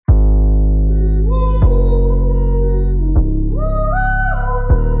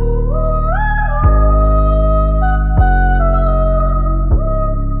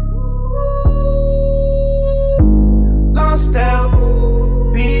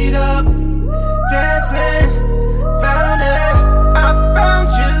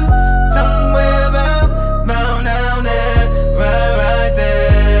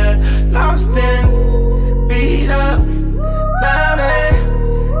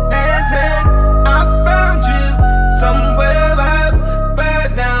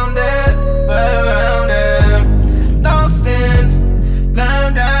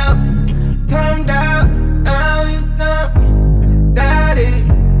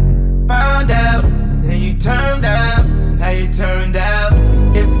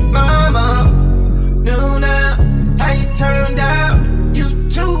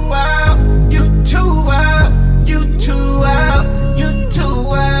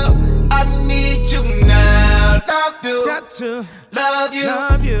got to love you.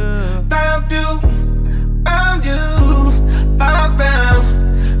 Found you, found you.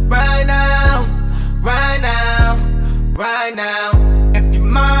 Right now, right now, right now. If your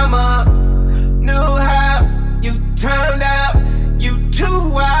mama knew how you turned out, you too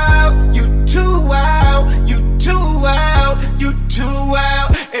wild, you too wild, you too wild, you too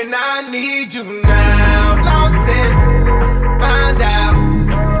wild. And I need you now, lost and found out.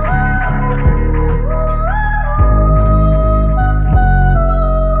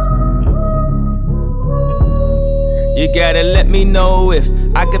 You gotta let me know if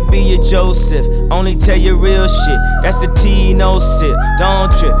I could be your Joseph. Only tell you real shit. That's the tea, no sip.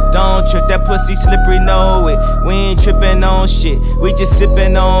 Don't trip, that pussy slippery, know it. We ain't tripping on shit, we just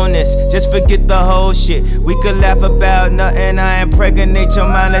sipping on this. Just forget the whole shit. We could laugh about nothing, I impregnate your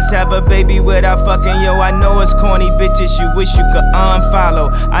mind. Let's have a baby without fucking, yo. I know it's corny bitches, you wish you could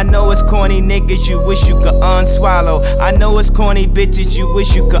unfollow. I know it's corny niggas, you wish you could unswallow. I know it's corny bitches, you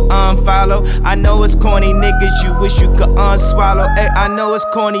wish you could unfollow. I know it's corny niggas, you wish you could unswallow. Ay, I know it's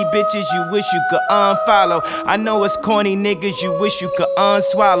corny bitches, you wish you could unfollow. I know it's corny niggas, you wish you could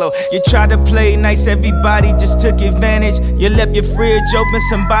unswallow. You tried to play nice, everybody just took advantage. You left your fridge open,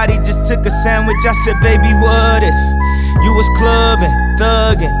 somebody just took a sandwich. I said, baby, what if you was clubbing,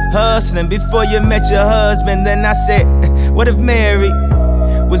 thugging, hustling before you met your husband? Then I said, what if Mary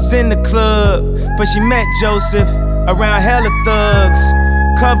was in the club, but she met Joseph around hella thugs,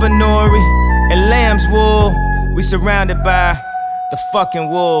 cover Nori and lamb's wool? We surrounded by the fucking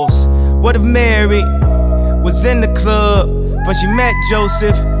wolves. What if Mary was in the club, but she met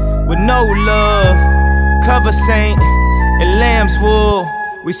Joseph with no love, cover saint and lamb's wool?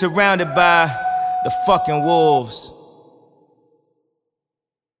 We surrounded by the fucking wolves.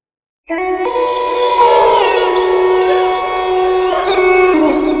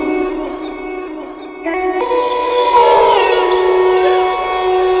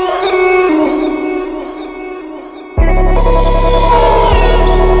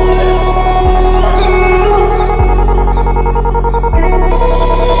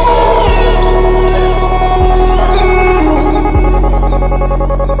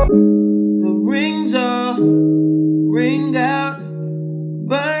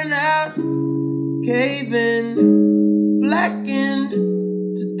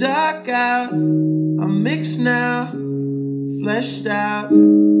 Fleshed out,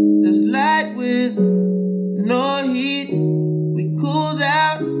 there's light with no heat. We cooled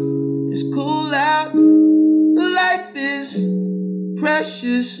out, it's cool out. Life is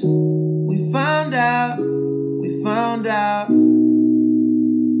precious. We found out, we found out,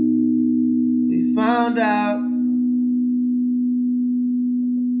 we found out.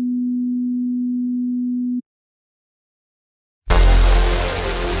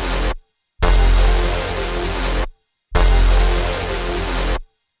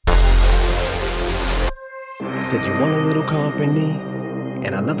 Said you want a little company,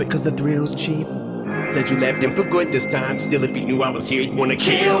 and I love it cause the thrill's cheap. Said you left him for good this time, still if you knew I was here you'd wanna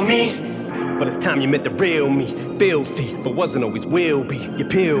kill me. But it's time you met the real me, filthy, but wasn't always will be. You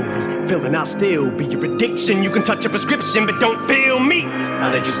pill me, feeling I'll still be your addiction. You can touch a prescription, but don't feel me.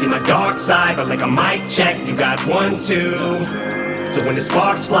 I let you see my dark side, but like a mic check, you got 1, 2. So when the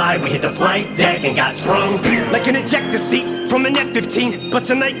sparks fly, we hit the flight deck and got sprung like an ejector seat from an F-15. But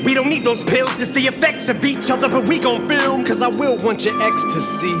tonight we don't need those pills, just the effects of each other. But we gon' film, cause I will want your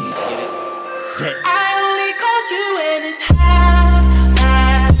ecstasy. Yeah. I only call you when it's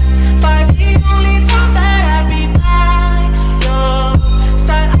half-past 5. The only time that I be by your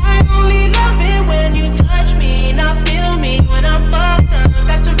side. I only love it when you touch me, not feel me when I'm fucked up.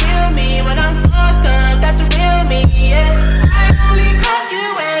 That's a real me. When I'm fucked up, that's a real me, yeah. Only call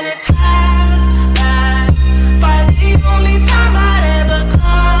you when it's half-past 5. The only time I'd ever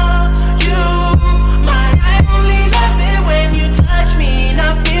call you mine. I only love it when you touch me,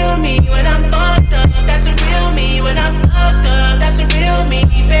 not feel me when I'm fucked up. That's a real me. When I'm fucked up, that's a real me,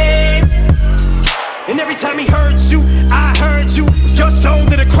 babe. And every time he heard you, I heard you. Was your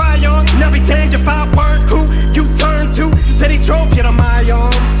shoulder to cry on? Now be damned if I weren't who you turned to. Said he drove you to my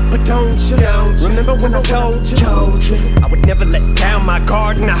arms, but don't you remember when I told you I would never let down my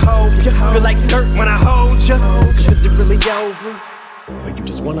guard and I hold you. Feel like dirt when I hold you. Cause is it really over? Or you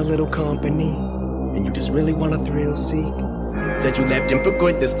just want a little company, and you just really want a thrill seek? Said you left him for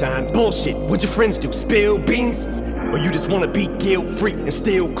good this time. Bullshit, what'd your friends do? Spill beans? Or you just wanna be guilt-free and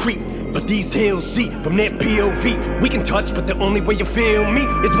still creep? But these hills see from their POV. We can touch, but the only way you feel me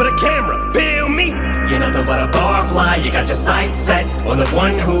is with a camera. Feel me? You're nothing but a barfly. You got your sights set on the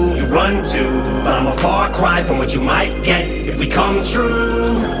one who you run to. But I'm a far cry from what you might get if we come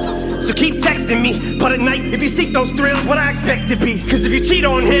true. So keep texting me, but at night, if you seek those thrills, what I expect to be. Cause if you cheat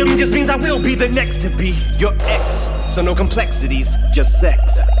on him, just means I will be the next to be your ex. So no complexities, just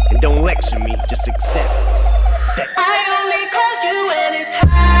sex. And don't lecture me, just accept that. I only call you when it's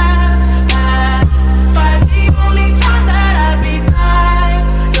half-past, but the only time that I be by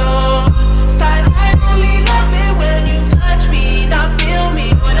your side. I only love it when you touch me, not feel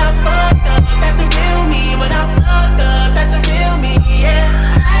me when I'm fucked up. That's a real me when I'm fucked up. That's a real me, yeah.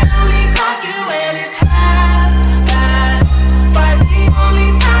 I only call you when it's half-past, but the only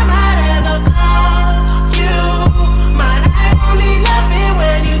time I'd ever call you mine. I only love it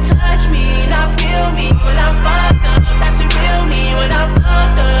when you touch me, not feel me when I'm fucked up. That's a real me when I'm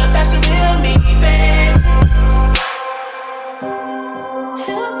fucked up. That's a real me, babe.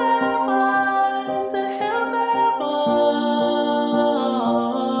 Hills have eyes, the hills have eyes.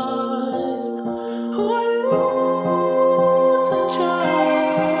 Who are you to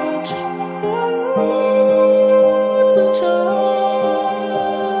judge? Who are you to judge?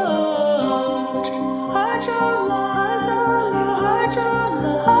 Hide your lies, you hide your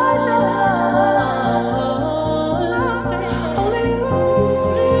lies. Only you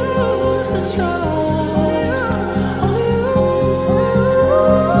to trust. Only you.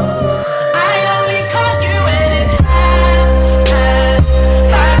 I only call you when it's half-past,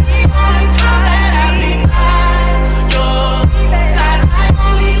 but the only time that I be by your side. I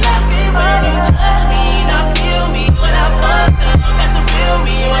only love it when you touch me, not feel me when I'm fucked up. That's a real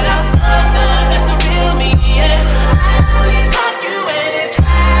me when I'm fucked up. That's a real me, yeah. I only call you when it's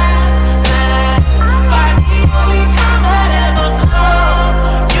half-past, but the only time I'd ever call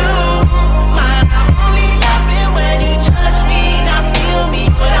you mine. I only love it when you touch me, not feel me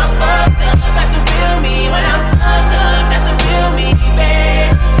when I'm fucked up. That's a real me when I'm fucked up. That's a real me,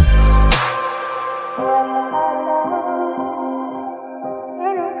 babe.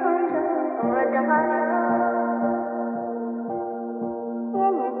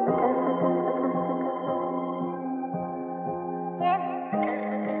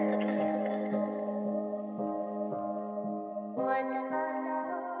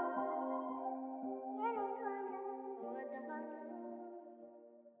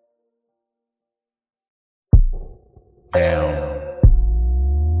 Down.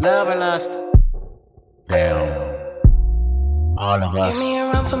 Love or lust? Down. All of us. Give me a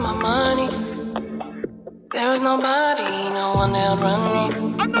run for my money. There is nobody, no one that'll run me.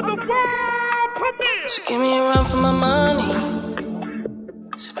 Another world premiere. So give me a run for my money.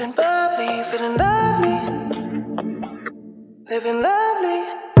 Sipping bubbly, feeling lovely, living lovely.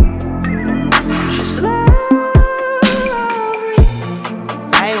 She's lovely.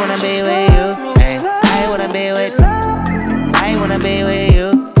 I wanna be with you. Ay, I wanna be with. I wanna be with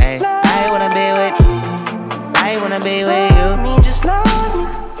you. Ay, I wanna be with. I wanna be with you. Me, just love me.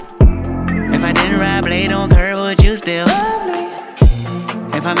 If I didn't ride blade on curve, would you still?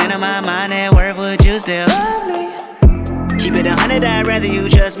 If I'm in my mind at work, would you still? Keep it 100, I'd rather you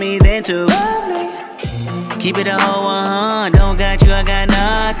trust me than to. Keep it a whole 100, don't got you, I got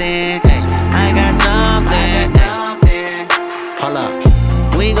nothing. Ay, I got something. Ay, hold up,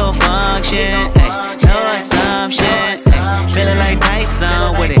 we gon' function. Ay, no assumption. Ay, feeling like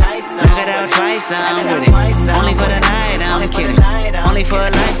Tyson with it. Knock it out twice, I'm with it. Only for the night, I'm kidding. Only for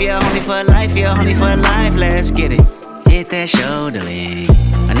life, yeah, only for life, yeah, only for life, let's get it. Hit that shoulder lean,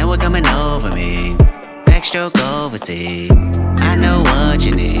 I know it coming over me. Backstroke overseas, I know what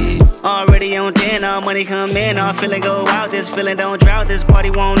you need. Already on 10, all money come in, all feeling go out. This feeling don't drought, this party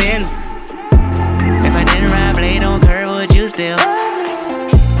won't end. If I didn't ride blade on curve, would you still?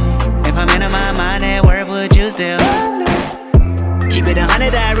 If I'm in my mind at work, would you still? Keep it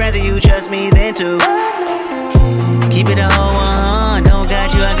 100, I'd rather you trust me than to. Keep it a whole 100, don't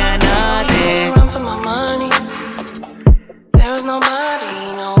got you, I got nothing. Run for my money. There is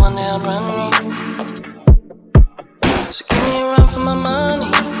nobody, no one that'll run me. So give me a run for my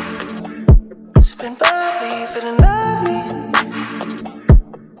money. Sipping bubbly, feeling lovely,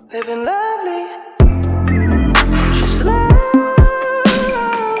 living lovely. She's lovely.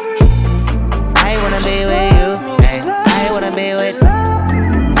 I wanna be with you. Ay, I wanna be with.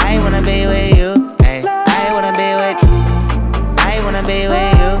 I wanna be with you. Ay, I wanna be with. I wanna be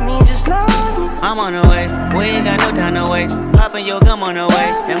with you. I'm on the way, we ain't got no time to waste. Poppin' your gum on the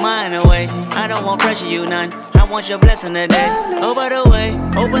way, and mine away. I don't want pressure, you none. I want your blessing today. Oh, by the way,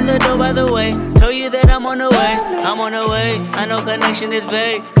 open the door by the way. Told you that I'm on the way, I'm on the way. I know connection is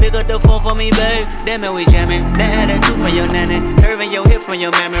vague. Pick up the phone for me, babe. Damn it, we jamming. That had a two from your nanny, curving your hip from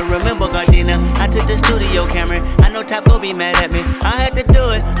your mammy. Remember, Gardena, I took the studio camera. I know Top go be mad at me. I had to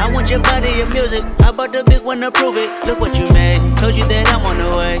do it. I want your body, your music. I bought the big one to prove it. Look what you made. Told you that I'm on the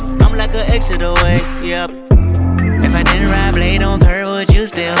way. I'm exit away, yep. If I didn't ride blade on curve, would you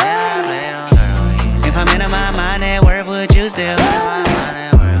still? If I'm in my mind at work, would you still?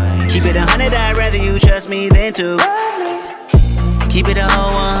 Keep it 100, I'd rather you trust me than to keep it a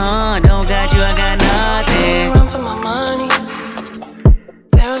whole 100, don't got you, I got nothing. Run for my money.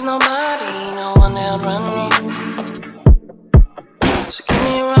 There is nobody, no one that'll run me. So give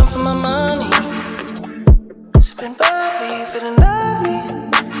me a run for my money. Sipping bubbly, feeling lovely,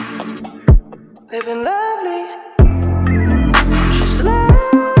 living lovely. She's lovely.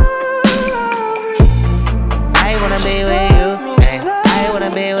 I wanna be with you. I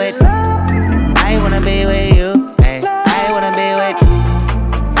wanna be with. I wanna be with you. I wanna be with.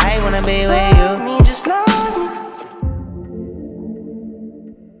 I wanna be with you. Me, just love me.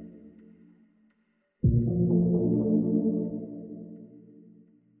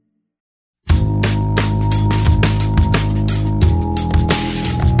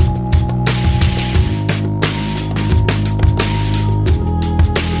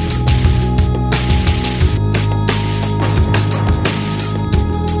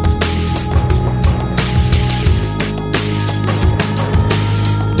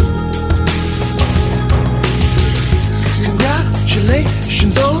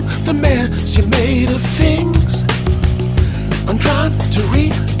 Congratulations on the mess you made of things. I'm trying to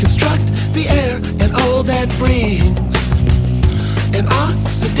reconstruct the air and all that brings. And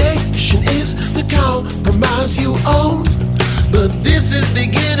oxidation is the compromise you own. But this is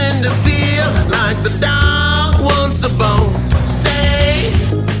beginning to feel like the dog wants a bone. Say,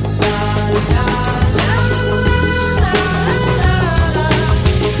 la la la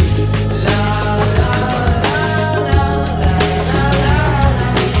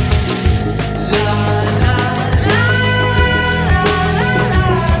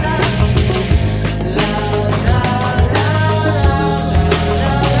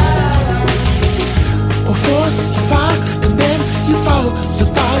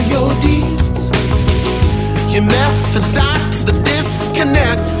falsify your deeds. Your methods start the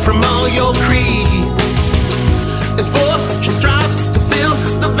disconnect from all your creeds. As fortune strives to fill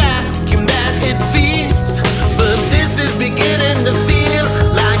the vacuum that it feeds, but this is beginning to feel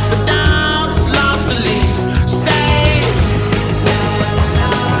like the dog's lost the lead. Say, la la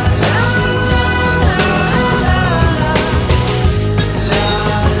la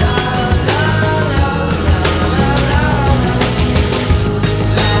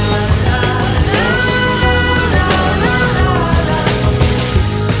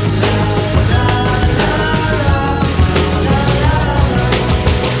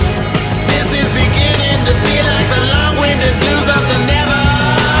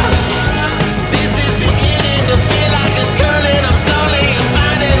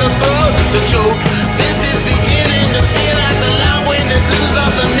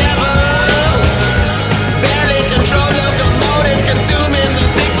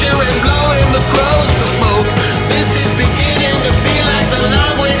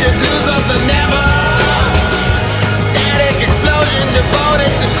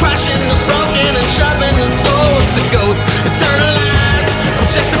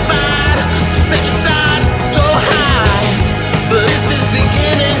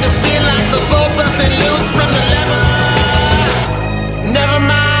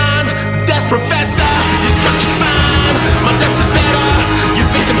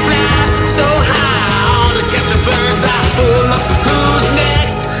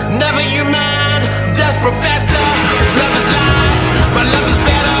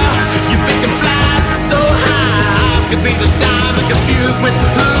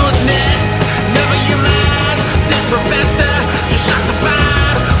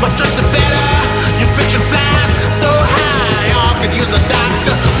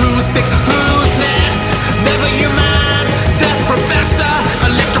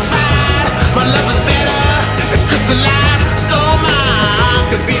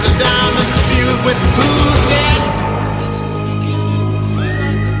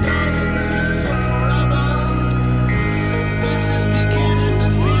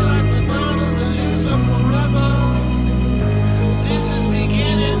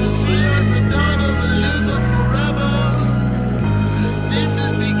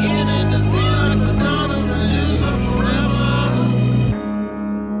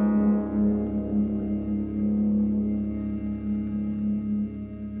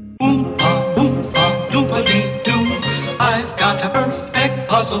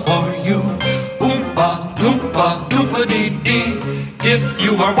puzzle for you. Oompa, loompa, doompa-dee-dee. If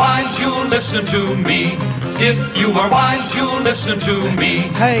you are wise, you'll listen to me. If you are wise, you'll listen to me.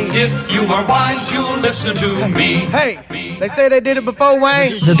 Hey. If you are wise, you'll listen to me. Hey. They say they did it before,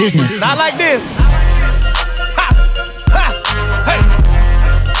 Wayne. The business. Not like this. Ha! Ha! Hey!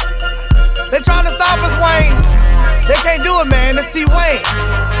 They trying to stop us, Wayne. They can't do it, man. It's T-Wayne.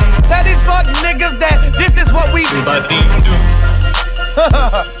 Tell these fuck niggas that this is what we do.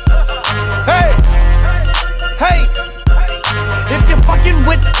 Hey! Hey! If you're fucking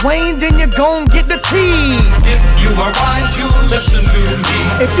with Wayne, then you're gon' get the tea. If you are wise, you'll listen to me.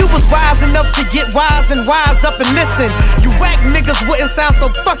 If you was wise enough to get wise and wise up and listen, you whack niggas wouldn't sound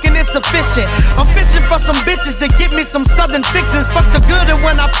so fucking insufficient. I'm fishing for some bitches to get me some southern fixins. Fuck the good, and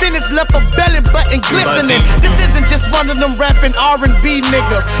when I finish, left a belly button glistening. This isn't just one of them rapping R&B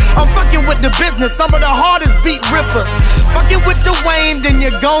niggas. I'm fucking with the business, some of the hardest beat rippers. Fucking with the Wayne, then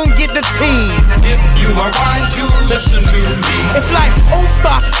you're gon' get the team. If you are wise, you'll listen to me. It's like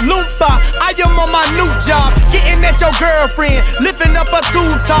Oompa Loompa, I am on my new job, getting at your girlfriend, lifting up a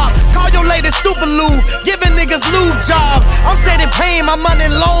tube top. Call your lady super lube, giving niggas lube jobs. I'm steady paying my money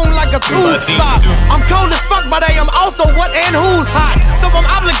long like a tube sock. I'm cold as fuck, but I am also what and who's hot. So I'm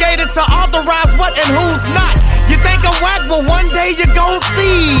obligated to authorize what and who's not. You think I'm whack, but one day you gon'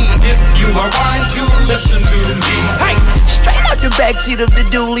 see. If you are wise, you'll listen to me. Hey, straight out the backseat of the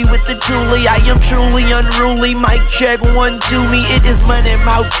dually with the toolie. I am truly unruly. Mic check 1, 2 me. It is money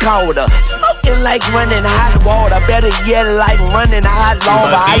mouth colder. Smoking like running hot water. Better yet, like running hot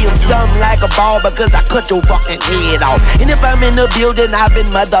lava. I am something like a ball because I cut your fucking head off. And if I'm in the building, I've been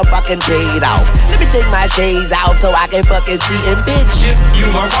motherfucking paid off. Let me take my shades out so I can fucking see and bitch. If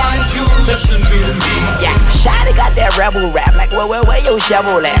you are wise, you'll listen to me. Yeah, Shotty got that rebel rap. Like, where your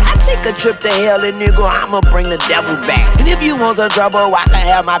shovel at? I take a trip to hell and nigga, I'ma bring the devil back. And if you want some trouble, I can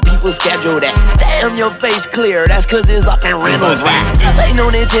have my people schedule that. Damn, your face clear, that's cause it's up in Reynolds rap. This ain't no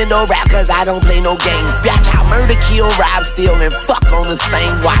Nintendo rap cause I don't play no games. Bitch, I murder, kill, rob, steal, and fuck on the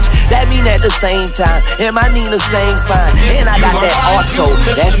same watch. That mean at the same time, and my Nina same fine. And I got that auto,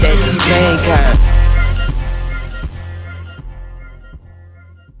 that's that T-Pain kind.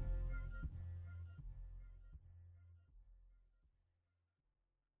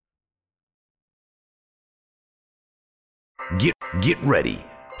 Get ready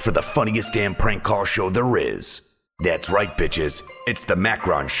for the funniest damn prank call show there is. That's right, bitches. It's the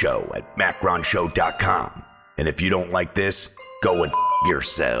Macron Show at macronshow.com. And if you don't like this, go and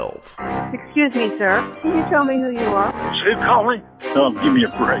yourself. Excuse me, sir. Can you tell me who you are? Who's calling? Oh, give me a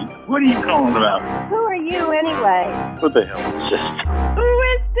break. What are you calling about? Who are you, anyway? What the hell is this? Who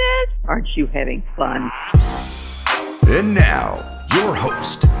is this? Aren't you having fun? And now, your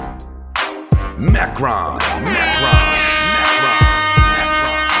host, Macron.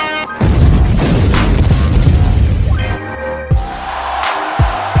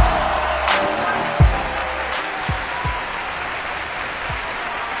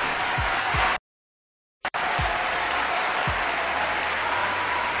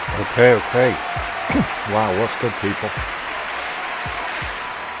 Okay. Wow, what's good, people?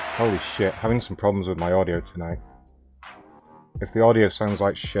 Holy shit, having some problems with my audio tonight. If the audio sounds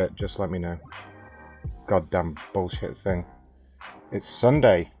like shit, just let me know. Goddamn bullshit thing. It's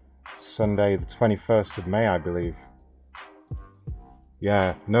Sunday the 21st of May, I believe.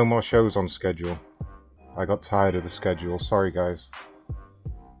 Yeah, no more shows on schedule. I got tired of the schedule, sorry guys.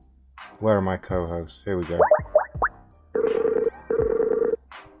 Where are my co-hosts? Here we go.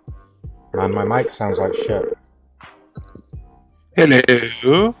 Man, my mic sounds like shit.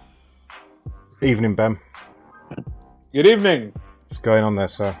 Hello. Evening, Ben. Good evening. What's going on there,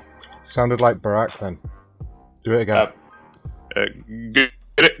 sir? Sounded like Barack then. Do it again.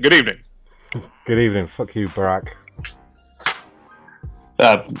 Good evening. Good evening. Fuck you, Barack.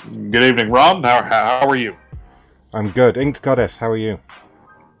 Good evening, Ron. How are you? I'm good. InkedGoddess, how are you?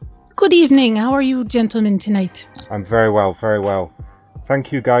 Good evening. How are you gentlemen tonight? I'm very well, very well.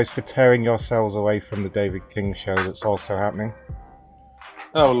 Thank you guys for tearing yourselves away from the David King show that's also happening.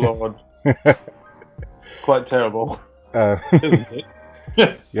 Oh, Lord. Quite terrible. Isn't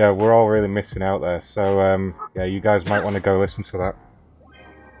it? Yeah, we're all really missing out there. So, yeah, you guys might want to go listen to that.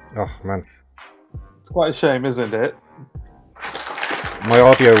 Oh, man. It's quite a shame, isn't it? My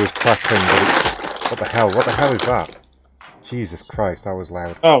audio was crackling, but what the hell? What the hell is that? Jesus Christ, that was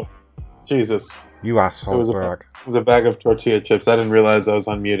loud. Oh, Jesus. You asshole, Barack. It was a bag of tortilla chips. I didn't realize I was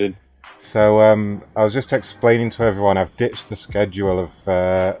unmuted. So, I was just explaining to everyone I've ditched the schedule of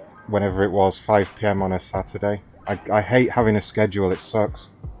whenever it was 5 PM on a Saturday. I hate having a schedule, it sucks.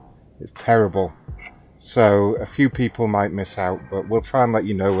 It's terrible. So, a few people might miss out, but we'll try and let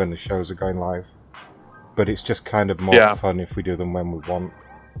you know when the shows are going live. But it's just kind of more fun if we do them when we want.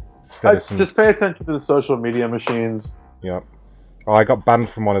 Just pay attention to the social media machines. Yep. Oh, I got banned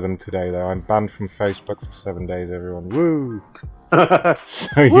from one of them today, though. I'm banned from Facebook for 7 days, everyone. Woo!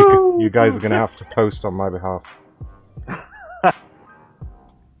 So you guys are going to have to post on my behalf.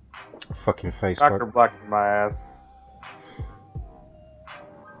 Fucking Facebook. Doctor blocking my ass.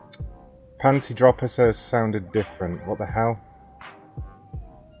 Panty Dropper says sounded different. What the hell?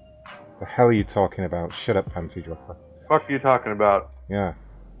 The hell are you talking about? Shut up, Panty Dropper. Fuck are you talking about? Yeah.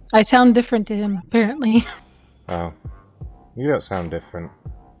 I sound different to him, apparently. Oh. You don't sound different.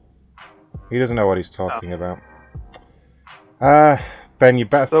 He doesn't know what he's talking about. Ben, you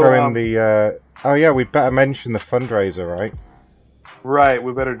better throw in the... Oh yeah, we better mention the fundraiser, right? Right,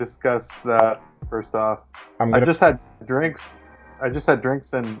 we better discuss that first off. I just had drinks.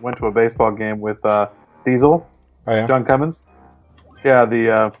 And went to a baseball game with Diesel. Oh, yeah? John Cummins. Yeah,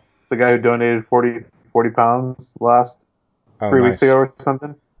 the guy who donated 40 pounds last 3 weeks ago or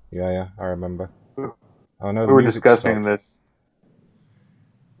something. Yeah, I remember. Oh no, we were discussing this.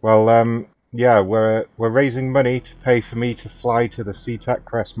 Well, yeah, we're raising money to pay for me to fly to the Seat Tac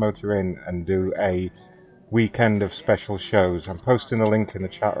Crest Motor Inn and do a weekend of special shows. I'm posting the link in the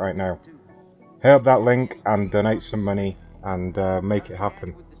chat right now. Hit up that link and donate some money and make it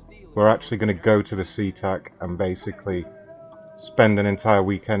happen. We're actually going to go to the Seat Tac and basically spend an entire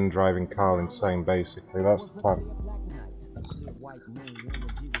weekend driving Carl insane, basically. That's the plan.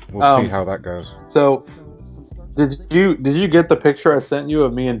 We'll see how that goes. So, did you get the picture I sent you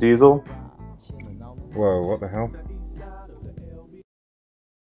of me and Diesel? Whoa, what the hell?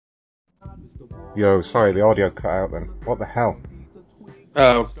 Yo, sorry, the audio cut out then. What the hell?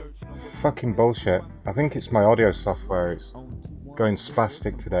 Oh. Fucking bullshit. I think it's my audio software. It's going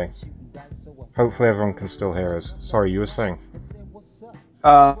spastic today. Hopefully everyone can still hear us. Sorry, you were saying?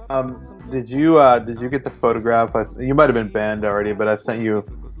 Did you get the photograph? You might have been banned already, but I sent you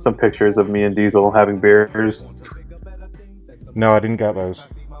some pictures of me and Diesel having beers. No, I didn't get those.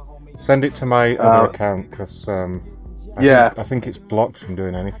 Send it to my other account, because I think it's blocked from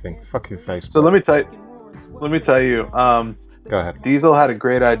doing anything. Fucking Facebook. So let me tell you. Go ahead. Diesel had a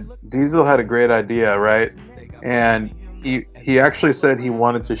great idea, right? And he actually said he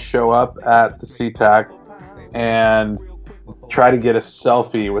wanted to show up at the Seat Tac and try to get a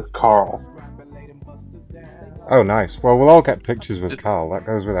selfie with Carl. Oh, nice. Well, we'll all get pictures with Carl. That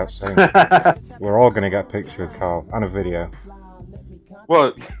goes without saying. We're all going to get a picture with Carl and a video.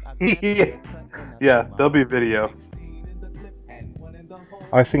 Well, yeah, there'll be video.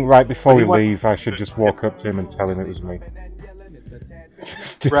 I think right before we leave, I should just walk up to him and tell him it was me.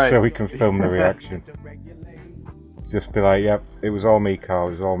 Just so we can film the reaction. Just be like, yep, it was all me, Carl,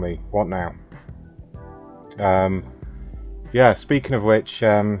 it was all me. What now? Yeah, speaking of which,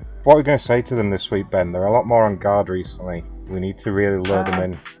 what are we going to say to them this week, Ben? They're a lot more on guard recently. We need to really load them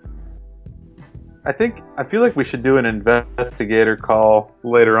in. I feel like we should do an investigator call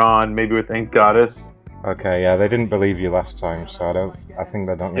later on, maybe with InkedGoddess. Okay, yeah, they didn't believe you last time, so I think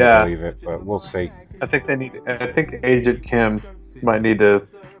they don't really believe it, but we'll see. I think Agent Kim might need to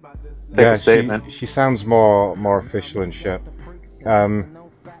take a statement. She sounds more official and shit.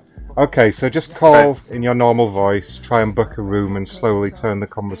 Okay, so just call in your normal voice, try and book a room, and slowly turn the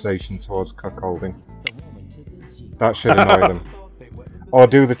conversation towards cuckolding. That should annoy them. Or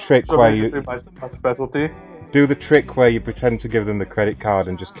do the trick where you my specialty. Do the trick where you pretend to give them the credit card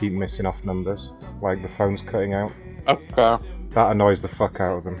and just keep missing off numbers, like the phone's cutting out. Okay. That annoys the fuck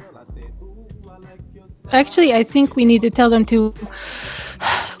out of them. Actually, I think we need to tell them to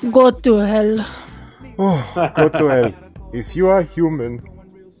go to hell. Oh, go to hell. If you are human,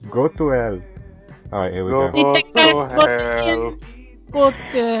 go to hell. Alright, here we go. Go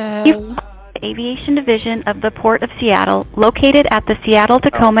to hell. Aviation Division of the Port of Seattle, located at the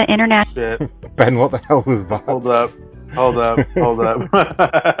Seattle-Tacoma International... Ben, what the hell was that? Hold up.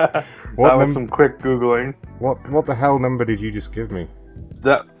 That was some quick Googling. What the hell number did you just give me?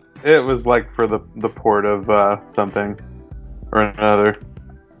 It was like for the port of something or another.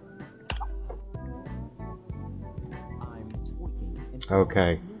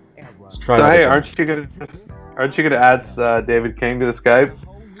 Okay. Let's try so that hey, again. aren't you gonna add David King to the Skype?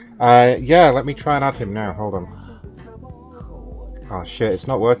 Yeah, let me try and add him now. Hold on. Oh shit, it's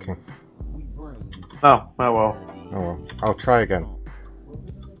not working. Oh well. Oh well. I'll try again.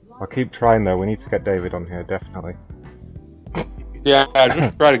 I'll keep trying though. We need to get David on here, definitely. Yeah,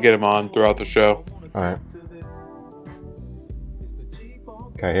 just try to get him on throughout the show. Alright.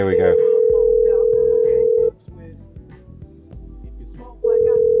 Okay, here we go.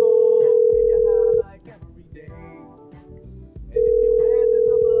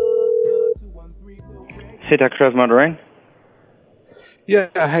 Seat Tac Crest Motor Inn. Yeah,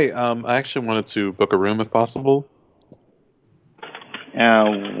 hey, I actually wanted to book a room if possible.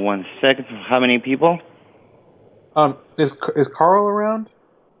 1 second. How many people? Is Carl around?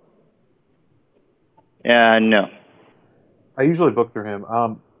 No. I usually book through him.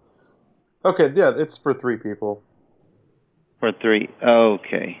 Okay, yeah, it's for 3 people. For 3.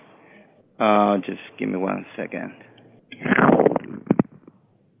 Okay. Just give me 1 second.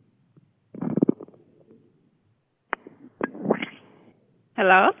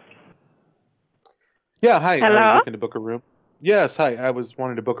 Hello? Yeah, hi. I Hello? was looking to book a room. Yes, hi. I was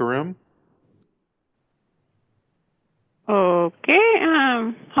wanting to book a room. Okay,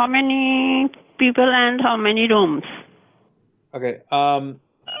 how many people and how many rooms? Okay,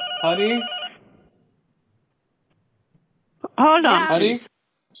 honey? Hold on. Honey?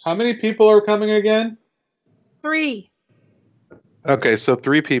 How many people are coming again? 3. Okay, so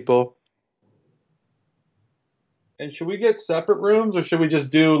 3 people. And should we get separate rooms or should we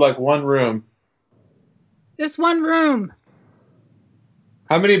just do like 1 room? Just 1 room.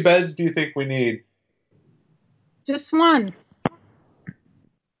 How many beds do you think we need? Just 1.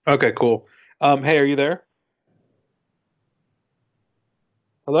 Okay, cool. Hey, are you there?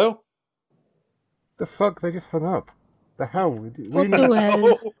 Hello? The fuck? They just hung up. The hell? We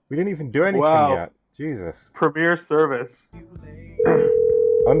didn't even do anything Wow. yet. Jesus. Premier service.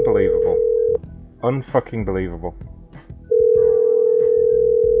 Unbelievable. Unfucking believable.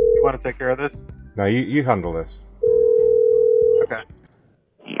 You want to take care of this? No, you handle this. Okay.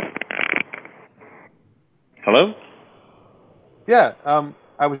 Hello? Yeah,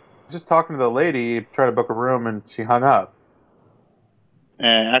 I was just talking to the lady, trying to book a room, and she hung up.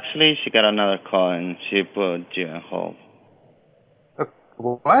 Actually, she got another call and she put you on hold.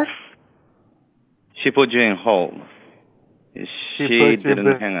 What? She put you in hold. She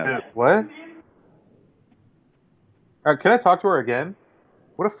didn't hang up. What? Can I talk to her again?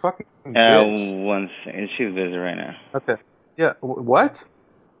 What a fucking bitch. 1 second. She's busy right now. Okay. Yeah. What?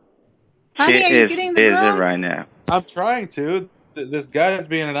 Honey, She are you is getting the busy room? right now. I'm trying to. This guy's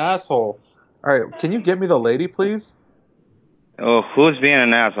being an asshole. All right. Can you get me the lady, please? Oh, who's being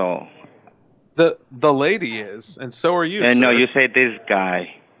an asshole? The lady is, and so are you. Sir. No, you say this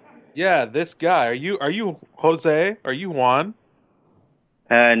guy. Yeah, this guy. Are you Jose? Are you Juan?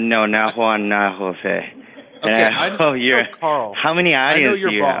 No, not Juan, not Jose. Okay, I know you're Carl. How many audience I know your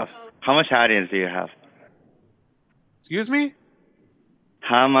do you boss. have? How much audience do you have? Excuse me?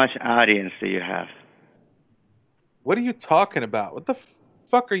 How much audience do you have? What are you talking about? What the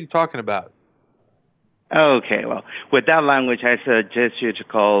fuck are you talking about? Okay, well, with that language, I suggest you to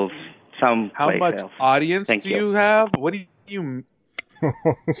call some How much else. audience Thank do you have? What do you...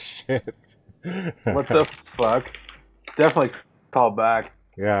 Oh, shit. What the fuck? Definitely call back.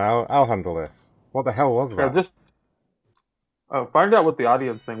 Yeah, I'll handle this. What the hell was that? Just find out what the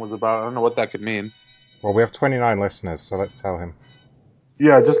audience thing was about. I don't know what that could mean. Well, we have 29 listeners, so let's tell him.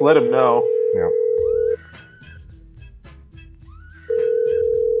 Yeah, just let him know. Yeah.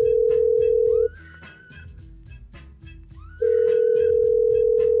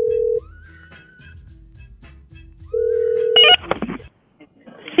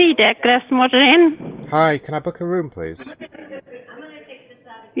 Seat Tac, Crest Motorin. Hi, can I book a room, please?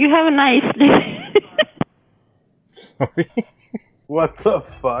 You have a nice day. Sorry. What the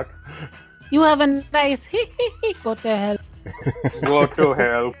fuck? You have a nice go to hell. Go to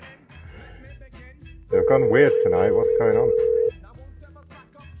hell. They've gone weird tonight. What's going on?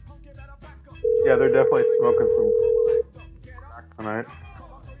 Yeah, they're definitely smoking some crack tonight.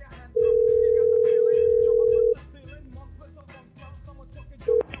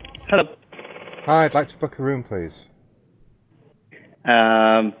 Hello. Hi, I'd like to book a room, please.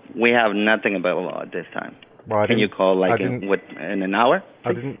 We have nothing available at this time. Well, Can you call like in an hour?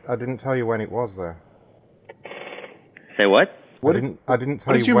 I didn't tell you when it was though. Say what? I didn't tell you when.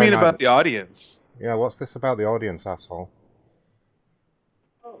 What did you mean about the audience? Yeah, what's this about the audience, asshole?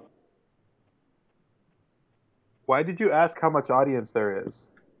 Why did you ask how much audience there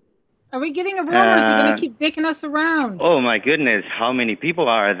is? Are we getting a room or is he going to keep dicking us around? Oh my goodness, how many people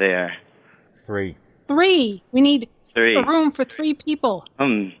are there? 3. 3. We need 3. a room for 3 people.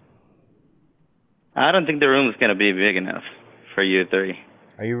 I don't think the room is going to be big enough for you 3.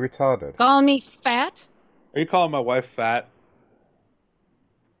 Are you retarded? Calling me fat? Are you calling my wife fat?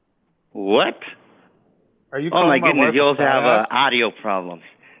 What? Are you Oh calling my my goodness, wife you a also fat have ass? audio problems.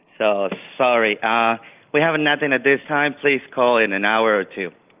 So, sorry. We have nothing at this time. Please call in an hour or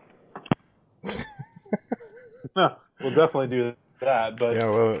 2. No, we'll definitely do that, but... Yeah,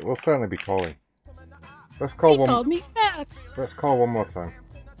 we'll certainly be calling. Let's call He called me fat. Let's call one more time.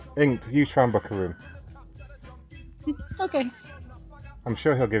 Inked, you try and book a room. Okay. I'm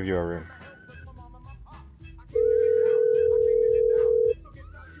sure he'll give you a room.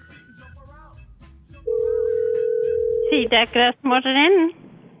 Seat Tac, Crest, motor in.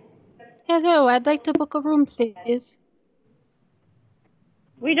 Hello, I'd like to book a room, please.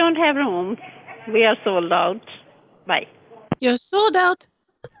 We don't have rooms. We are sold out. Bye. You're sold out.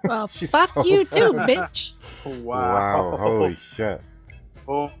 Well, fuck sold you too, out. bitch. Wow. Holy shit.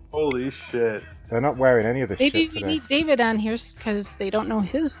 Holy shit. They're not wearing any of the Maybe shit we today. need David on here because they don't know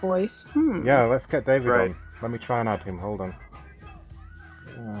his voice. Yeah, let's get David Right. on. Let me try and add him. Hold on.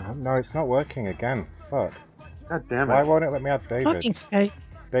 No, it's not working again. Fuck. God damn it. Why won't it let me add David? Fucking Skype.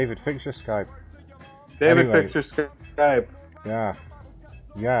 David, fix your Skype. David, Anyway. fix your Skype.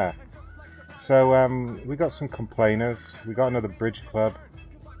 Yeah. So, we got some complainers. We got another bridge club.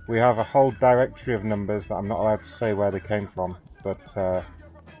 We have a whole directory of numbers that I'm not allowed to say where they came from, but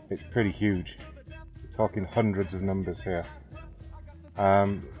it's pretty huge. We're talking hundreds of numbers here.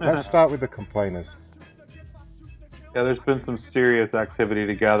 Let's start with the complainers. Yeah, there's been some serious activity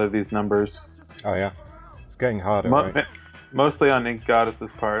to gather these numbers. Oh yeah, it's getting harder, right? Mostly on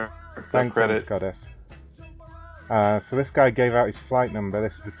InkedGoddess's part. So Thanks, credit. InkedGoddess. So this guy gave out his flight number.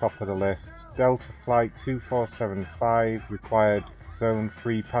 This is the top of the list. Delta flight 2475 required zone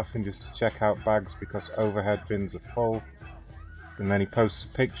 3 passengers to check out bags because overhead bins are full. And then he posts a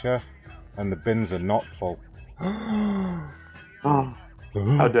picture, and the bins are not full. How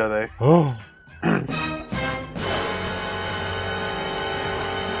dare they?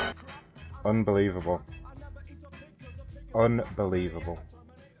 Unbelievable.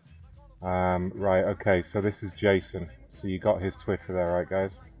 Right, okay, so this is Jason. So you got his Twitter there, right,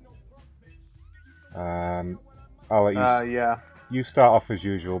 guys? I'll let you... Yeah. You start off as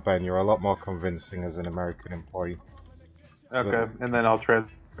usual, Ben. You're a lot more convincing as an American employee. Okay, and then I'll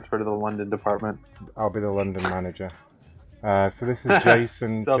transfer to the London department. I'll be the London manager. So this is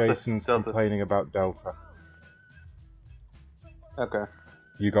Jason. Delta, Jason's Delta. complaining about Delta. Okay.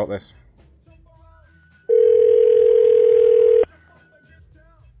 You got this.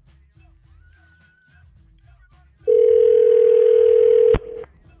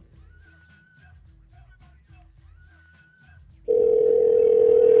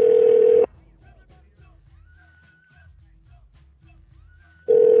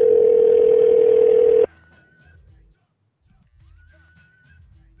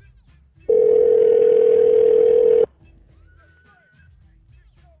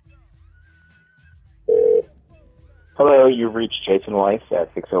 Hello, you've reached Jason Weiss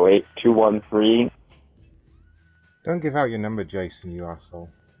at 608-213. Don't give out your number, Jason, you asshole.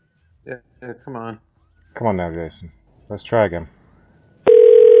 Yeah, come on. Come on now, Jason. Let's try again.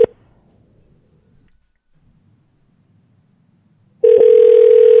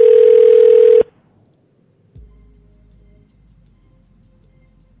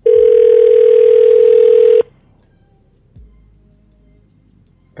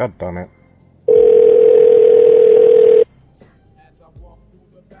 God damn it.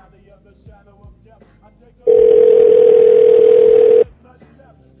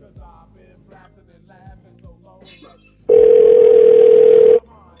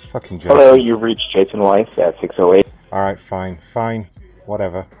 Fucking Jason. Hello, you've reached Jason Weiss at 608. Alright, fine.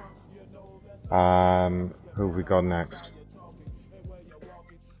 Whatever. Who have we got next?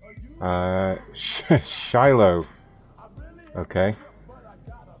 Shiloh. Okay.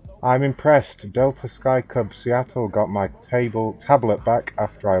 I'm impressed. Delta Sky Cub Seattle got my tablet back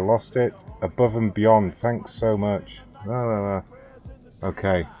after I lost it. Above and beyond. Thanks so much.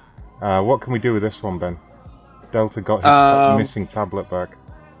 Okay. What can we do with this one, Ben? Delta got his missing tablet back.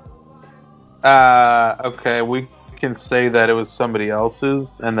 Okay, we can say that it was somebody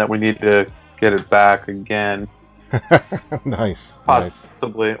else's and that we need to get it back again. Nice.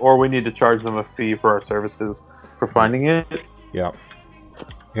 Possibly. Or we need to charge them a fee for our services for finding it. Yeah.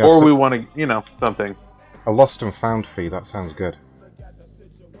 Or we want to, something. A lost and found fee, that sounds good.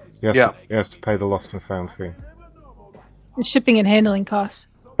 He has to pay the lost and found fee. And shipping and handling costs.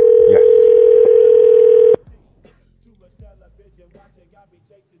 Yes.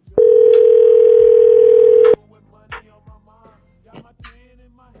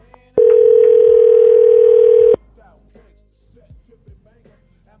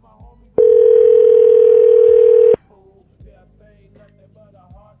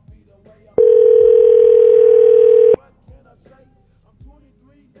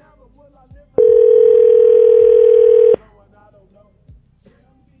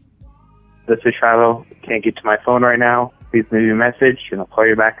 This is Shiloh. Can't get to my phone right now. Please leave me a message, and I'll call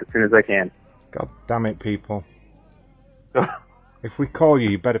you back as soon as I can. God damn it, people. If we call you,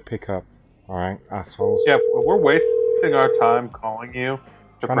 you better pick up. Alright, assholes. Yeah, if we're wasting our time calling you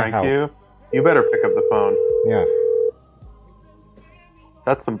to prank you, you better pick up the phone. Yeah.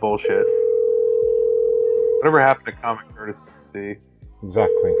 That's some bullshit. Whatever happened to common courtesy?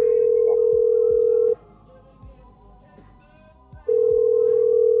 Exactly.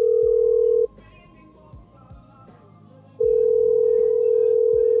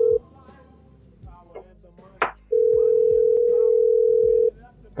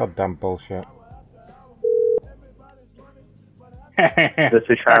 Goddamn bullshit. This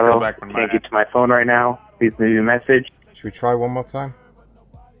is Charlo. Can't get to my phone right now. Please leave a message. Should we try one more time?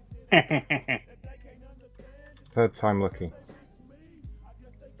 Third time lucky.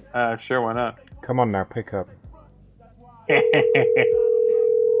 Sure, why not? Come on now, pick up.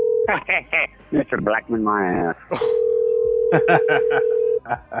 Mr. Blackman, my ass.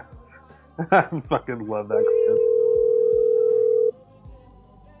 I fucking love that clip.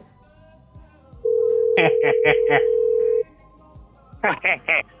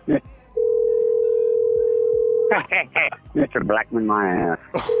 Mr. Blackman, my ass.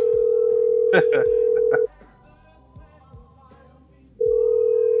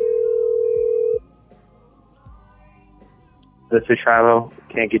 This is Shiloh.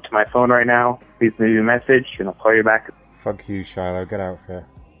 Can't get to my phone right now. Please leave a message and I'll call you back. Fuck you, Shiloh. Get out of here.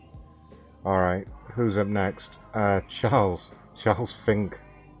 Alright, who's up next? Charles. Charles Fink.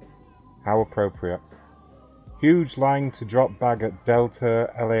 How appropriate. Huge line to drop bag at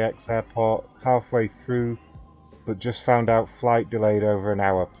Delta LAX airport. Halfway through, but just found out flight delayed over an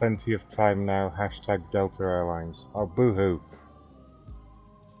hour. Plenty of time now. Hashtag Delta Airlines. Oh, boo-hoo.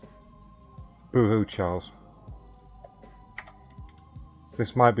 Boo-hoo, Charles.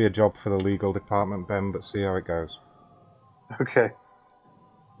 This might be a job for the legal department, Ben, but see how it goes. Okay.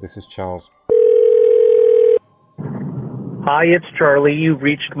 This is Charles. Hi, it's Charlie. You've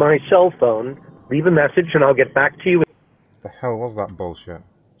reached my cell phone. Leave a message and I'll get back to you. The hell was that bullshit?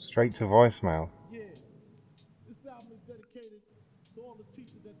 Straight to voicemail.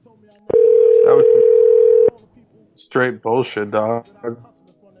 That was some straight bullshit, dog.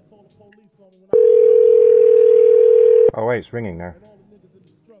 Oh wait, it's ringing now.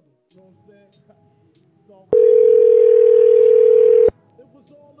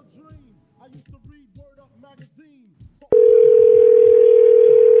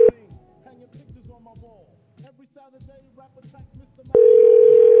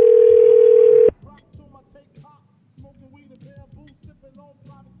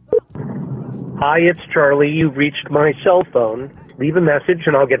 Hi, it's Charlie. You've reached my cell phone. Leave a message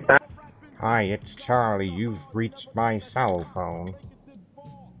and I'll get back. Hi, it's Charlie. You've reached my cell phone.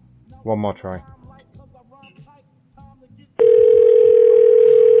 One more try.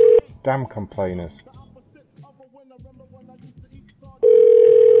 Damn complainers.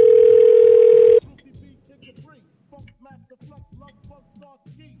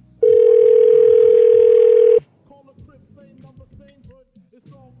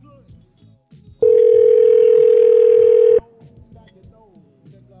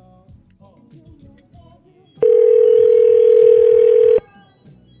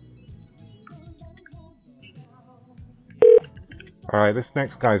 Alright, this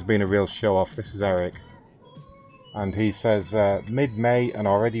next guy's been a real show-off. This is Eric. And he says, mid-May and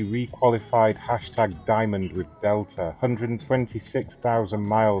already re-qualified hashtag diamond with Delta. 126,000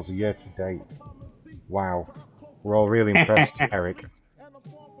 miles a year to date. Wow. We're all really impressed, Eric.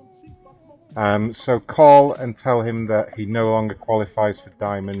 So call and tell him that he no longer qualifies for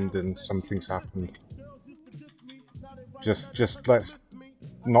diamond and something's happened. Just let's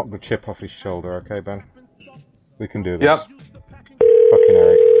knock the chip off his shoulder, okay, Ben? We can do this. Yep. Fucking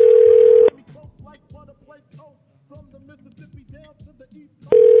Eric.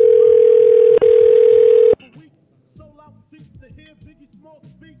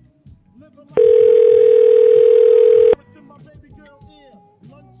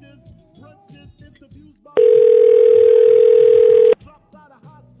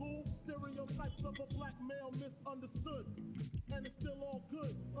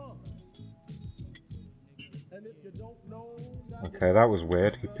 Okay, that was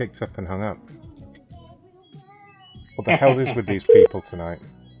weird. He picked up and hung up. What the hell is with these people tonight?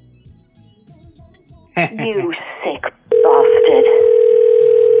 You sick bastard.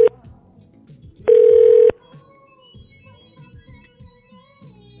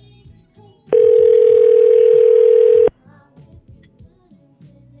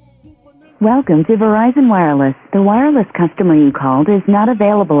 Welcome to Verizon Wireless. The wireless customer you called is not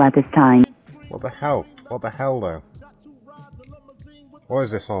available at this time. What the hell? What the hell, though? What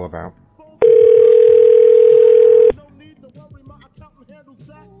is this all about?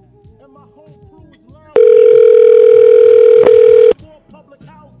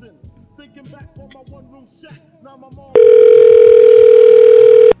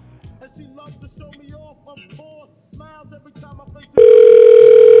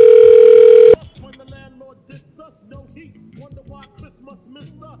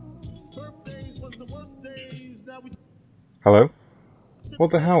 Hello? What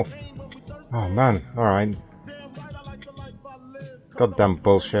the hell? Oh man, alright. Goddamn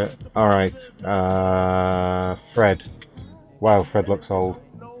bullshit. Alright, Fred. Wow, Fred looks old.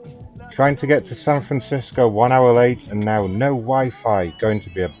 Trying to get to San Francisco 1 hour late and now no Wi-Fi. Going to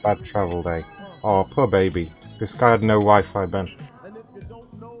be a bad travel day. Oh, poor baby. This guy had no Wi-Fi, Ben.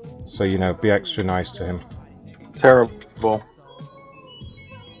 So, you know, be extra nice to him. Terrible.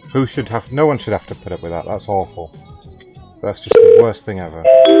 No one should have to put up with that. That's awful. That's just the worst thing ever.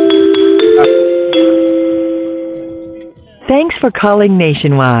 Thanks for calling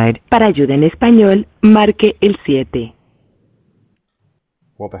Nationwide. Para ayuda en español, marque el 7.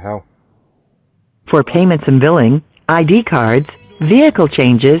 What the hell? For payments and billing, ID cards, vehicle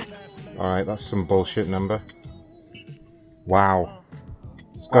changes. Alright, that's some bullshit number. Wow.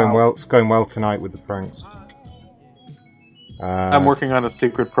 It's going well. It's going well tonight with the pranks. I'm working on a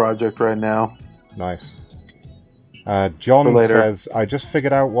secret project right now. Nice. John says, I just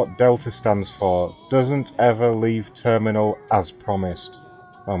figured out what Delta stands for. Doesn't ever leave terminal as promised.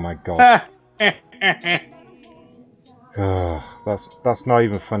 Oh my god. That's not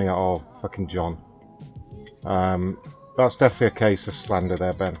even funny at all. Fucking John. That's definitely a case of slander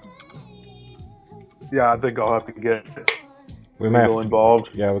there, Ben. Yeah, I think I'll have to get legal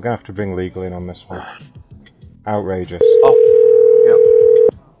involved. Yeah, we're gonna have to bring legal in on this one. Outrageous.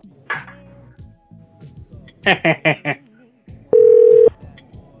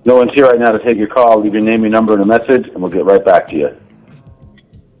 No one's here right now to take your call. Leave your name, your number, and a message, and we'll get right back to you.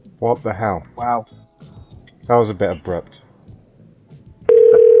 What the hell? Wow. That was a bit abrupt.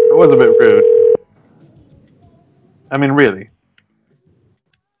 It was a bit rude. I mean, really.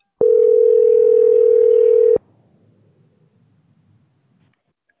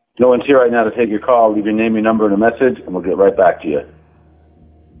 No one's here right now to take your call. Leave your name, your number, and a message, and we'll get right back to you.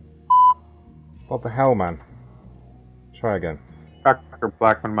 What the hell, man? Try again. Dr.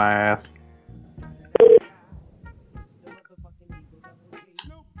 Blackman, my ass.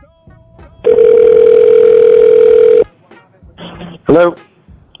 Hello?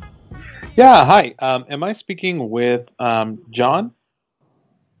 Yeah, hi. Am I speaking with John?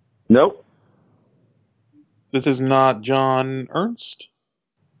 Nope. This is not John Ernst?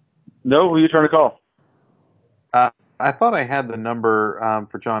 No, who are you trying to call? I thought I had the number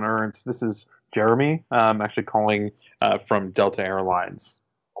for John Ernst. This is Jeremy. I'm actually calling from Delta Airlines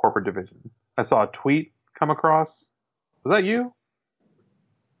corporate division. I saw a tweet come across. Was that you?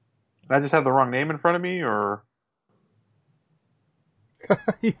 Did I just have the wrong name in front of me, or?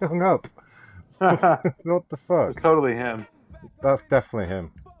 He hung up. What the fuck? It's totally him. That's definitely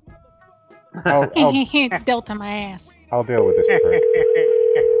him. Delta my ass. I'll deal with this prick.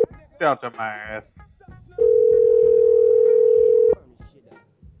 Delta my ass.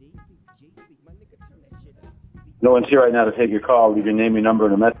 No one's here right now to take your call. Leave your name, your number,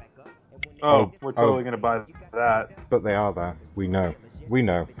 and a message. Oh, we're totally going to buy that. But they are there. We know. We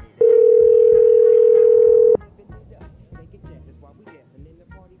know.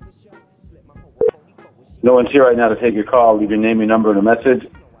 No one's here right now to take your call. Leave your name, your number, and a message.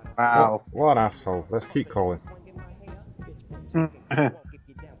 Wow. What an asshole. Let's keep calling.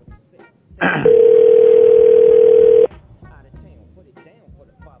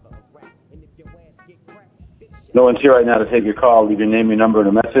 No one's here right now to take your call. Leave your name, your number, and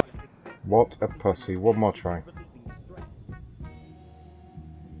a message. What a pussy. One more try.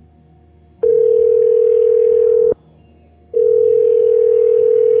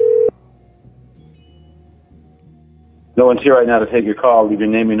 No one's here right now to take your call. Leave your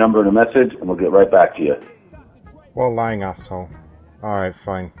name, your number, and a message, and we'll get right back to you. What a lying asshole. Alright,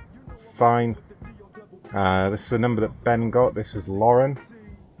 fine. Fine. This is the number that Ben got. This is Lauren.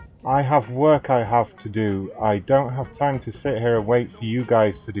 I have work I have to do. I don't have time to sit here and wait for you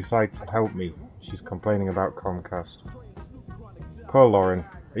guys to decide to help me. She's complaining about Comcast. Poor Lauren.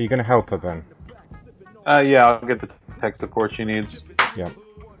 Are you going to help her, Ben? Yeah, I'll get the tech support she needs. Yeah.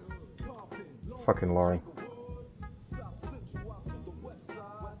 Fucking Lauren.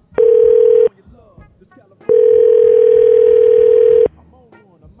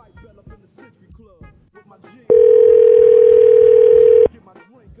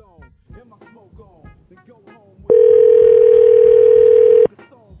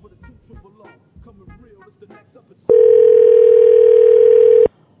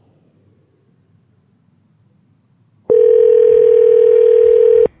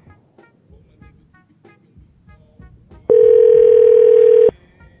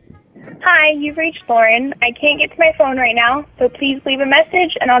 Hi, you've reached Lauren. I can't get to my phone right now, so please leave a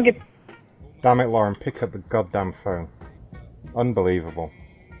message and I'll get... Damn it, Lauren, pick up the goddamn phone. Unbelievable.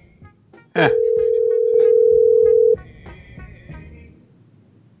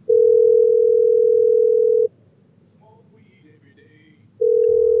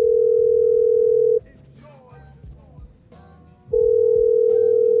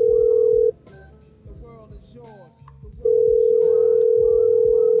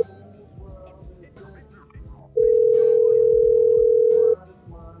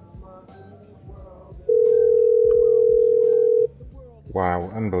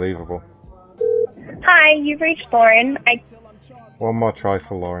 Wow, unbelievable. Hi, you've reached Lauren. One more try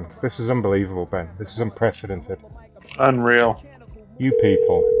for Lauren. This is unbelievable, Ben. This is unprecedented. Unreal. You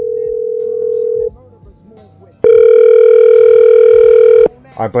people.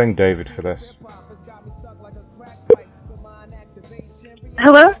 I blame David for this.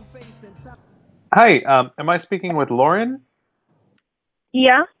 Hello? Hi, am I speaking with Lauren?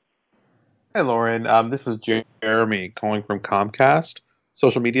 Yeah? Hi, Lauren. This is Jeremy calling from Comcast,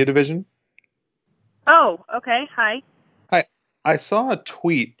 social media division. Oh, okay. Hi. I saw a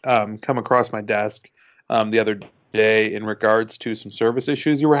tweet come across my desk the other day in regards to some service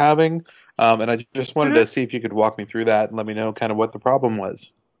issues you were having, and I just wanted to see if you could walk me through that and let me know kind of what the problem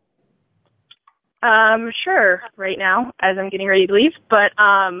was. Sure, right now, as I'm getting ready to leave, but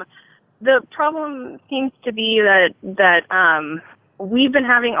the problem seems to be that we've been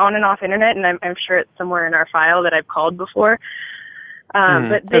having on and off internet, and I'm sure it's somewhere in our file that I've called before,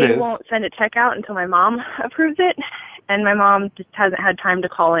 but they won't send a tech out until my mom approves it, and my mom just hasn't had time to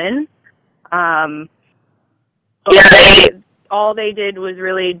call in. All they did was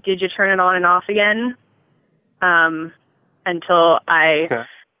really, did you turn it on and off again? Until I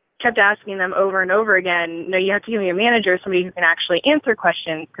kept asking them over and over again, no, you have to give me a manager, somebody who can actually answer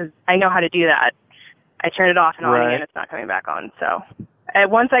questions, because I know how to do that. I turn it off and on again, it's not coming back on. So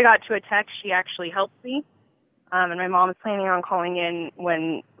once I got to a tech, she actually helped me. And my mom is planning on calling in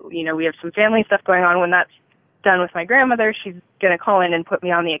when, we have some family stuff going on. When that's done with my grandmother, she's going to call in and put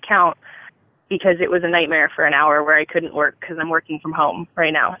me on the account, because it was a nightmare for an hour where I couldn't work because I'm working from home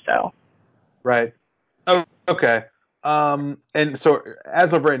right now. So. Right. Oh, okay. And so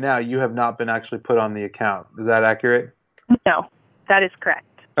as of right now, you have not been actually put on the account. Is that accurate? No, that is correct.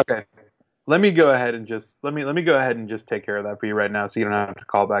 Okay. Let me go ahead and just take care of that for you right now, so you don't have to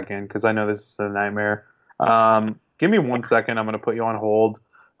call back in, because I know this is a nightmare. Give me 1 second. I'm going to put you on hold,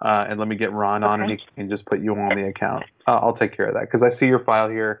 and let me get Ron on, and he can just put you on the account. I'll take care of that, because I see your file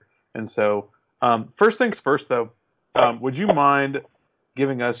here. And so, first things first, though, would you mind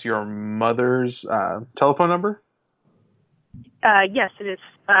giving us your mother's telephone number? Yes, it is.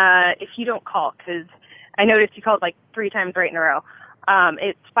 If you don't call, because I noticed you called like 3 times right in a row.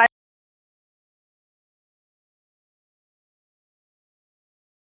 It's 5.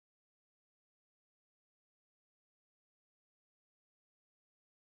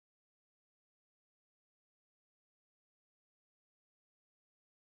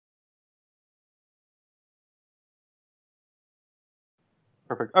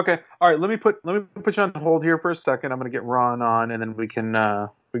 Perfect. Okay. All right. Let me put you on hold here for a second. I'm going to get Ron on, and then we can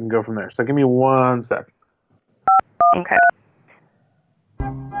go from there. So give me 1 sec. Okay.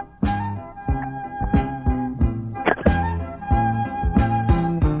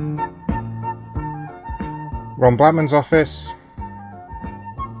 Ron Blackman's office.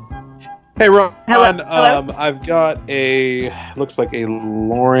 Hey, Ron. Hello? I've got looks like a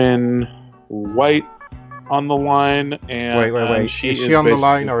Lauren White on the line, and wait. Is she on the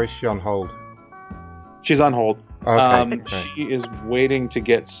line or is she on hold? She's on hold. Okay. She is waiting to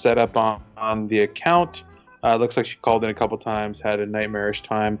get set up on the account. Looks like she called in a couple times, had a nightmarish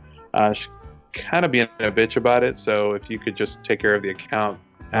time. She's kind of being a bitch about it. So if you could just take care of the account,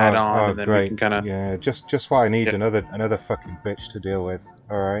 add on, and then great. we can kind of just what I need. Another fucking bitch to deal with.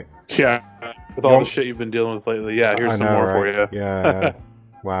 All right. Yeah. With all the shit you've been dealing with lately. Yeah. Here's some more for you. Yeah.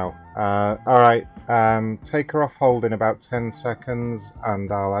 Wow. All right. Take her off hold in about 10 seconds,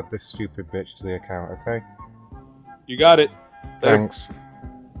 and I'll add this stupid bitch to the account. Okay. You got it. Thanks.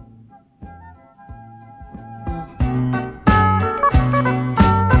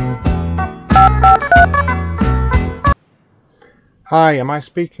 Hi, am I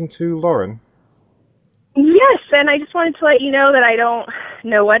speaking to Lauren? Yes, and I just wanted to let you know that I don't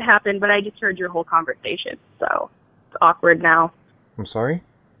know what happened, but I just heard your whole conversation, so it's awkward now. I'm sorry?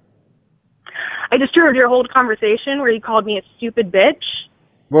 I just heard your whole conversation where you called me a stupid bitch.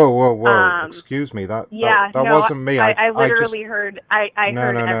 Whoa. Excuse me. That wasn't me. I literally heard. I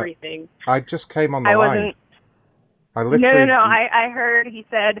heard everything. I just came on the line. No. I heard he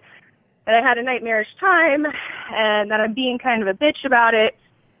said that I had a nightmarish time and that I'm being kind of a bitch about it.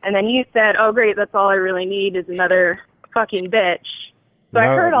 And then you said, oh, great, that's all I really need is another fucking bitch. So I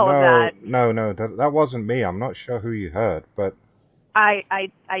heard all of that. No, that wasn't me. I'm not sure who you heard, but... I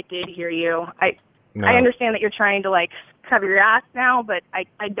did hear you. I understand that you're trying to, like, cover your ass now, but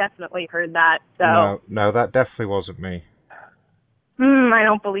I definitely heard that. So No, that definitely wasn't me. I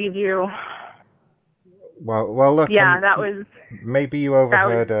don't believe you. Well, look. Yeah, that was... Maybe you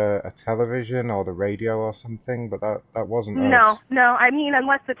overheard a television or the radio or something, but that wasn't us. No. I mean,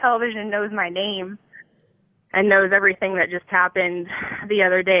 unless the television knows my name. and knows everything that just happened the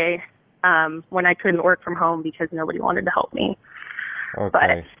other day when I couldn't work from home because nobody wanted to help me.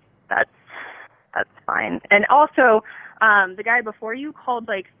 Okay. But that's fine. And also, the guy before you called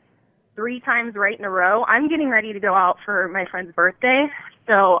like 3 times right in a row. I'm getting ready to go out for my friend's birthday,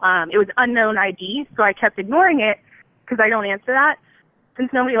 so it was unknown ID, so I kept ignoring it because I don't answer that.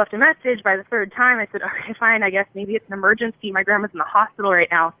 Since nobody left a message, by the 3rd time, I said, okay, fine, I guess maybe it's an emergency. My grandma's in the hospital right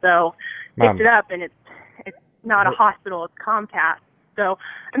now, so Ma'am. picked it up, and it's not a hospital, it's Comcast. So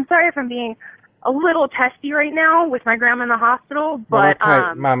I'm sorry if I'm being a little testy right now with my grandma in the hospital, but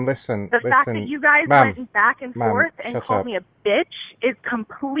okay, ma'am, listen. The fact that you guys went back and forth and called me a bitch is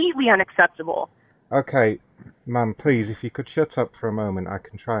completely unacceptable. Okay, ma'am, please, if you could shut up for a moment, I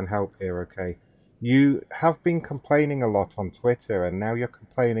can try and help here, okay? You have been complaining a lot on Twitter, and now you're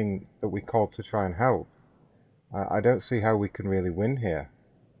complaining that we called to try and help. I don't see how we can really win here.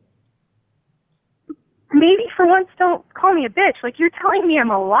 Maybe for once don't call me a bitch. Like, you're telling me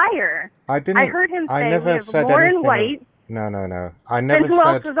I'm a liar. I didn't. I heard him I say never we have said Lauren anything. White. No. I never Then who said.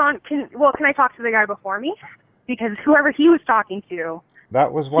 else was on? Can I talk to the guy before me? Because whoever he was talking to,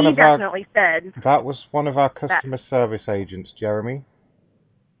 That was one he of our. definitely said. That was one of our customer service agents, Jeremy.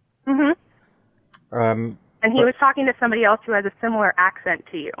 Mhm. And he was talking to somebody else who has a similar accent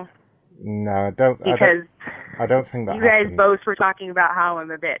to you. No, I don't. Because I don't think that you guys happened. both were talking about how I'm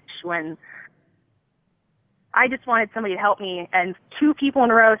a bitch when I just wanted somebody to help me, and 2 people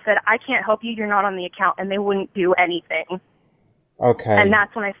in a row said, I can't help you, you're not on the account, and they wouldn't do anything. Okay. And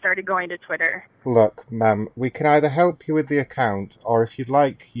that's when I started going to Twitter. Look, ma'am, we can either help you with the account, or if you'd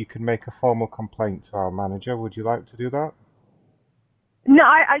like, you can make a formal complaint to our manager. Would you like to do that? No,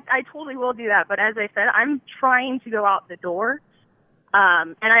 I totally will do that, but as I said, I'm trying to go out the door,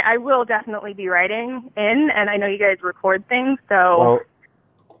 and I will definitely be writing in, and I know you guys record things, so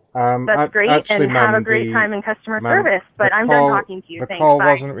that's great, actually, and have a ma'am, great time in customer service, but I'm done talking to you. The Thanks, call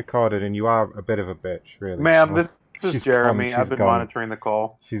bye. wasn't recorded, and you are a bit of a bitch, really. Ma'am, Well, this is she's Jeremy. gone, I've been gone. monitoring the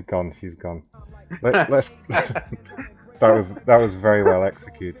call. She's gone. Let's. that was very well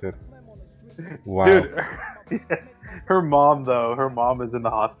executed. Wow. Dude, her mom, though, is in the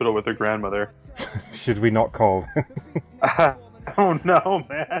hospital with her grandmother. Should we not call? Oh no,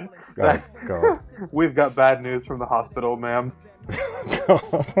 man. God. We've got bad news from the hospital, ma'am.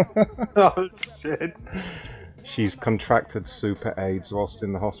 Oh, shit. She's contracted super AIDS whilst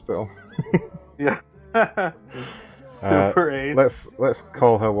in the hospital. Yeah. Super AIDS. Let's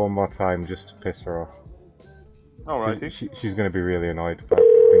call her one more time just to piss her off. Alrighty. She's going to be really annoyed about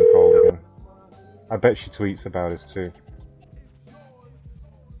being called again. I bet she tweets about us too.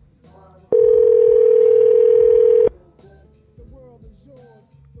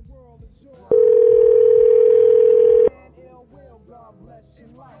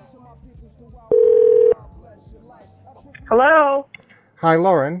 Hello? Hi,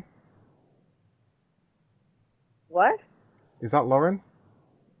 Lauren. What? Is that Lauren?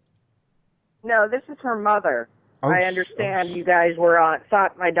 No, this is her mother. Oh, I understand you guys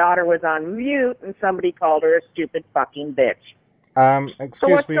thought my daughter was on mute and somebody called her a stupid fucking bitch.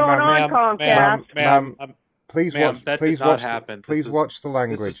 Excuse what's me, going ma'am. on, Comcast? Ma'am, please ma'am, watch. that Please did not watch. happen. Please This is- watch the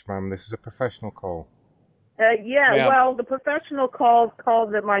language, ma'am. This is a professional call. Yeah, Ma'am. well, the professional called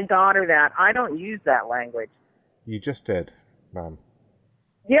my daughter that. I don't use that language. You just did, ma'am.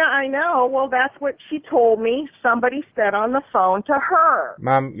 Yeah, I know. Well, that's what she told me. Somebody said on the phone to her.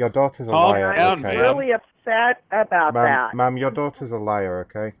 Ma'am, your daughter's a Calm liar. down, Okay. I'm really upset about that. Ma'am, your daughter's a liar.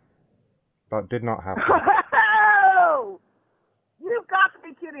 Okay. That did not happen. Oh! You've got to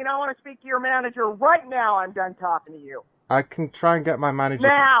be kidding. I want to speak to your manager right now. I'm done talking to you. I can try and get my manager.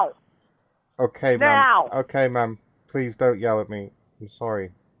 Now! Okay, ma'am. Now! Okay, ma'am. Please don't yell at me. I'm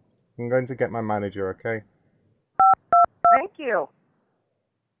sorry. I'm going to get my manager. Okay. Thank you.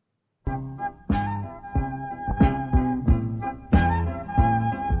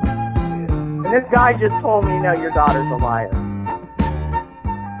 And this guy just told me, no, your daughter's a liar.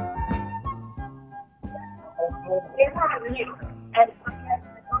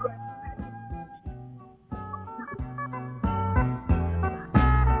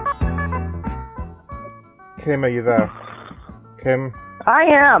 Kim, are you there? Kim? I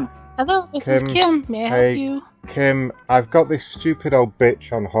am. Hello, this is Kim. May I help Hey, you? Kim, I've got this stupid old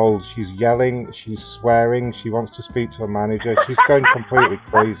bitch on hold. She's yelling, she's swearing, she wants to speak to her manager. She's going completely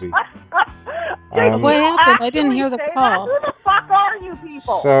crazy. What happened? I didn't hear the call. Who the fuck are you people?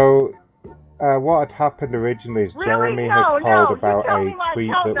 So, what had happened originally is Jeremy had called about a tweet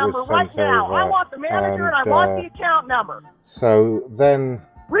that was sent over. I want the manager and I want the account number. So then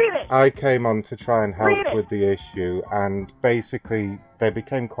Read it. I came on to try and help Read it. with the issue, and basically they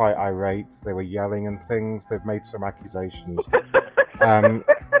became quite irate. They were yelling and things. They've made some accusations.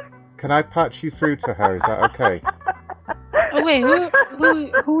 Can I patch you through to her? Is that okay? Oh wait,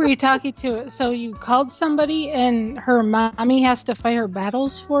 who were you talking to? So you called somebody, and her mommy has to fight her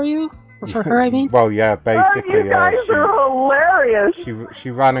battles for you, or for her, I mean. Well, yeah, basically. You guys are hilarious.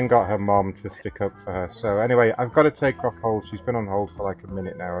 She ran and got her mom to stick up for her. So anyway, I've got to take her off hold. She's been on hold for like a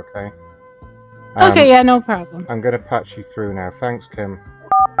minute now. Okay. Okay, yeah, no problem. I'm gonna patch you through now. Thanks, Kim.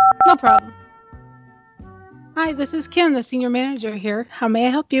 No problem. Hi, this is Kim, the senior manager here. How may I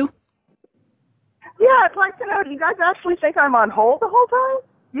help you? Yeah, I'd like to know, do you guys actually think I'm on hold the whole time?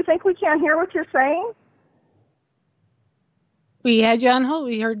 You think we can't hear what you're saying? We had you on hold.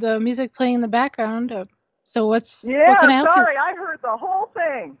 We heard the music playing in the background. So what can I help sorry, you? I heard the whole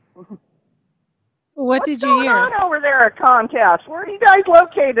thing. What did you hear? What's going on over there at Comcast? Where are you guys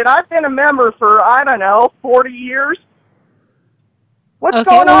located? I've been a member for, 40 years. What's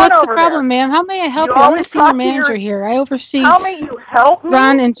going on what's over the problem, ma'am? How may I help you? I'm the senior manager here. I oversee How may you help me?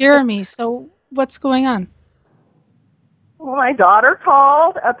 Ron and Jeremy. So what's going on? Well, my daughter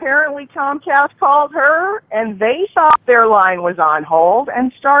called. Apparently Comcast called her, and they thought their line was on hold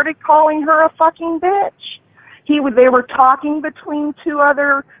and started calling her a fucking bitch. They were talking between two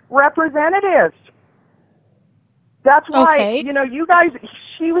other representatives. That's why, you guys,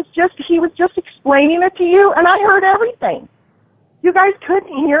 he was just explaining it to you, and I heard everything. You guys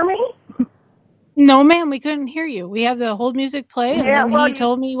couldn't hear me? No, ma'am, we couldn't hear you. We have the hold music play, and then he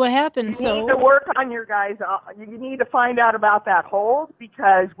told me what happened. You need to work on your guys. You need to find out about that hold,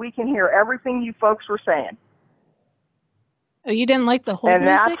 because we can hear everything you folks were saying. Oh, you didn't like the hold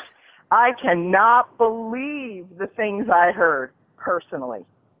music? I cannot believe the things I heard personally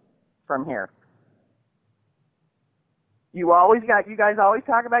from here. You guys always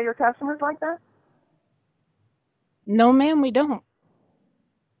talk about your customers like that? No, ma'am, we don't.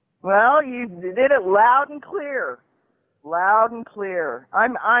 Well, you did it loud and clear. Loud and clear.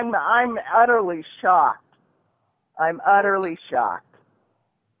 I'm utterly shocked. I'm utterly shocked.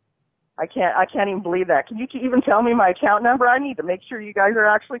 I can't even believe that. Can you even tell me my account number? I need to make sure you guys are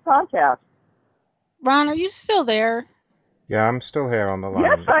actually Comcast. Ron, are you still there? Yeah, I'm still here on the line.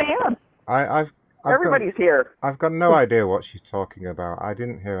 Yes, I am. Everybody's here. I've got no idea what she's talking about. I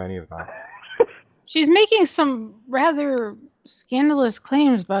didn't hear any of that. She's making some rather scandalous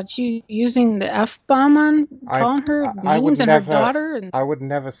claims about you using the F-bomb on calling her names and her daughter. I would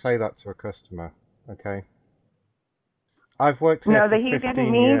never say that to a customer, okay? I've worked here for 15 years. No, he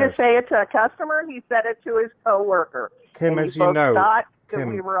didn't mean to say it to a customer. He said it to his coworker. Kim, as you know, thought that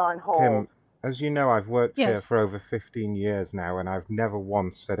we were on hold. Kim, as you know, I've worked here for over 15 years now, and I've never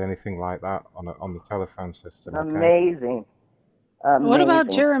once said anything like that on the telephone system. Okay? Amazing. What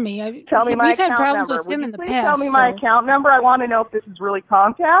about Jeremy? Tell me my We've had account problems number. with him in the Please past. tell me my account number. I want to know if this is really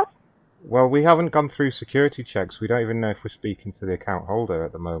Comcast. Well, we haven't gone through security checks. We don't even know if we're speaking to the account holder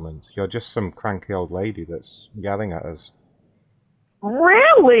at the moment. You're just some cranky old lady that's yelling at us.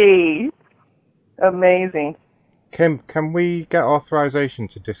 Really? Amazing. Kim, can we get authorization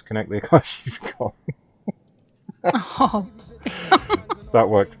to disconnect the account she's got? Oh. That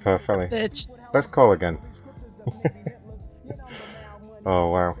worked perfectly. Bitch. Let's call again. Oh,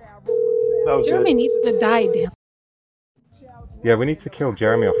 wow. Jeremy needs to die, damn. Yeah, we need to kill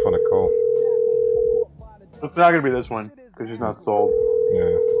Jeremy off on a call. It's not going to be this one, because she's not sold.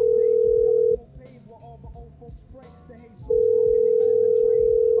 Yeah.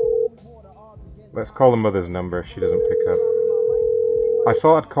 Let's call the mother's number if she doesn't pick up. I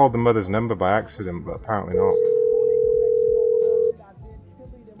thought I'd called the mother's number by accident, but apparently not.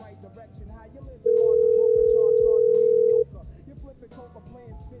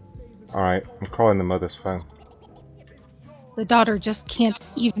 Alright, I'm calling the mother's phone. The daughter just can't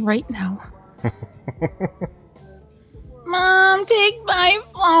even right now. Mom, take my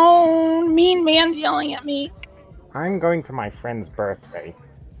phone. Mean man's yelling at me. I'm going to my friend's birthday.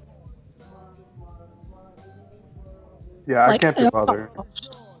 Yeah, I can't be bothered.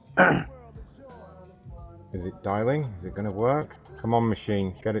 Is it dialing? Is it going to work? Come on,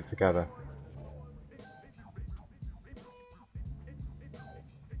 machine. Get it together.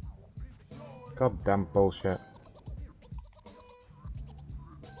 Goddamn bullshit.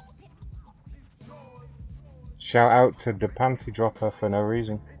 Shout out to the panty dropper for no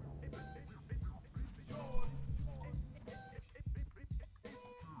reason.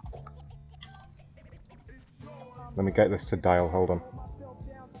 Let me get this to dial, hold on.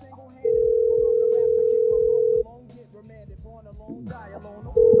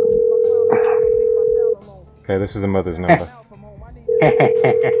 Okay, this is the mother's number.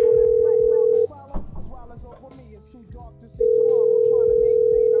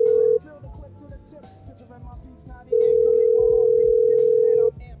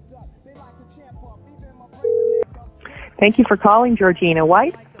 Thank you for calling Georgina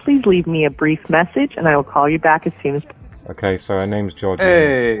White. Please leave me a brief message, and I will call you back as soon as possible. Okay, so her name's Georgina.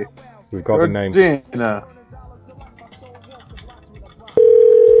 Hey, We've got the name. Georgina.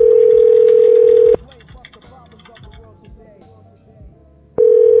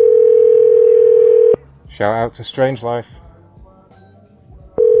 Shout out to Strange Life.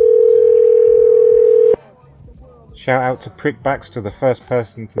 Shout out to Prick Baxter, the first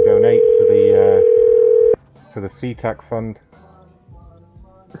person to donate to the Seat Tac fund.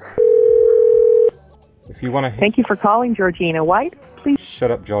 If you want to, Thank you for calling Georgina White. Please shut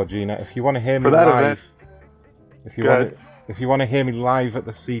up, Georgina. If you want to hear me For that live, event. if you want to hear me live at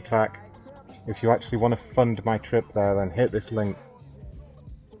the Seat Tac, if you actually want to fund my trip there, then hit this link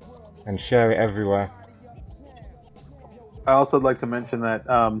and share it everywhere. I also would like to mention that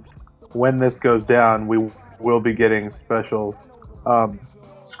when this goes down, we will be getting special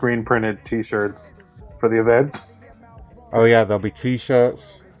screen printed T-shirts for the event. Oh yeah, there'll be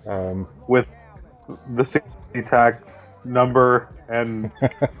T-shirts with the Seat Tac number and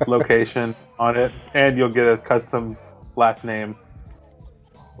location on it, and you'll get a custom last name.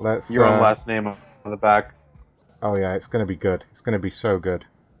 Your own last name on the back. Oh yeah, it's going to be good. It's going to be so good.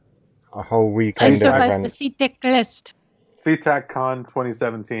 A whole weekend of events. The Seat Tac list. Seat Tac Con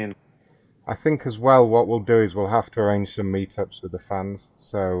 2017. I think as well what we'll do is we'll have to arrange some meetups with the fans.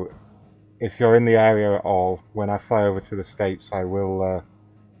 So if you're in the area at all, when I fly over to the States, I will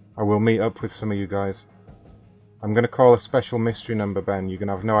meet up with some of you guys. I'm going to call a special mystery number, Ben. You're going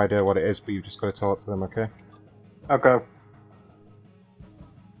to have no idea what it is, but you've just got to talk to them, okay? Okay.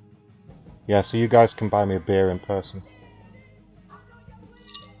 Yeah, so you guys can buy me a beer in person.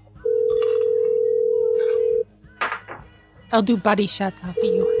 I'll do body shots off of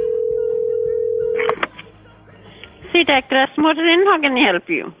you. Seat Tac, Crest Motor Inn, how can I help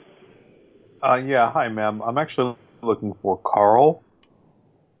you? Yeah, hi, ma'am. I'm actually looking for Carl.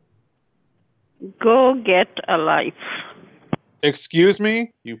 Go get a life. Excuse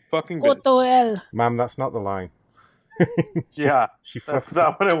me? You fucking Go bitch. to hell. Ma'am, that's not the line. Yeah, she that's fluffed.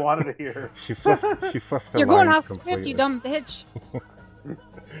 not what I wanted to hear. She fluffed her You're going lines off script, completely. you dumb bitch.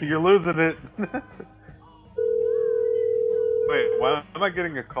 You're losing it. Wait, why am I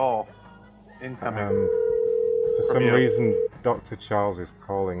getting a call? Incoming. For From some you. reason, Dr. Charles is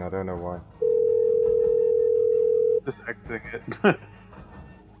calling. I don't know why. Just exiting it.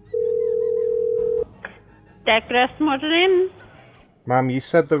 Tac Crest Motor Inn. Ma'am, you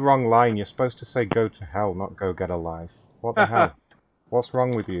said the wrong line. You're supposed to say go to hell, not go get a life. What the hell? What's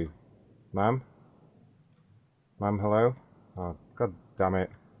wrong with you? Ma'am? Ma'am, hello? Oh, god damn it.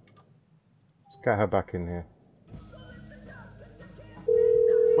 Let's get her back in here.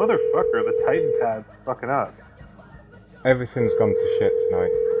 Motherfucker, the Titan pad's fucking up. Everything's gone to shit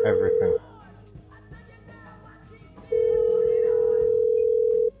tonight. Everything.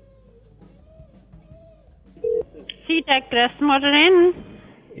 Seat Tac Crest Motor Inn.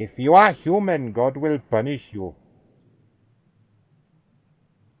 If you are human, God will punish you.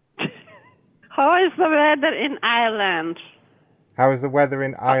 How is the weather in Ireland? How is the weather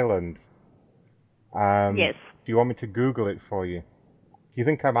in Ireland? Yes. Do you want me to Google it for you? Do you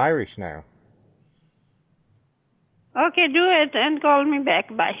think I'm Irish now? Okay, do it and call me back.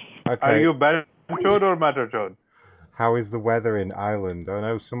 Bye. Okay. Are you Banchod or Matterchod? How is the weather in Ireland? Oh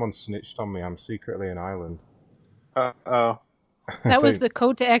no, someone snitched on me. I'm secretly in Ireland. Uh-oh. That was the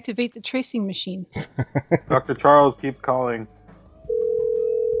code to activate the tracing machine. Dr. Charles, keep calling.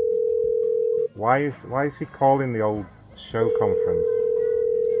 Why is he calling the old show conference?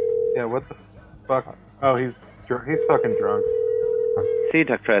 Yeah, what the fuck? Oh, he's fucking drunk. Seat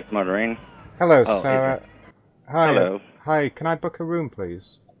Tac Crest Motor Inn. Hello, Oh, Sarah. Hi. Hello. Hi, can I book a room,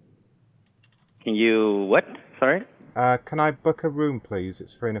 please? Can you what? Sorry? Can I book a room, please?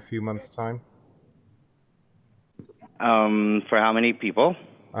 It's for in a few months' time. For how many people?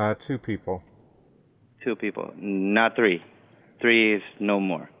 2 people. 2 people, not 3. 3 is no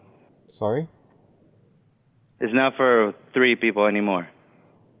more. Sorry? It's not for 3 people anymore.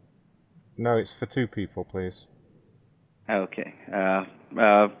 No, it's for 2 people, please. Okay.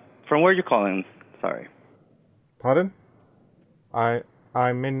 From where you calling? Sorry. Pardon?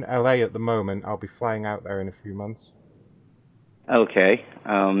 I'm in LA at the moment. I'll be flying out there in a few months. Okay.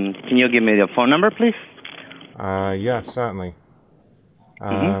 Can you give me the phone number, please? Yeah, certainly.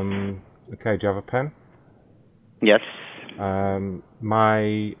 Okay, do you have a pen? Yes.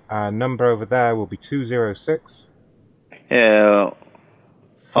 My number over there will be 206.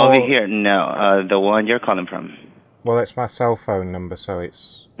 Over here, no. The one you're calling from. Well, it's my cell phone number, so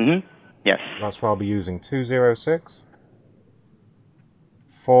it's... Yes. That's what I'll be using. 206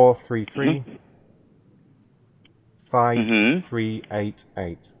 433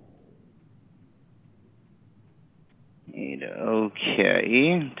 5388.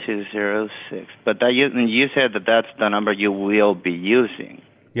 Okay, 206. But that you said that that's the number you will be using.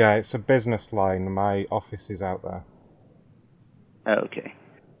 Yeah, it's a business line. My office is out there. Okay.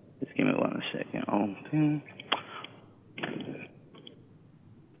 Just give me 1 second. Open.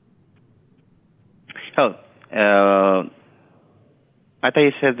 I thought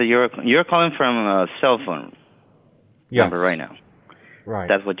you said that you're calling from a cell phone number right now. Right.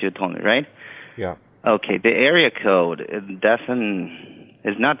 That's what you told me, right? Yeah. Okay. The area code is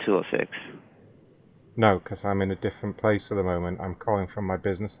not 206. No, because I'm in a different place at the moment. I'm calling from my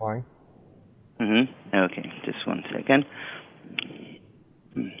business line. Okay. Just 1 second.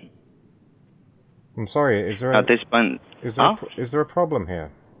 I'm sorry. Is there is there a problem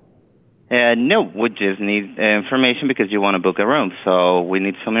here? No, we just need information because you want to book a room. So we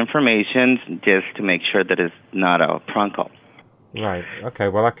need some information just to make sure that it's not a prank call. Right. Okay.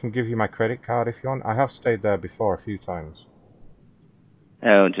 Well, I can give you my credit card if you want. I have stayed there before a few times.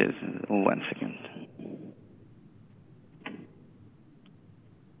 Oh, just 1 second.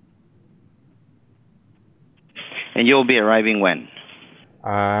 And you'll be arriving when?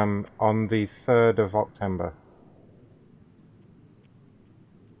 On the 3rd of October.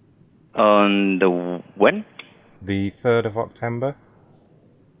 On the when? The 3rd of October.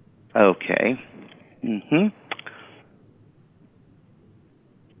 Okay.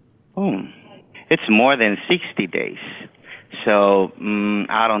 It's more than 60 days. So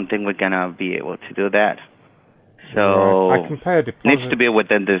I don't think we're gonna be able to do that. So right. I can pay a deposit. Needs to be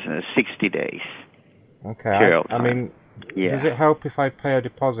within this 60 days. Okay. I mean, does it help if I pay a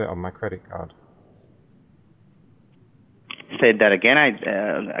deposit on my credit card? Say that again.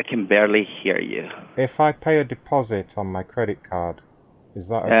 I can barely hear you. If I pay a deposit on my credit card, is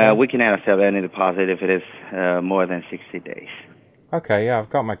that okay? We can accept any deposit if it is more than 60 days. Okay, yeah, I've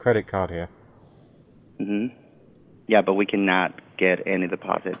got my credit card here. Yeah, but we cannot get any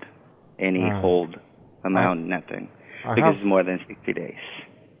deposit, any hold amount, nothing, because it's more than 60 days.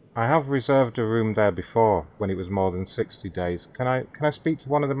 I have reserved a room there before when it was more than 60 days. Can I speak to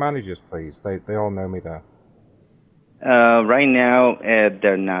one of the managers, please? They all know me there. Right now,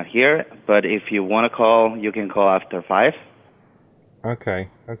 they're not here, but if you want to call, you can call after 5. Okay,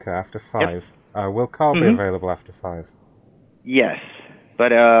 after 5. Will Carl be available after 5? Yes,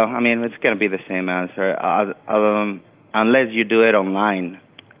 but I mean, it's going to be the same answer. Unless you do it online,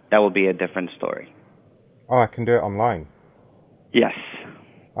 that will be a different story. Oh, I can do it online? Yes.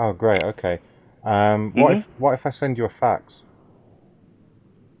 Oh, great, okay. What if I send you a fax?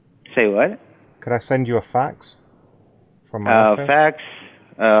 Say what? Could I send you a fax from my office? Fax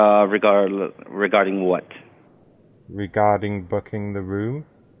regarding what? Regarding booking the room?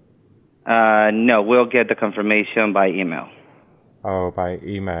 No, we'll get the confirmation by email. Oh, by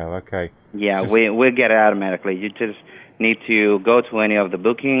email, okay. Yeah, we'll get it automatically. You just need to go to any of the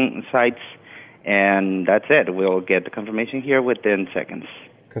booking sites, and that's it. We'll get the confirmation here within seconds.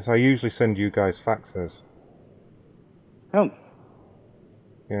 Because I usually send you guys faxes. Oh.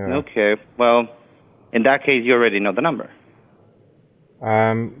 Yeah. Okay, well, in that case, you already know the number.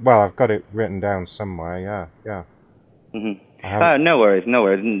 Well, I've got it written down somewhere, yeah. No worries.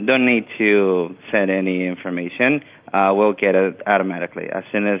 Don't need to send any information. We'll get it automatically as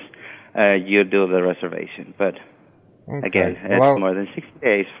soon as you do the reservation. But again, it's more than 60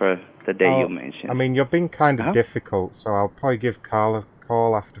 days for the day you mentioned. I mean, you're being kind of difficult, so I'll probably give Carl a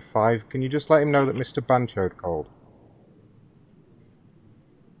call after 5. Can you just let him know that Mr. Banchode called?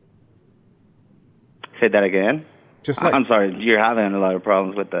 Say that again? I'm sorry, you're having a lot of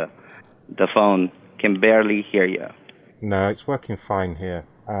problems with the phone. Can barely hear you. No, it's working fine here.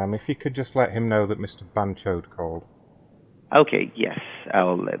 If you could just let him know that Mr. Banchode called. Okay, yes,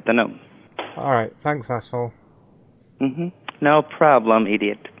 I'll let them know. All right, thanks, asshole. No problem,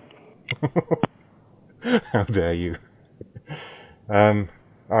 idiot. How dare you? All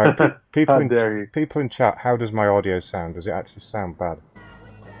right, people in chat, how does my audio sound? Does it actually sound bad?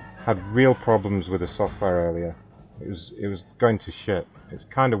 Had real problems with the software earlier. It was going to shit. It's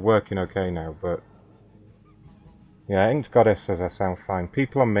kind of working okay now, but yeah, InkedGoddess says I sound fine.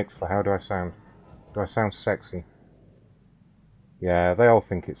 People on Mixler, how do I sound? Do I sound sexy? Yeah, they all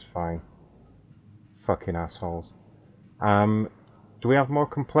think it's fine. Fucking assholes. Do we have more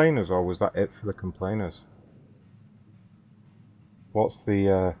complainers, or was that it for the complainers? What's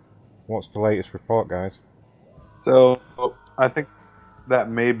the latest report, guys? So I think that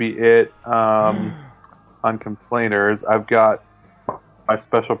may be it on complainers. I've got my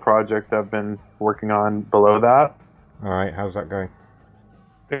special project I've been working on below that. All right, how's that going?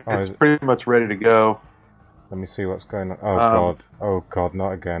 It's pretty much ready to go. Let me see what's going on. Oh God,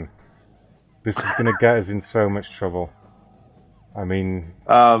 not again. This is going to get us in so much trouble. I mean...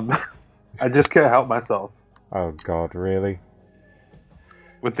 I just can't help myself. Oh God, really?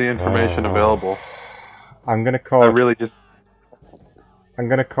 With the information available. I'm going to call... I'm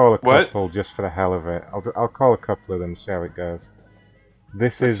going to call a couple just for the hell of it. I'll call a couple of them, see how it goes.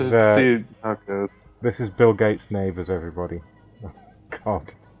 This is Bill Gates' neighbours, everybody. Oh,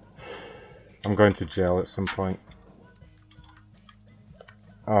 God. I'm going to jail at some point.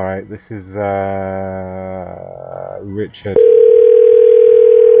 Alright, this is Richard.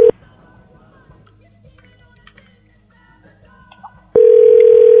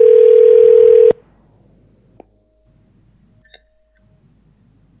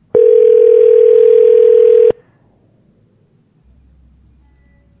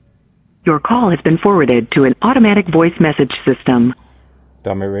 Your call has been forwarded to an automatic voice message system.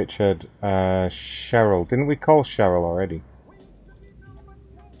 Damn it, Richard. Cheryl. Didn't we call Cheryl already?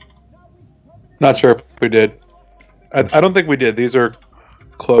 Not sure if we did. I don't think we did. These are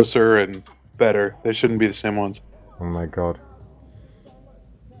closer and better. They shouldn't be the same ones. Oh my God.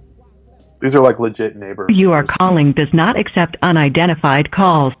 These are like legit neighbors. You are calling does not accept unidentified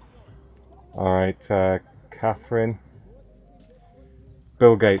calls. Alright, Catherine.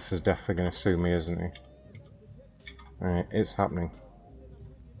 Bill Gates is definitely going to sue me, isn't he? Alright, it's happening.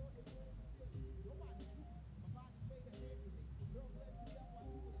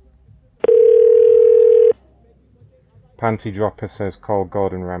 Panty Dropper says call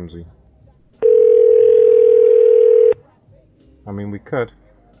Gordon Ramsay. I mean, we could.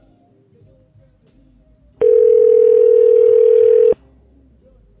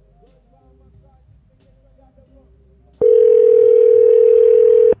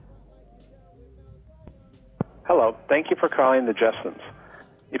 Hello, thank you for calling the Jetsons.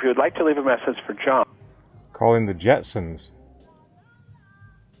 If you would like to leave a message for John... Calling the Jetsons?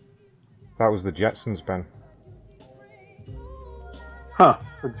 That was the Jetsons, Ben. Huh,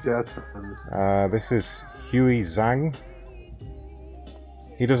 the Jetsons. This is Huey Zhang.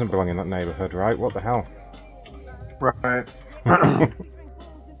 He doesn't belong in that neighborhood, right? What the hell? Right.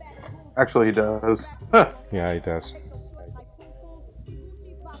 Actually, he does. Yeah, he does.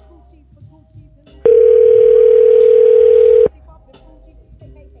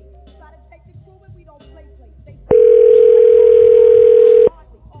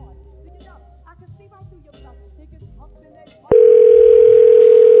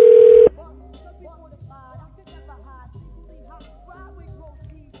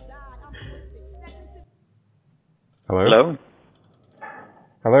 Hello?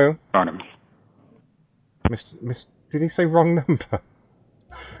 Hello? Arnhem. Did he say wrong number?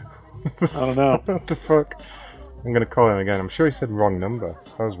 I don't know. What the fuck? I'm gonna call him again. I'm sure he said wrong number.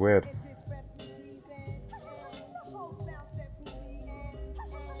 That was weird.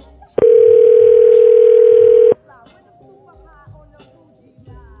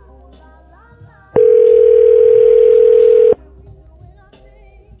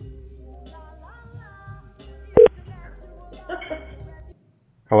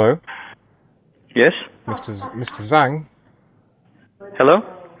 Hello? Yes? Mr. Zhang? Hello?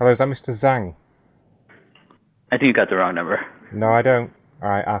 Hello, is that Mr. Zhang? I think you got the wrong number. No, I don't.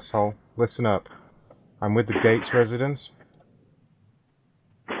 Alright, asshole. Listen up. I'm with the Gates residence.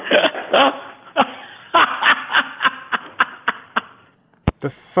 The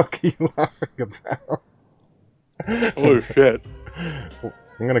fuck are you laughing about? Oh shit.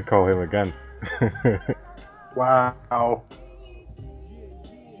 I'm gonna call him again. Wow.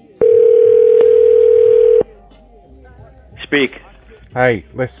 Speak. Hey,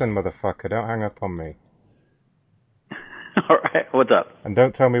 listen, motherfucker, don't hang up on me. Alright, what's up? And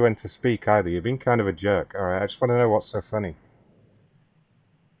don't tell me when to speak either. You've been kind of a jerk. Alright, I just want to know what's so funny.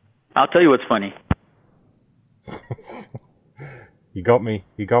 I'll tell you what's funny. You got me.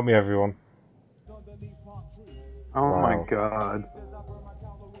 You got me, everyone. Oh wow. My god.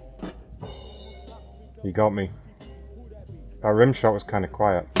 You got me. That rim shot was kind of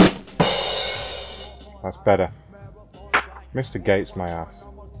quiet. That's better. Mr. Gates, my ass.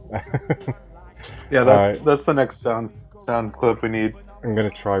 Yeah, that's the next sound clip we need. I'm gonna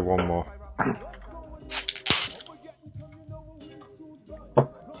try one more.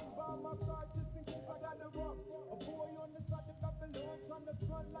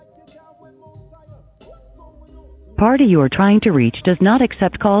 Party you are trying to reach does not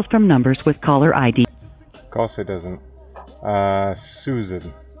accept calls from numbers with caller ID. Of course it doesn't.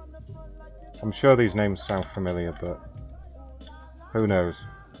 Susan. I'm sure these names sound familiar, but who knows?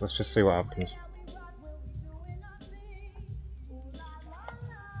 Let's just see what happens.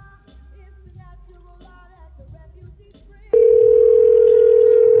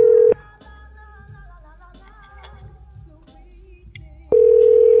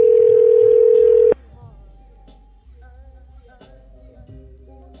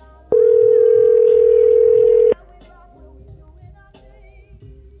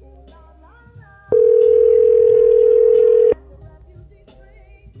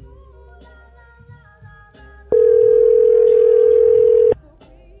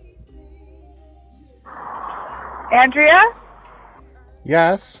 Andrea?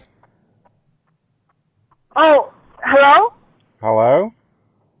 Yes. Oh, hello? Hello?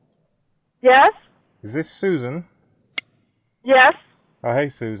 Yes? Is this Susan? Yes? Oh, hey,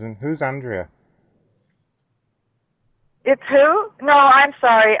 Susan. Who's Andrea? It's who? No, I'm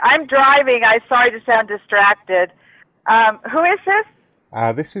sorry. I'm driving. I'm sorry to sound distracted. Who is this?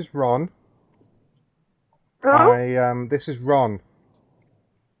 This is Ron. Who? This is Ron.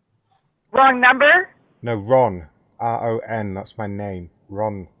 Wrong number? No, Ron. R-O-N. That's my name.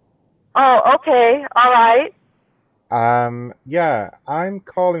 Ron. Oh, okay. All right. Yeah, I'm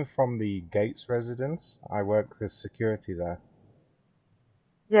calling from the Gates residence. I work as security there.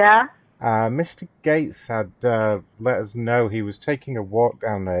 Yeah? Mr. Gates had let us know he was taking a walk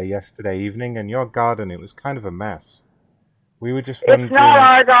down there yesterday evening, and your garden, it was kind of a mess. We were just wondering... It's not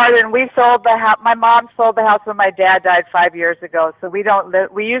our garden. We sold the house. My mom sold the house when my dad died 5 years ago, so we don't live...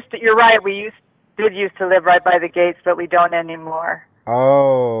 We used to... You're right. We used to live right by the gates, but we don't anymore.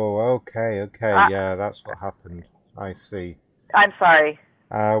 Oh, okay. Yeah, that's what happened. I see. I'm sorry.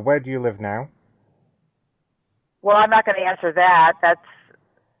 Where do you live now? Well, I'm not going to answer that. That's...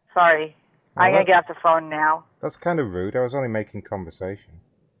 Sorry. I'm going to get off the phone now. That's kind of rude. I was only making conversation.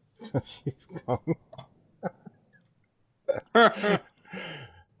 She's gone. I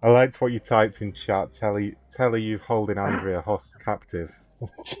liked what you typed in chat. Tell her you're holding Andrea captive.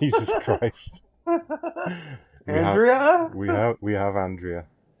 Jesus Christ. Andrea? We have Andrea.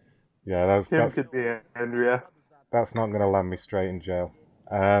 Yeah, that's could be Andrea. That's not going to land me straight in jail.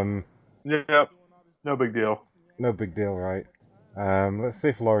 Yep. No big deal. No big deal, right? Let's see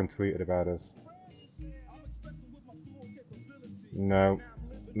if Lauren tweeted about us. No,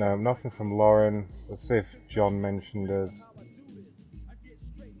 nothing from Lauren. Let's see if John mentioned us.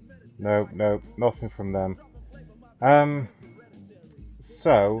 No, nothing from them.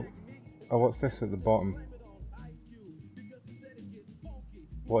 So, what's this at the bottom?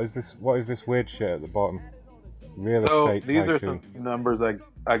 What is this weird shit at the bottom? Real estate these tycoon. are some numbers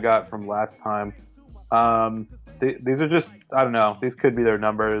I got from last time. These are just, I don't know. These could be their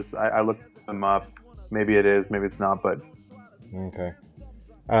numbers. I looked them up. Maybe it is, maybe it's not. But okay.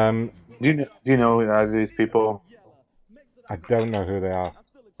 Do you know these people? I don't know who they are,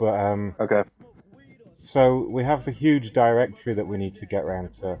 but okay. So we have the huge directory that we need to get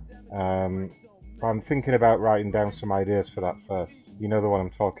round to. But I'm thinking about writing down some ideas for that first. You know the one I'm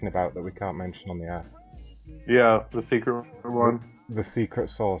talking about that we can't mention on the air. Yeah, the secret one. The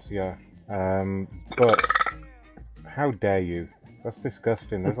secret source, yeah. But how dare you? That's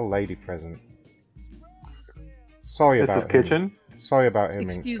disgusting. There's a lady present. Sorry about him. Mrs. Kitchen? Sorry about him,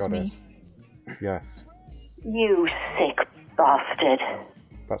 Excuse InkedGoddess. me. Yes. You sick bastard.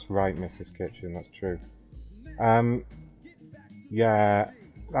 That's right, Mrs. Kitchen. That's true. Yeah,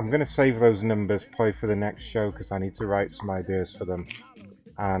 I'm going to save those numbers probably for the next show because I need to write some ideas for them.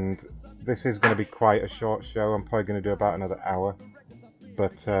 And this is going to be quite a short show. I'm probably going to do about another hour.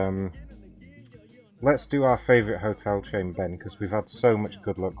 But let's do our favourite hotel chain, Ben, because we've had so much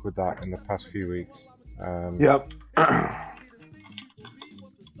good luck with that in the past few weeks. Yep. I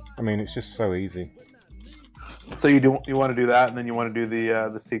mean, it's just so easy. So you want to do that, and then you want to do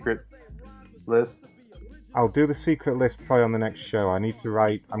the secret list? I'll do the secret list probably on the next show. I'm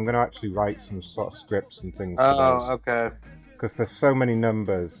going to actually write some sort of scripts and things for those. Oh, okay. Because there's so many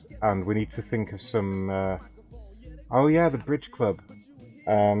numbers, and we need to think of some... Oh yeah, the Bridge Club.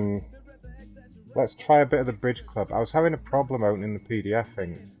 Let's try a bit of the Bridge Club. I was having a problem opening the PDF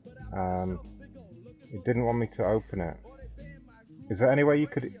thing. It didn't want me to open it. Is there any way you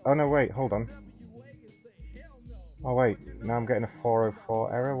could... Oh no, wait, hold on. Oh wait, now I'm getting a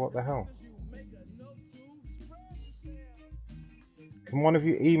 404 error, what the hell? Can one of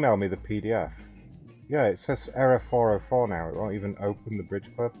you email me the PDF? Yeah, it says error 404 now, it won't even open the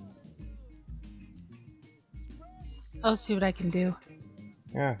Bridge Club. I'll see what I can do.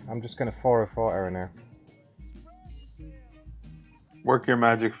 Yeah, I'm just gonna 404 error now. Work your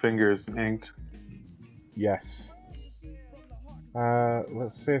magic fingers, Inked. Yes.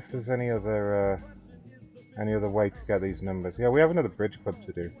 Let's see if there's any other way to get these numbers. Yeah, we have another bridge club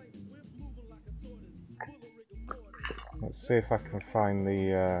to do. Let's see if I can find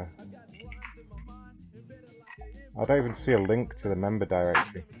the... I don't even see a link to the member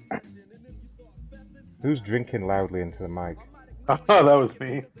directory. Who's drinking loudly into the mic? Oh, that was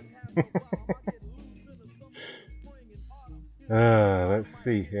me. Let's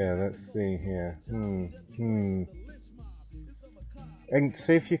see here. And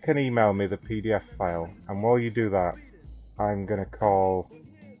see if you can email me the PDF file. And while you do that, I'm gonna call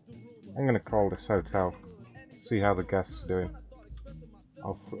this hotel. See how the guests are doing.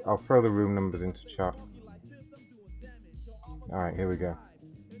 I'll throw the room numbers into chat. All right, here we go.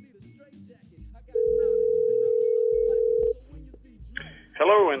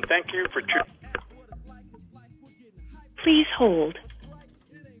 Hello, and thank you for Please hold.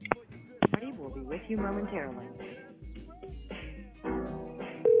 We will be with you momentarily.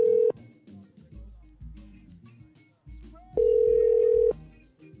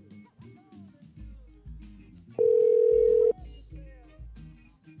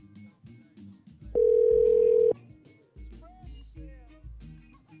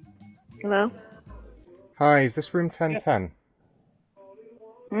 Hello? Hi, is this room 1010?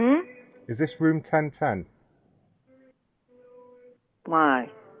 Is this room 1010? Why?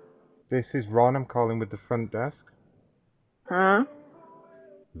 This is Ron, I'm calling with the front desk. Huh?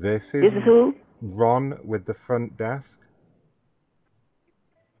 This is who? Ron with the front desk.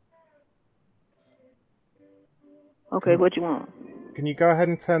 Okay, what you want? Can you go ahead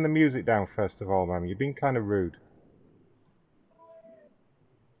and turn the music down first of all, ma'am? You're being kind of rude.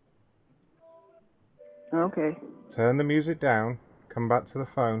 Okay. Turn the music down. Come back to the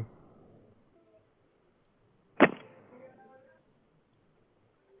phone.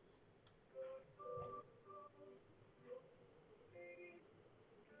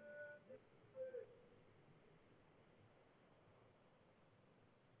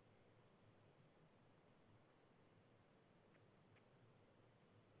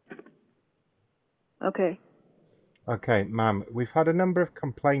 Okay. Okay, ma'am, we've had a number of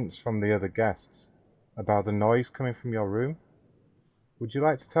complaints from the other guests about the noise coming from your room. Would you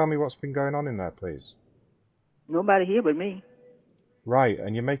like to tell me what's been going on in there, please? Nobody here but me. Right,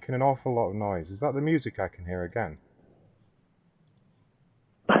 and you're making an awful lot of noise. Is that the music I can hear again?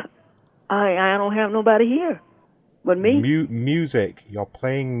 I don't have nobody here but me. Music. You're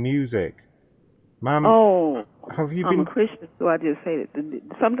playing music. Ma'am, have you I'm been... a Christian, so I just say that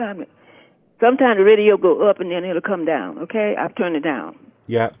sometimes the radio go up and then it'll come down, okay? I've turned it down.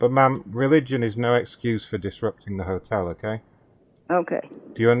 Yeah, but ma'am, religion is no excuse for disrupting the hotel, okay? Okay.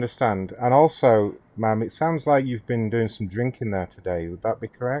 Do you understand? And also, ma'am, it sounds like you've been doing some drinking there today. Would that be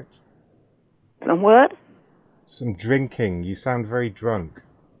correct? Some what? Some drinking. You sound very drunk.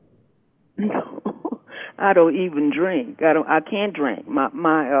 No, I don't even drink. I can't drink. My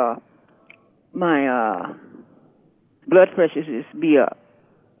blood pressure just be up.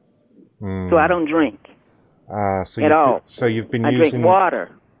 So I don't drink. At all. So you've been I using... drink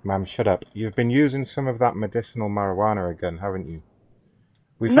water. Ma'am, shut up. You've been using some of that medicinal marijuana again, haven't you?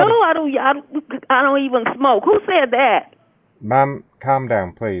 I don't even smoke. Who said that? Ma'am, calm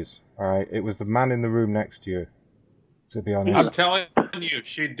down, please. All right, it was the man in the room next to you, to be honest. I'm telling you,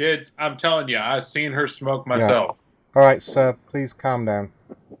 she did. I'm telling you, I've seen her smoke myself. Yeah. All right, sir, please calm down.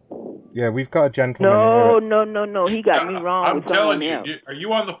 Yeah, we've got a gentleman here. No. He got me wrong. I'm telling you, are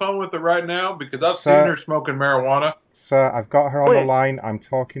you on the phone with her right now? Because I've seen her smoking marijuana. Sir, I've got her on the line. I'm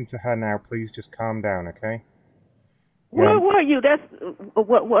talking to her now. Please just calm down, okay? Where are you? That's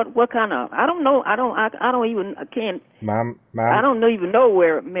what kind of? I don't know. I can't. Ma'am. I don't even know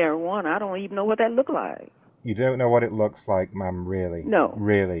where marijuana. I don't even know what that look like. You don't know what it looks like, ma'am. Really? No.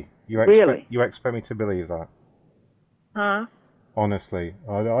 Really? You expect me to believe that? Huh? Honestly,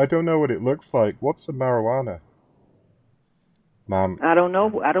 I don't know what it looks like. What's the marijuana? Ma'am. I don't know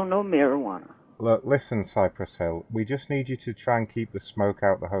marijuana. Look, listen, Cypress Hill. We just need you to try and keep the smoke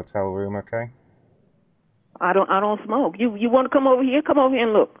out the hotel room, okay? I don't smoke. You want to come over here? Come over here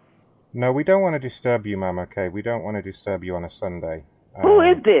and look. No, we don't want to disturb you, ma'am, okay? We don't want to disturb you on a Sunday. Who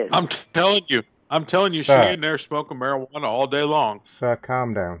is this? I'm telling you, Sir. she's in there smoking marijuana all day long. Sir,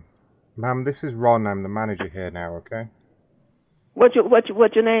 calm down. Ma'am, this is Ron. I'm the manager here now, okay? What's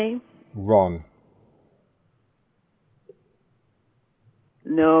your name? Ron.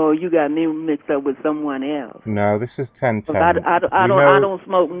 No, you got me mixed up with someone else. No, this is 1010. I don't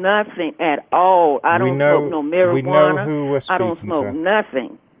smoke nothing at all. I don't smoke no marijuana. We know who we're speaking I don't smoke to.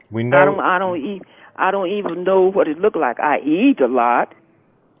 nothing. We know. I don't even know what it look like. I eat a lot.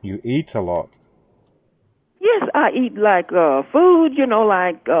 You eat a lot. Yes, I eat like food, you know,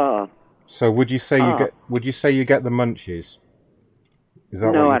 like So would you say you get the munchies? Is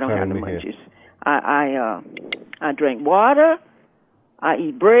that no, what I you're don't have telling the me here? munchies. I drink water. I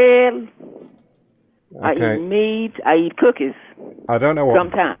eat bread. I Okay. eat meat. I eat cookies. I don't know what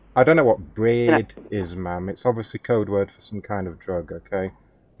sometimes. I don't know what bread is, ma'am. It's obviously code word for some kind of drug. Okay.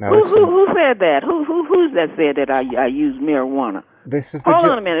 Now Who listen. who said that? Who's that said that I use marijuana? This is the.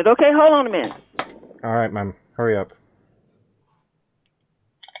 Hold on a minute, okay? Hold on a minute. All right, ma'am. Hurry up,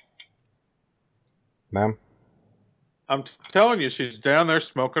 ma'am. I'm telling you, she's down there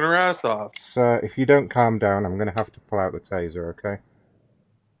smoking her ass off. Sir, if you don't calm down, I'm going to have to pull out the taser. Okay.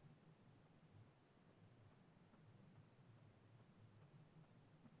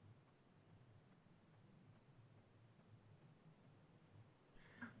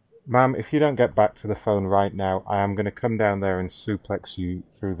 Ma'am, if you don't get back to the phone right now, I am going to come down there and suplex you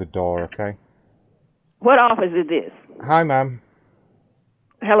through the door, okay? What office is this? Hi, ma'am.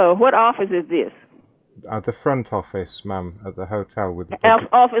 Hello, what office is this? At the front office, ma'am, at the hotel with the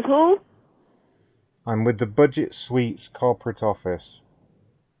Office who? I'm with the Budget Suites corporate office.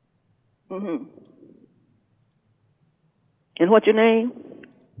 Mm-hmm. And what's your name?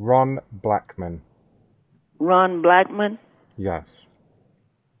 Ron Blackman. Ron Blackman? Yes.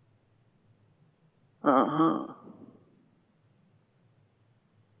 Uh-huh.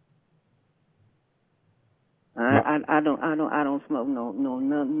 I don't smoke no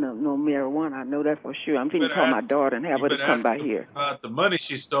marijuana. I know that for sure. I'm going to call my daughter and have her to come by here. About the money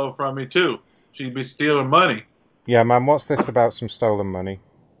she stole from me too. She'd be stealing money. Yeah, ma'am. What's this about some stolen money?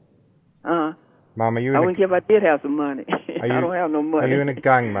 Ma'am, are you? I wouldn't care if I did have some money. I don't have no money. Are you in a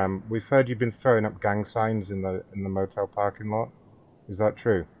gang, ma'am? We've heard you've been throwing up gang signs in the motel parking lot. Is that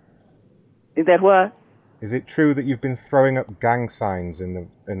true? Is that what? Is it true that you've been throwing up gang signs in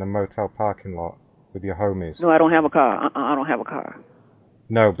the motel parking lot with your homies? No, I don't have a car. I don't have a car.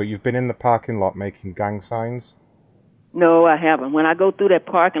 No, but you've been in the parking lot making gang signs? No, I haven't. When I go through that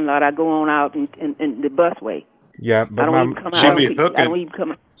parking lot, I go on out in the busway. Yeah, but ma'am, she be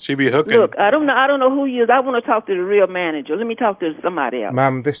hooking. She be hooking. Look, I don't know who he is. I want to talk to the real manager. Let me talk to somebody else.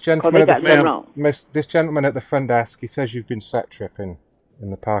 Ma'am, this gentleman this gentleman at the front desk, he says you've been set tripping in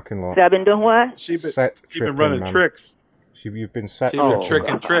the parking lot. I've been doing what? She's tripping, been running ma'am. tricks. You've been set She's been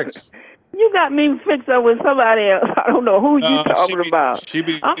tricking tricks. You got me fixed up with somebody else. I don't know who you talking about.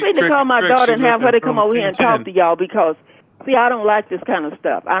 I'm going to call my daughter and have her to come over here and talk to y'all because, see, I don't like this kind of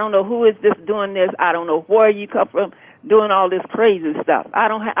stuff. I don't know who is this doing this. I don't know where you come from doing all this crazy stuff. I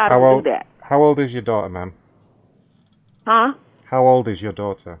don't do that. How old is your daughter, ma'am? Huh? How old is your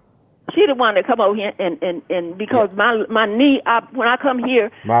daughter? She the one that come over here and because my knee, when I come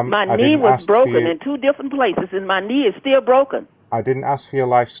here, Ma'am, my knee was broken in 2 different places, and my knee is still broken. I didn't ask for your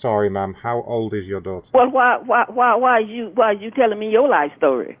life story, ma'am. How old is your daughter? Well, why you telling me your life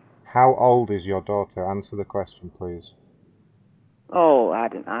story? How old is your daughter? Answer the question, please. Oh, I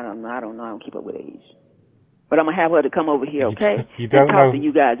don't know. I don't keep up with age. But I'm gonna have her to come over here, okay? You don't and talk to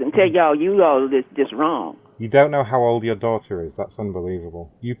you guys and tell y'all you all this just wrong. You don't know how old your daughter is. That's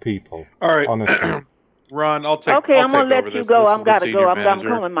unbelievable. You people. All right. Honestly. Ron, I'll take. Okay, I'll I'm gonna take let over you this. go. This I'm is gotta the go. senior I'm manager.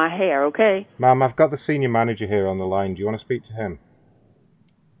 combing my hair, okay? Ma'am, I've got the senior manager here on the line. Do you want to speak to him?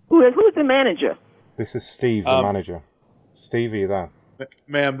 Who's the manager? This is Steve, the manager. Steve, are you there?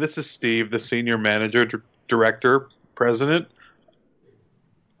 Ma'am, this is Steve, the senior manager, director, president.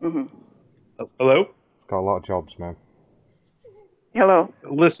 Mm-hmm. Hello? He's got a lot of jobs, ma'am. Hello?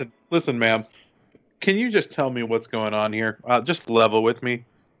 Listen, ma'am. Can you just tell me what's going on here? Just level with me.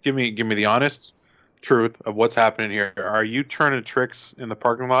 Give me the honest truth of what's happening here. Are you turning tricks in the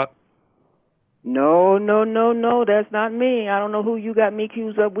parking lot? No. That's not me. I don't know who you got me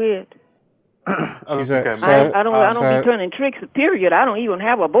accused up with. She's I don't be turning tricks, period. I don't even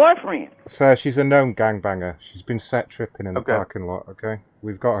have a boyfriend. Sir, she's a known gangbanger. She's been set tripping in the parking lot, okay?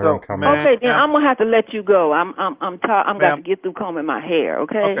 We've got her on camera. Okay, then I'm gonna have to let you go. I'm got to get through combing my hair,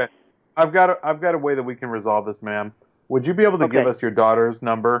 okay? Okay. I've got a way that we can resolve this, ma'am. Would you be able to give us your daughter's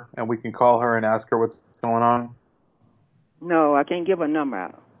number and we can call her and ask her what's going on? No, I can't give her number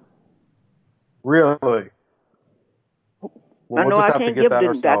out. Really? I know I can't give the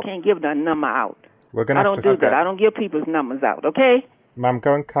number out. I don't do that. I don't give people's numbers out, okay? Ma'am,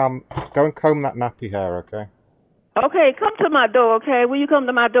 go and comb that nappy hair, okay? Okay, come to my door, okay? Will you come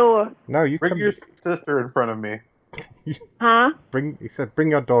to my door? No, you bring your sister in front of me. Huh? He said,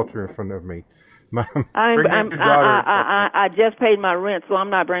 bring your daughter in front of me, ma'am. I just paid my rent, so I'm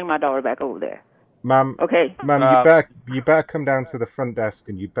not bringing my daughter back over there. Ma'am. Okay. Ma'am, you better come down to the front desk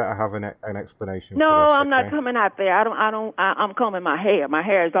and you better have an explanation. No, for this, I'm not coming out there. I'm combing my hair. My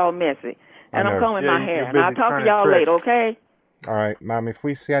hair is all messy. And I'm combing my hair. And I'll talk to y'all later, okay? All right, ma'am, if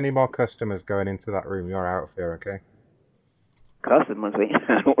we see any more customers going into that room, you're out of here, okay? Customers?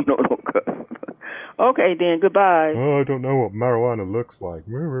 I don't know no customers. Okay, then, goodbye. Oh, I don't know what marijuana looks like.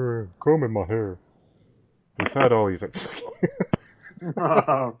 Combing my hair. We've heard all these...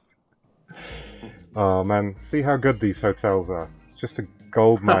 Oh, man, see how good these hotels are. It's just a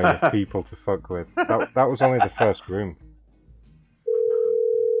gold mine of people to fuck with. That was only the first room.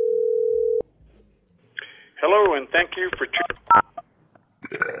 Hello, and thank you for...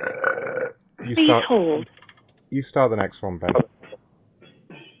 Please hold. You start the next one, Ben. All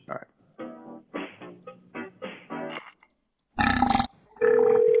right.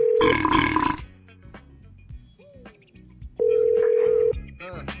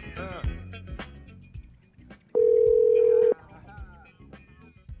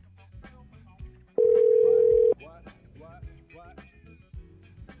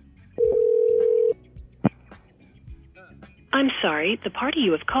 I'm sorry, the party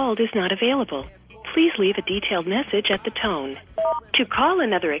you have called is not available. Please leave a detailed message at the tone. To call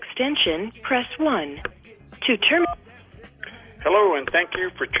another extension, press 1. To terminate... Hello, and thank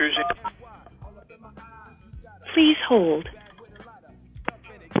you for choosing... Please hold.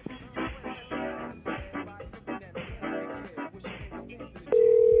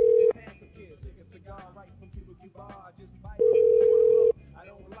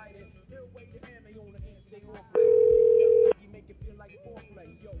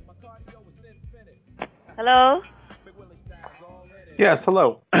 Hello? Yes,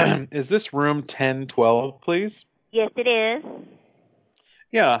 hello. Is this room 1012, please? Yes, it is.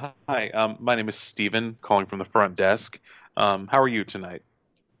 Yeah, hi. My name is Steven, calling from the front desk. How are you tonight?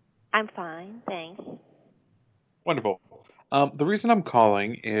 I'm fine, thanks. Wonderful. The reason I'm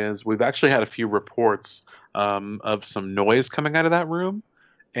calling is we've actually had a few reports of some noise coming out of that room,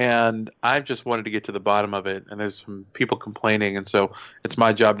 and I just wanted to get to the bottom of it, and there's some people complaining, and so it's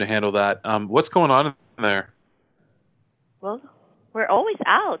my job to handle that. What's going on in there? Well, we're always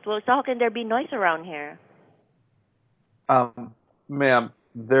out. Well, so how can there be noise around here? Ma'am,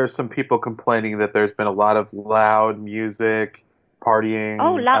 there's some people complaining that there's been a lot of loud music, partying.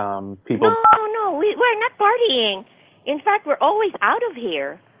 Oh, loud. People. No, we're not partying. In fact, we're always out of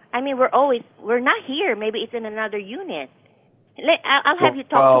here. I mean, we're not here. Maybe it's in another unit. I'll have you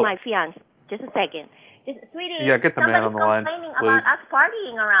talk to my fiance. Just a second. Sweetie, yeah, get the man on the line, complaining please. about us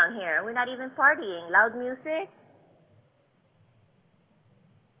partying around here. We're not even partying. Loud music.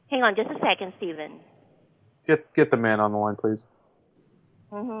 Hang on just a second, Steven. Get the man on the line, please.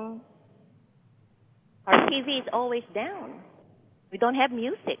 Mm-hmm. Our TV is always down. We don't have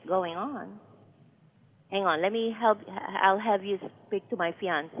music going on. Hang on, let me help. I'll have you speak to my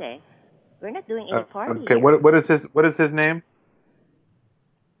fiance. We're not doing any party. Okay, here. what is his name?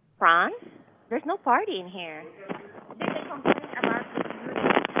 Franz? There's no party in here. Did they complain about this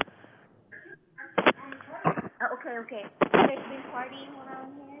music? Okay. There's been partying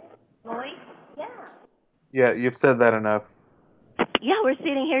around here? Noise? Yeah. Yeah, you've said that enough. Yeah, we're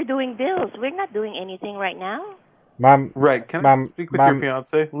sitting here doing bills. We're not doing anything right now. Ma'am. Right, can I speak with your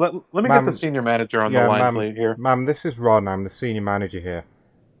fiance? Let me get the senior manager on the line, please, here. Ma'am, this is Ron. I'm the senior manager here.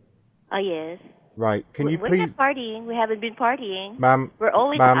 Oh, yes. Right, can you please... We're not partying. We haven't been partying. Ma'am. We're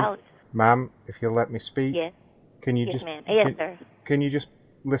always out. Ma'am, if you'll let me speak. Yes. Can you yes, just... ma'am. Yes, sir. Can you just...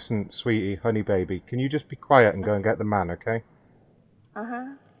 Listen, sweetie, honey baby. Can you just be quiet and go and get the man, okay?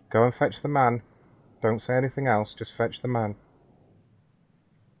 Uh-huh. Go and fetch the man. Don't say anything else. Just fetch the man.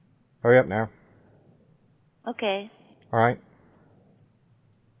 Hurry up now. Okay. All right.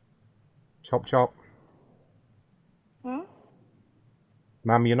 Chop, chop.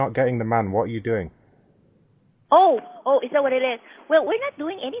 Ma'am, you're not getting the man. What are you doing? Oh, is that what it is? Well, we're not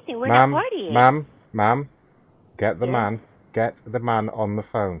doing anything. We're not partying. Ma'am, get the man. Get the man on the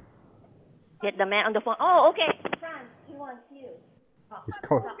phone. Get the man on the phone. Oh, okay. Franz, he wants you. He's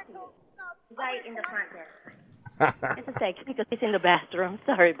called. He's right in the front there. Just a second, because he's in the bathroom.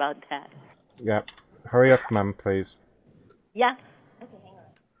 Sorry about that. Yeah. Hurry up, ma'am, please. Yeah. Okay, hang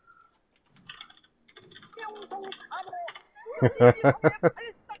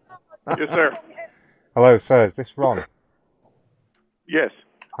on. Yes, sir. Hello, sir. Is this Ron? Yes.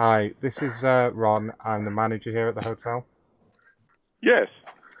 Hi, this is Ron. I'm the manager here at the hotel. Yes.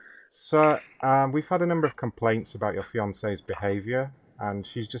 Sir, we've had a number of complaints about your fiance's behavior, and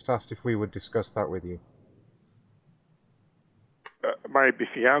she's just asked if we would discuss that with you. My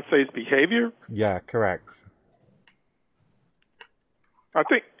fiance's behavior? Yeah, correct. I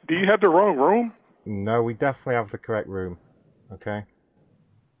think, do you have the wrong room? No, we definitely have the correct room. Okay?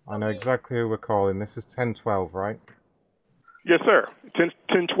 I know exactly who we're calling. This is 1012, right? Yes, sir.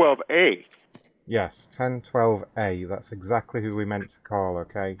 1012A. Yes, 1012A. That's exactly who we meant to call,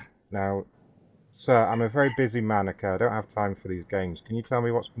 okay? Now, sir, I'm a very busy man, okay? I don't have time for these games. Can you tell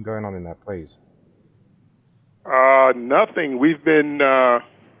me what's been going on in there, please? Nothing. We've been, I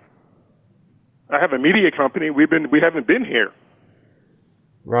have a media company. We haven't been here.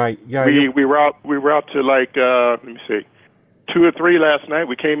 Right, yeah. We were out to like, let me see, 2 or 3 last night.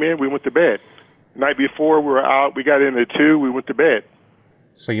 We came in, we went to bed. Night before we were out, we got in at 2, we went to bed.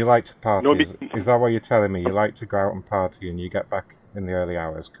 So you like to party? Is that what you're telling me? You like to go out and party and you get back in the early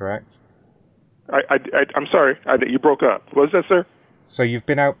hours, correct? I'm sorry, you broke up. What was that, sir? So you've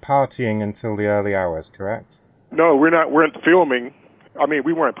been out partying until the early hours, correct? No, we weren't filming. I mean,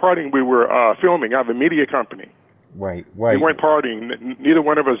 we weren't partying, we were filming. I have a media company. Wait. We weren't partying. Neither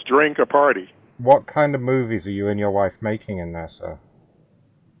one of us drank or party. What kind of movies are you and your wife making in there, sir?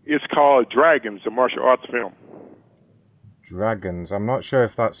 It's called Dragons, a martial arts film. Dragons. I'm not sure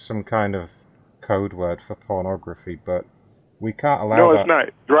if that's some kind of code word for pornography, but we can't allow that. No, it's not.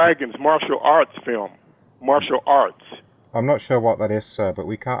 Dragons, martial arts film. Martial arts. I'm not sure what that is, sir, but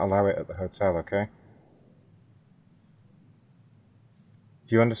we can't allow it at the hotel, okay?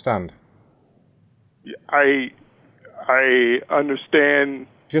 Do you understand? I understand.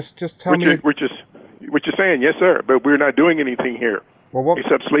 Just tell me. What you're saying, yes, sir. But we're not doing anything here. Well,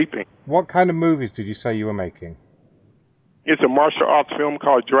 except sleeping. What kind of movies did you say you were making? It's a martial arts film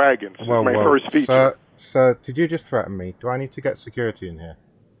called Dragons. Well, my first feature. Sir, did you just threaten me? Do I need to get security in here?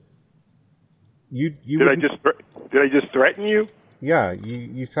 Did I just threaten you? Yeah,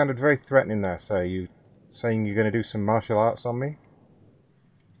 you sounded very threatening there, sir. You saying you're going to do some martial arts on me?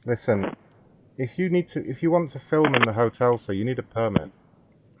 Listen, if you want to film in the hotel, sir, you need a permit.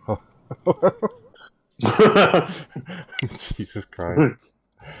 Jesus Christ.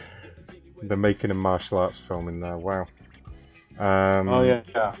 They're making a martial arts film in there, wow. Oh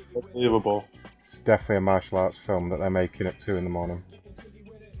yeah, unbelievable. It's definitely a martial arts film that they're making at 2 in the morning.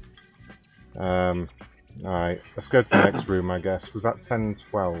 Alright, let's go to the next room, I guess. Was that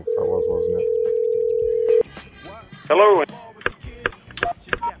 1012? That was, wasn't it? Hello.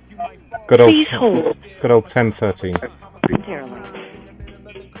 Good old 1013.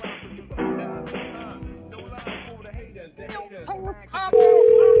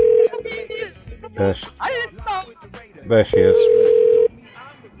 There she is.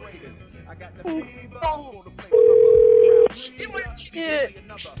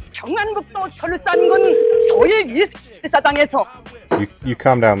 You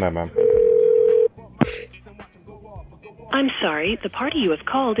calm down there, ma'am. I'm sorry, the party you have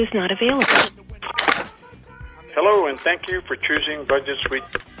called is not available. Hello, and thank you for choosing Budget Suite.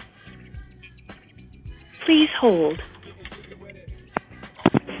 Please hold.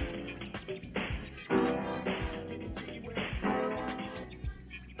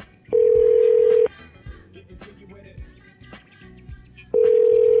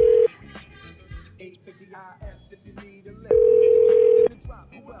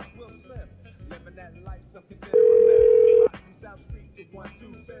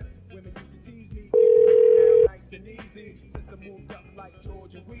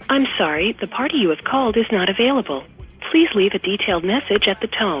 I'm sorry, the party you have called is not available. Please leave a detailed message at the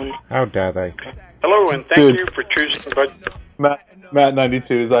tone. How dare they? Hello, and thank you for choosing Budget.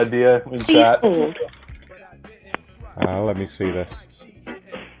 Matt92's idea in Please chat. hold. Let me see this.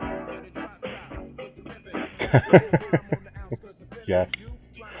 Yes.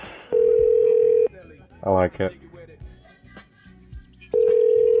 I like it.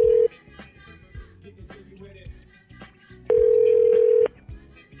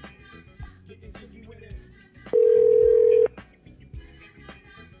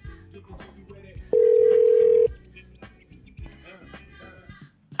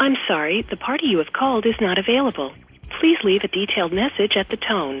 I'm sorry, the party you have called is not available. Please leave a detailed message at the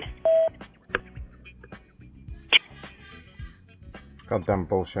tone. Goddamn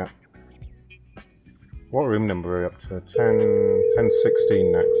bullshit. What room number are we up to?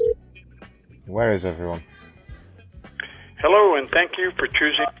 1016 next. Where is everyone? Hello, and thank you for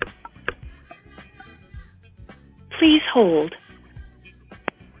choosing. Please hold.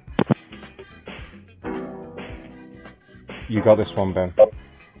 You got this one, Ben.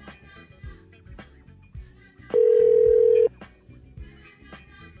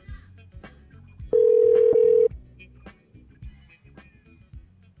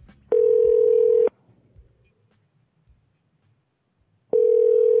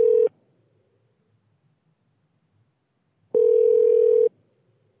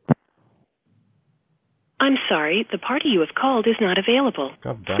 I'm sorry, the party you have called is not available.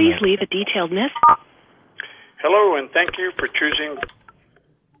 God damn Please it. leave a detailed message. Hello, and thank you for choosing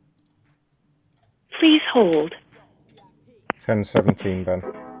Please hold. 1017, Ben.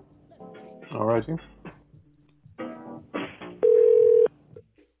 All righty.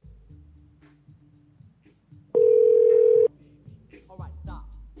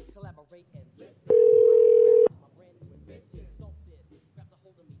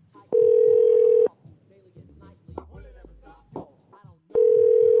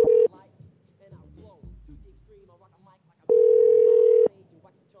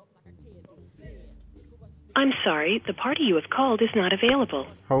 I'm sorry, the party you have called is not available.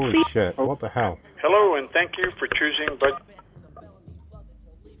 Holy Please shit, what the hell? Hello, and thank you for choosing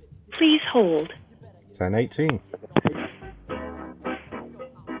Please hold. 1018.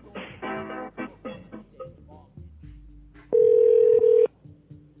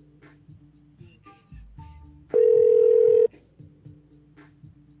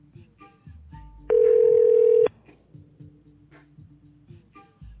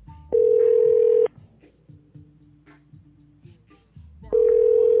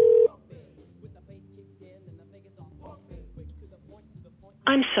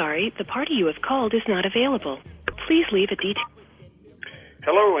 I'm sorry, the party you have called is not available. Please leave a detail.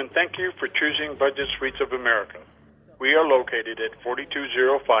 Hello, and thank you for choosing Budget Suites of America. We are located at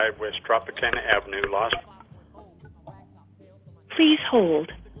 4205 West Tropicana Avenue, Los. Please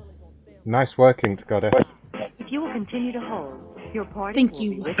hold. Nice working, Goddess. If you will continue to hold, your party Thank will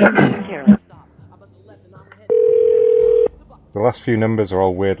you. be with you momentarily. The last few numbers are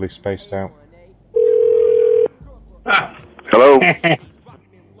all weirdly spaced out. Hello?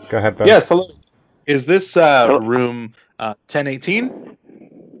 Go ahead, Ben. Yes, hello. Is this room 1018?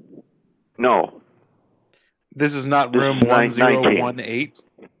 No. This is not This room is 1018.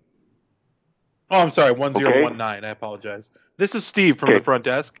 Oh, I'm sorry, 1019. I apologize. This is Steve from the front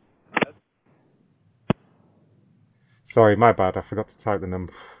desk. Sorry, my bad. I forgot to type the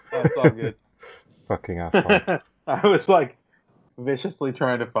number. That's all good. Fucking asshole. I was like viciously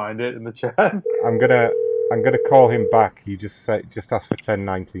trying to find it in the chat. I'm gonna call him back. You just ask for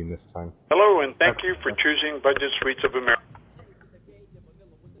 1019 this time. Hello, and thank you for choosing Budget Suites of America.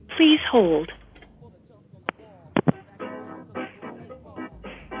 Please hold.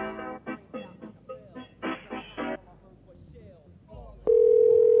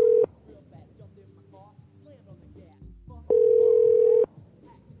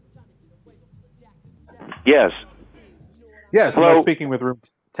 Yes. Yes, Hello? am I speaking with room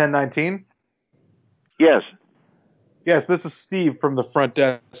 1019? Yes. Yes, this is Steve from the front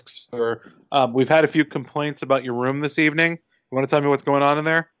desk, sir. We've had a few complaints about your room this evening. You want to tell me what's going on in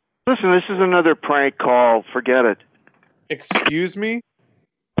there? Listen, this is another prank call. Forget it. Excuse me?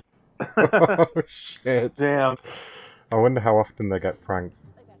 Oh, shit. Damn. I wonder how often they get pranked.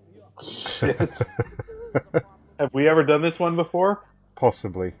 Shit. Have we ever done this one before?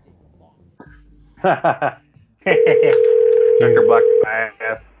 Possibly.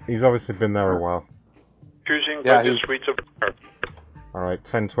 He's obviously been there a while. Choosing Budget Suites of America. Alright,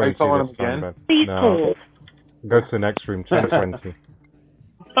 1020 this time, Ben. Please No. hold. Go to the next room, 1020.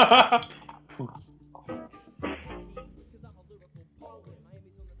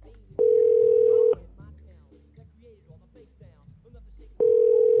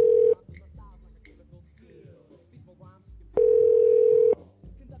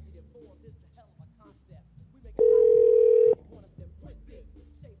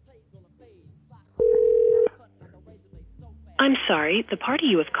 I'm sorry, the party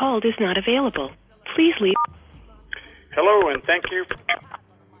you have called is not available. Please leave. Hello, and thank you.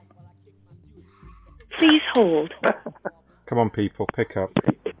 Please hold. Come on, people, pick up.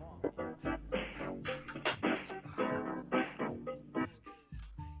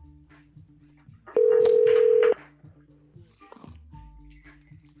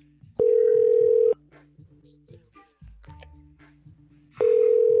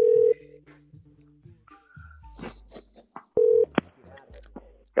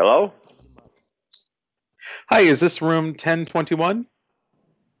 Hello? Hi, is this room 1021?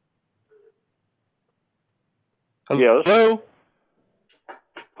 Yes. Hello?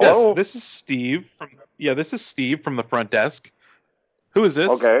 Hello? Yes, this is Steve from the front desk. Who is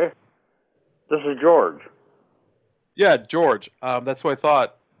this? Okay. This is George. Yeah, George. That's who I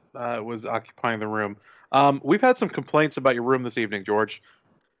thought was occupying the room. We've had some complaints about your room this evening, George.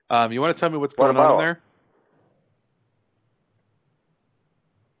 You want to tell me what's going on in there?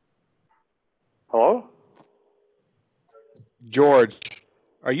 Hello? George,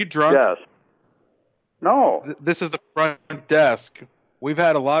 are you drunk? Yes. No. This is the front desk. We've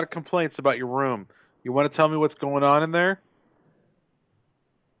had a lot of complaints about your room. You want to tell me what's going on in there?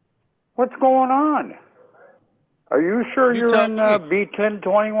 What's going on? Are you sure you're in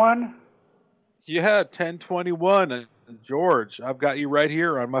B1021? Yeah, 1021. George, I've got you right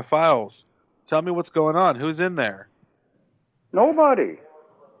here on my files. Tell me what's going on. Who's in there? Nobody.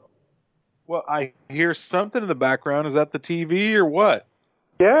 Well, I hear something in the background. Is that the TV or what?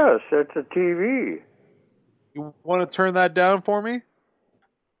 Yes, it's a TV. You want to turn that down for me?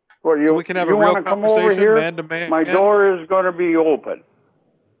 Well, so we can have a real wanna come over conversation, here? man to man. My door is going to be open.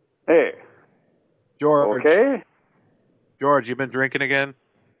 Hey. George. Okay? George, you been drinking again?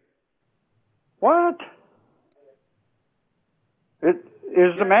 What?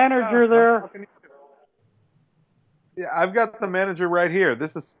 Is the manager there? Yeah, I've got the manager right here.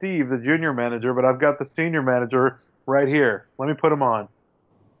 This is Steve, the junior manager, but I've got the senior manager right here. Let me put him on.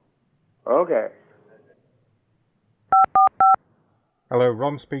 Okay. Hello,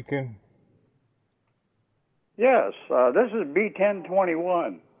 Ron speaking. Yes, this is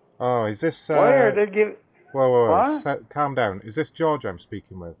B1021. Oh, is this... Where did you... Whoa. Huh? Calm down. Is this George I'm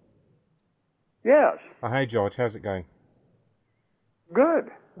speaking with? Yes. Oh, hey, George. How's it going?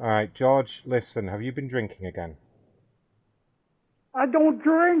 Good. All right, George, listen. Have you been drinking again? I don't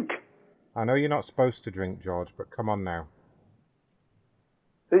drink. I know you're not supposed to drink, George, but come on now.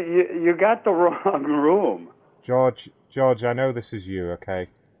 You got the wrong room. George, I know this is you, okay?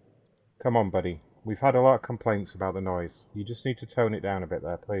 Come on, buddy. We've had a lot of complaints about the noise. You just need to tone it down a bit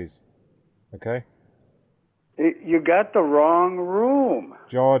there, please. Okay? You got the wrong room.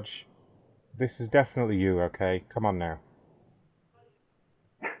 George, this is definitely you, okay? Come on now.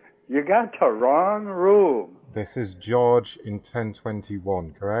 You got the wrong room. This is George in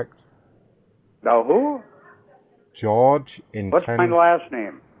 1021, correct? Now who? George in What's 10... my last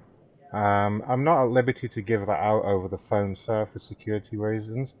name? I'm not at liberty to give that out over the phone, sir, for security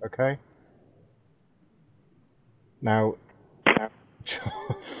reasons, okay? Now...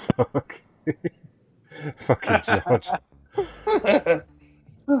 Fuck. Fucking George.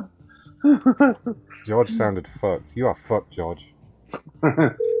 George sounded fucked. You are fucked, George.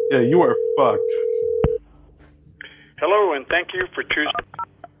 Yeah, you are fucked. Hello, and thank you for choosing...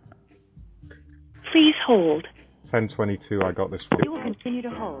 Please hold. 1022, I got this one. You will continue to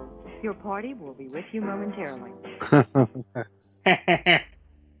hold. Your party will be with you momentarily. Dr.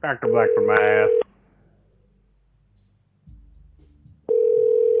 Black for my ass.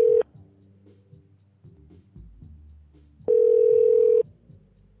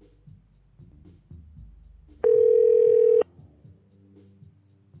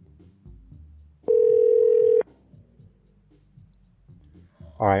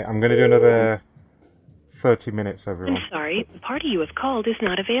 Alright, I'm going to do another 30 minutes, everyone. I'm sorry, the party you have called is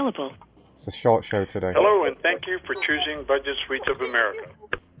not available. It's a short show today. Hello, and thank you for choosing Budget Suites of America.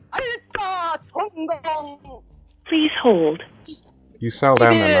 Please hold. You sell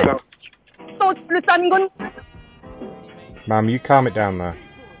down there, ma'am. Ma'am, you calm it down there.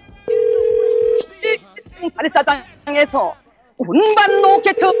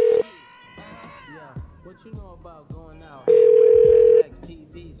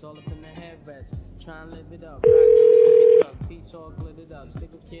 Try and live it up, ride through the truck, piece all glittered up, stick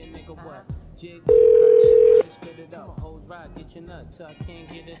a kid, nigga what? Jig with the cut, shit, spit it up, hoes ride, get your nuts, I can't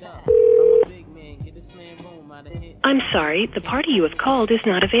get it up. I'm a big man, get this man room out of here. I'm sorry, the party you have called is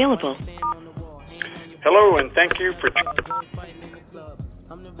not available. Hello, and thank you for...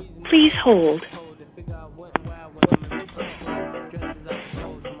 Please hold.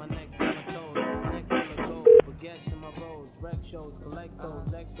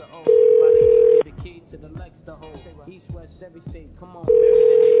 East, west, every state, come on,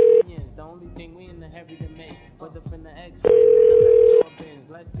 the only thing we in the heavy to make, whether from the X-ray,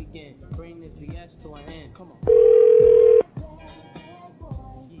 let's begin, bring this BS to an end, come on.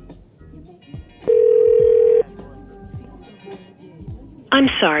 I'm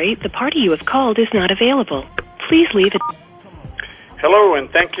sorry, the party you have called is not available. Please leave it. Hello,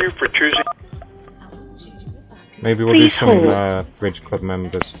 and thank you for choosing... Maybe we'll do some Bridge Club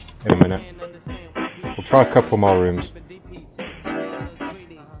members in a minute. We'll try a couple more rooms.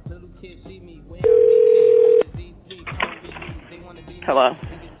 Hello.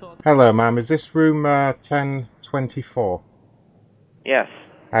 Hello, ma'am. Is this room 1024? Yes.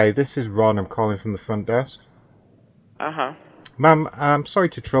 Hey, this is Ron. I'm calling from the front desk. Uh-huh. Ma'am, I'm sorry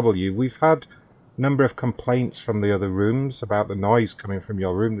to trouble you. We've had a number of complaints from the other rooms about the noise coming from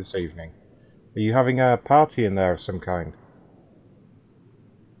your room this evening. Are you having a party in there of some kind?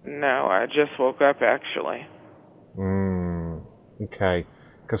 No, I just woke up, actually. Okay.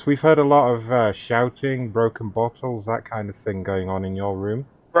 Because we've heard a lot of shouting, broken bottles, that kind of thing going on in your room.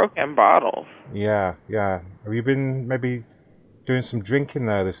 Broken bottles? Yeah. Have you been maybe doing some drinking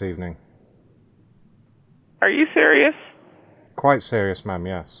there this evening? Are you serious? Quite serious, ma'am,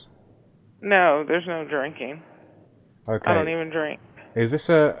 yes. No, there's no drinking. Okay. I don't even drink. Is this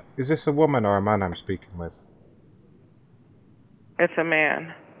a woman or a man I'm speaking with? It's a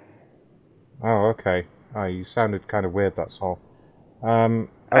man. Oh, okay. Oh, you sounded kind of weird, that's all. I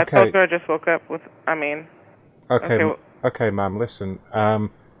Okay. told you I just woke up with, Okay, ma'am, listen.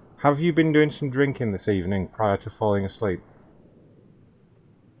 Have you been doing some drinking this evening prior to falling asleep?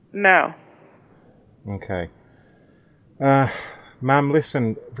 No. Okay. Ma'am,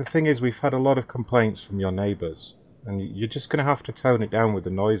 listen, the thing is we've had a lot of complaints from your neighbours, and you're just going to have to tone it down with the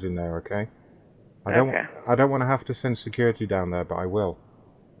noise in there, okay? I don't want to have to send security down there, but I will.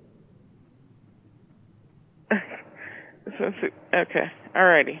 Okay,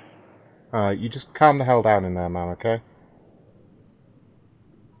 alrighty. You just calm the hell down in there, ma'am, okay?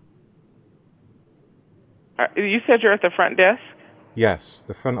 You said you're at the front desk? Yes,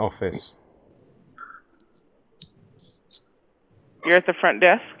 the front office. You're at the front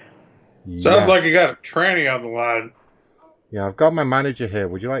desk? Sounds like you got a tranny on the line. Yeah, I've got my manager here.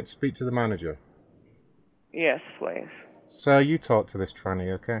 Would you like to speak to the manager? Yes, please. Sir, you talk to this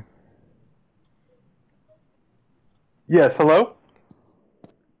tranny, okay? Yes, hello?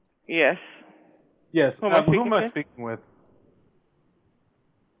 Yes. Yes, Who am I speaking with?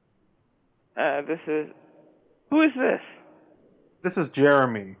 Who is this? This is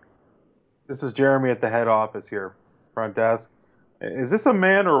Jeremy. This is Jeremy at the head office here, front desk. Is this a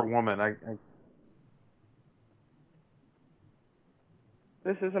man or a woman?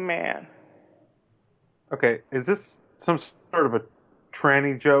 This is a man. Okay, is this some sort of a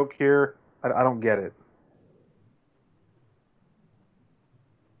tranny joke here? I don't get it.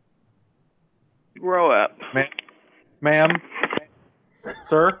 Grow up. Ma'am?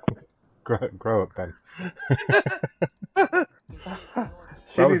 Sir? Grow up, Ben.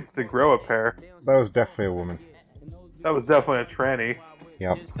 She needs to grow a pair. That was definitely a woman. That was definitely a tranny.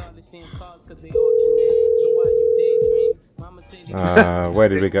 Yep. Where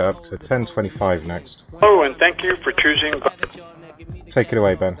did we get up to? 10:25 next. Hello, and thank you for choosing... Take it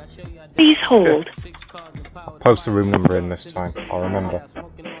away, Ben. Please hold. Post the room number in this time. I'll remember.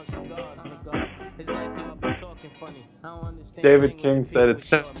 David King said it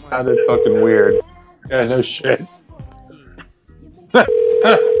sounded fucking weird. Yeah, no shit.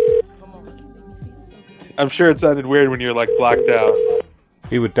 I'm sure it sounded weird when you're like blacked out.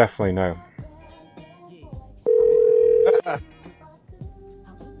 He would definitely know.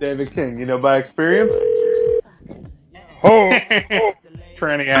 David King, you know by experience? Oh!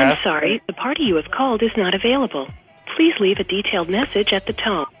 Tranny ass. I'm sorry, the party you have called is not available. Please leave a detailed message at the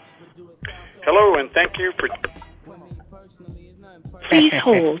tone. Hello, and thank you for... Please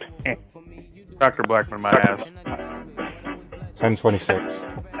hold. Dr. Blackman, my ass. 10:26.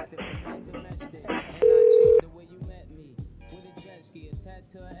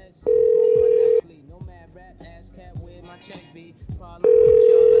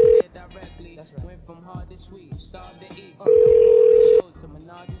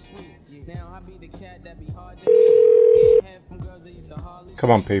 Come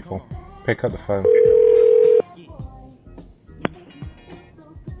on, people. Pick up the phone.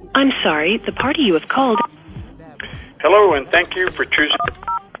 I'm sorry, the party you have called... Hello, and thank you for choosing...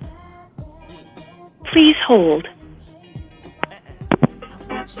 Please hold.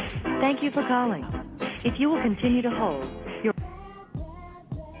 Thank you for calling. If you will continue to hold, your...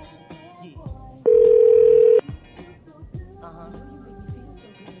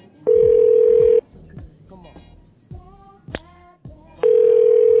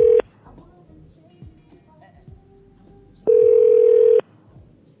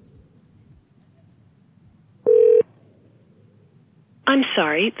 I'm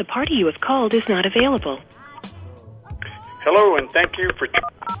sorry, the party you have called is not available. Hello, and thank you for...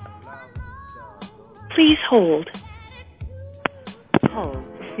 Please hold. Hold.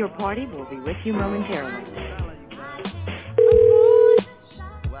 Your party will be with you momentarily.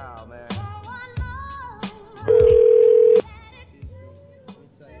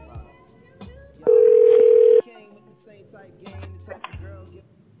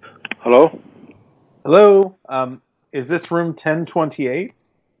 Hello? Hello? Is this room 1028?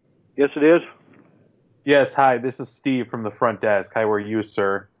 Yes, it is. Yes, hi, this is Steve from the front desk. How are you,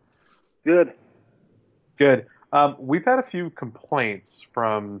 sir? Good. Good. We've had a few complaints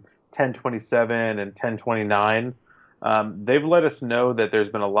from 1027 and 1029. They've let us know that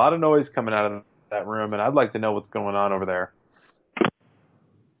there's been a lot of noise coming out of that room, and I'd like to know what's going on over there.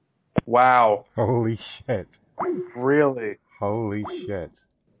 Wow. Holy shit. Really? Holy shit.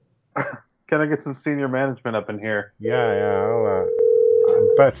 Can I get some senior management up in here? Yeah, I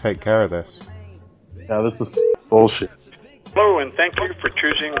better take care of this. Yeah, this is bullshit. Hello, and thank you for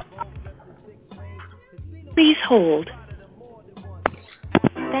choosing... Please hold.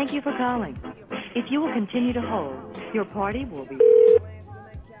 Thank you for calling. If you will continue to hold, your party will be...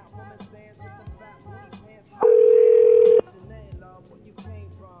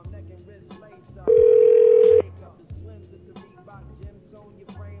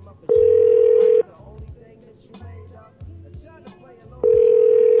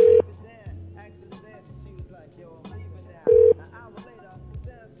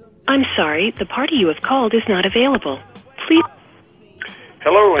 I'm sorry, the party you have called is not available. Please.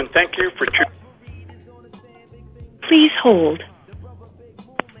 Hello, and thank you for choosing. Please hold.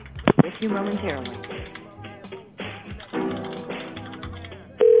 With you momentarily.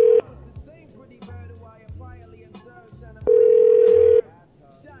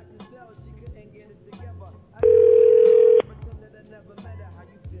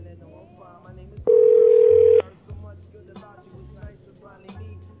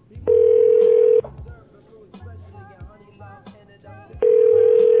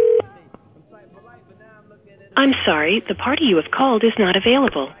 I'm sorry, the party you have called is not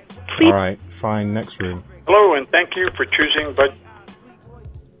available. Please. All right, fine. Next room. Hello, and thank you for choosing Bud.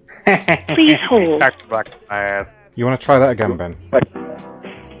 Please hold. You want to try that again, Ben?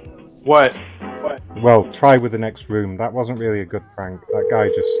 What? Well, try with the next room. That wasn't really a good prank. That guy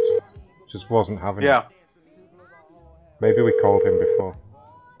just wasn't having it. Maybe we called him before.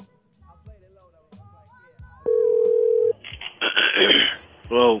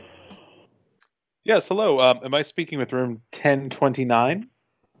 Hello. Yes, hello. Am I speaking with room 1029?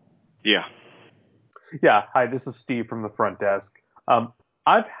 Yeah. Yeah, hi, this is Steve from the front desk.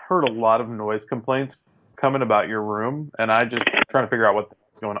 I've heard a lot of noise complaints coming about your room, and I just trying to figure out what's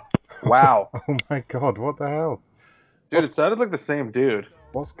going on. Wow. Oh my god, what the hell? Dude, it sounded like the same dude.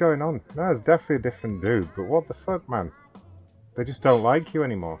 What's going on? No, it's definitely a different dude, but what the fuck, man? They just don't like you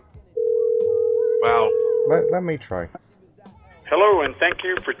anymore. Wow. Let me try. Hello, and thank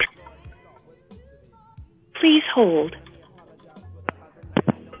you for... Please hold.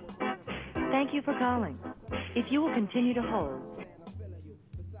 Thank you for calling. If you will continue to hold...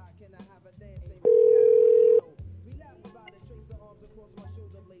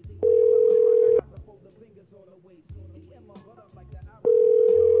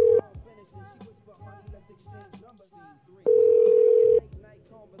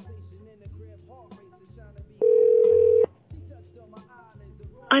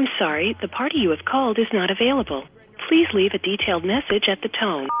 I'm sorry, the party you have called is not available. Please leave a detailed message at the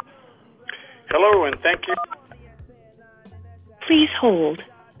tone. Hello, and thank you. Please hold.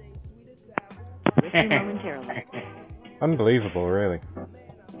 With you momentarily. Unbelievable, really.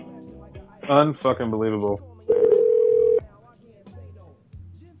 Unfucking believable.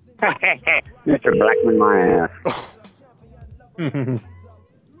 Mr. Blackman, my ass.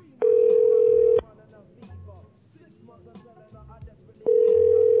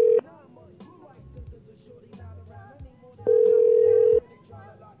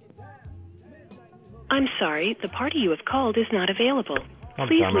 I'm sorry, the party you have called is not available. Oh,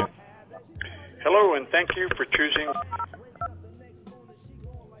 Please damn it. Hello, and thank you for choosing...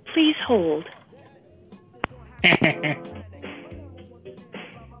 Please hold.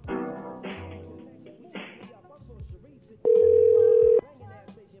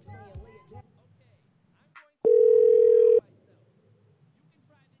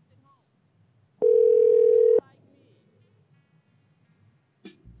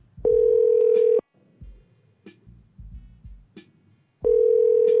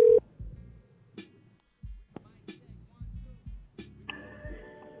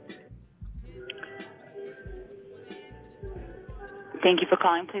 Thank you for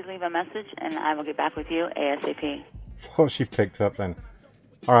calling. Please leave a message, and I will get back with you ASAP. Thought she picked up then.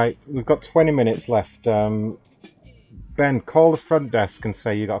 Alright, we've got 20 minutes left. Ben, call the front desk and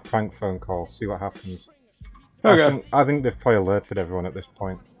say you got a prank phone call. See what happens. Okay. I think they've probably alerted everyone at this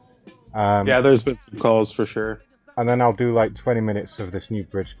point. Yeah, there's been some calls for sure. And then I'll do like 20 minutes of this new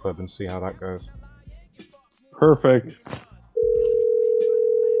bridge club and see how that goes. Perfect.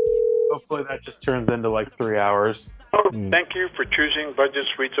 Hopefully that just turns into like 3 hours. Thank you for choosing Budget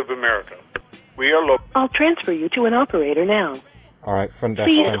Suites of America. We are local. I'll transfer you to an operator now. Alright, front desk.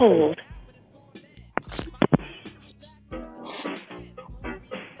 Please hold.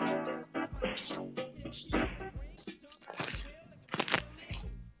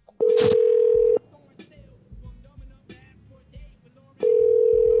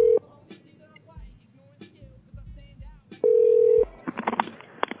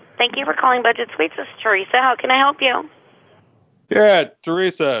 Thank you for calling Budget Suites. This is Teresa. How can I help you? Yeah,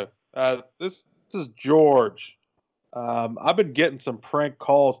 Teresa. This is George. I've been getting some prank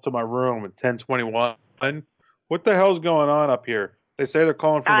calls to my room at 1021. What the hell's going on up here? They say they're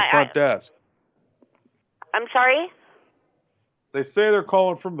calling from the front desk. I'm sorry? They say they're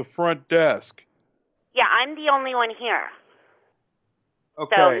calling from the front desk. Yeah, I'm the only one here.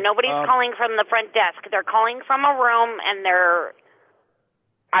 Okay. So nobody's calling from the front desk. They're calling from a room, and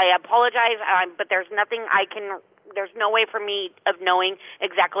I apologize, but there's nothing there's no way for me of knowing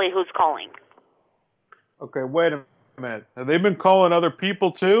exactly who's calling. Okay, wait a minute. Have they been calling other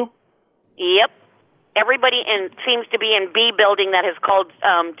people too? Yep. Everybody seems to be in B building that has called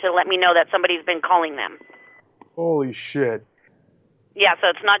to let me know that somebody's been calling them. Holy shit. Yeah, so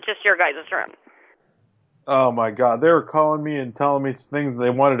it's not just your guys' room. Oh my god, they were calling me and telling me things. They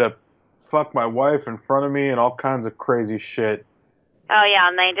wanted to fuck my wife in front of me and all kinds of crazy shit. Oh yeah,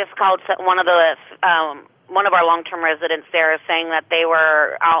 and they just called one of our long-term residents there, saying that they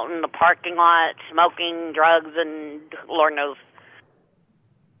were out in the parking lot smoking drugs and Lord knows.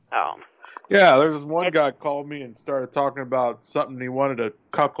 Oh. Yeah, there's this one guy called me and started talking about something. He wanted to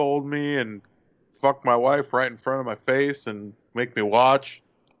cuckold me and fuck my wife right in front of my face and make me watch.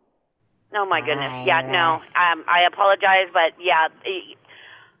 Oh my goodness. Yeah, no. I apologize, but yeah,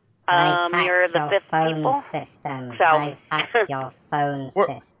 you're the fifth people. System. So I've hacked your phone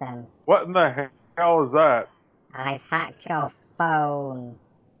system. What in the hell is that? I've hacked your phone.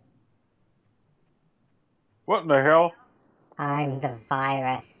 What in the hell? I'm the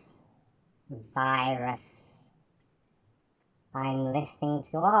virus. I'm listening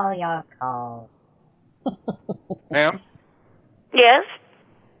to all your calls. Ma'am? Yes?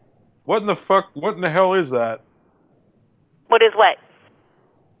 What in the hell is that? What is what?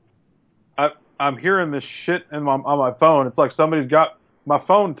 I'm hearing this shit on my phone. It's like somebody's got my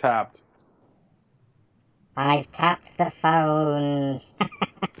phone tapped. I've tapped the phones.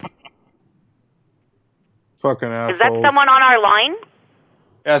 Fucking assholes. Is that someone on our line?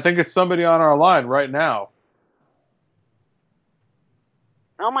 Yeah, I think it's somebody on our line right now.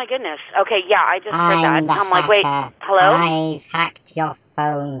 Oh my goodness. Okay, yeah, I just heard that. I'm like, wait, hello? I've hacked your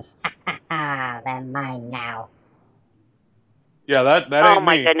phones. They're mine now. Yeah, that ain't Oh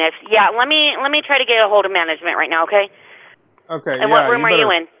my me. goodness. Yeah, let me try to get a hold of management right now, okay? Okay. And what room are you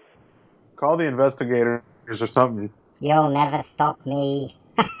in? Call the investigators or something. You'll never stop me.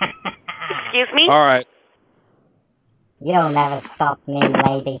 Excuse me? All right. You'll never stop me,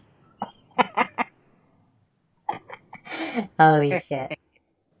 lady. Holy shit.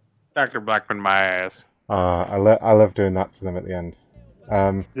 Dr. Blackman, my ass. I love doing that to them at the end.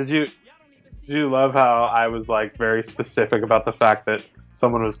 Did you love how I was like very specific about the fact that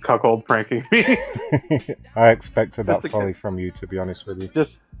someone was cuckold pranking me? I expected that fully from you, to be honest with you.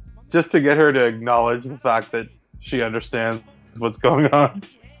 Just to get her to acknowledge the fact that she understands what's going on.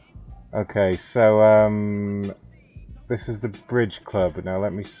 Okay, so this is the Bridge Club. Now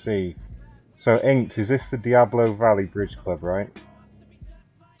let me see. So Inked, is this the Diablo Valley Bridge Club, right?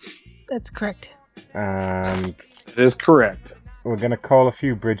 That's correct. And it is correct. We're going to call a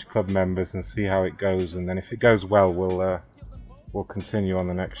few Bridge Club members and see how it goes, and then if it goes well, we'll continue on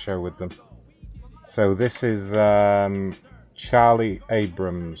the next show with them. So this is Charlie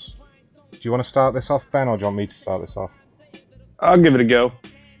Abrams. Do you want to start this off, Ben, or do you want me to start this off? I'll give it a go.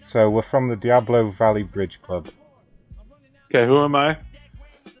 So we're from the Diablo Valley Bridge Club. Okay, who am I?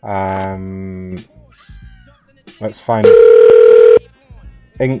 Let's find.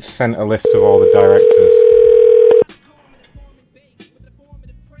 Ink sent a list of all the directors.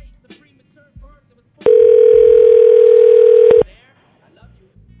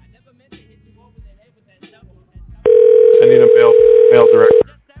 I need a male director.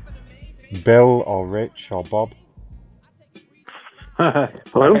 Bill or Rich or Bob.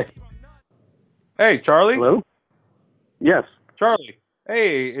 Hello? Hey, Charlie? Hello? Yes. Charlie.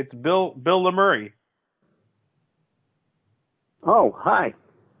 Hey, it's Bill LeMurray. Oh, hi.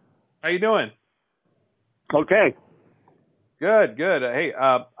 How you doing? Okay. Good. Hey,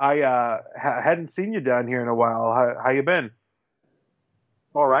 I hadn't seen you down here in a while. How you been?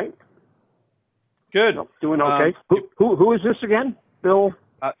 All right. Good. Doing okay. Who is this again? Bill?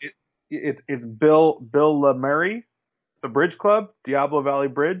 It's Bill LeMurray, the Bridge Club, Diablo Valley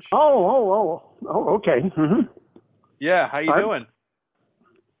Bridge. Oh, okay. Mm-hmm. Yeah, how you doing?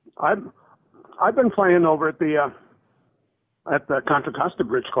 I've been playing over at the Contra Costa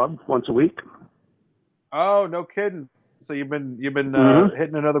Bridge Club once a week. Oh, no kidding. So you've been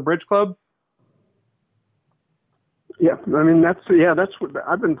hitting another bridge club? Yeah, I mean that's what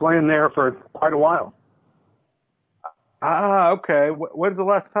I've been playing there for quite a while. Ah, okay. When's the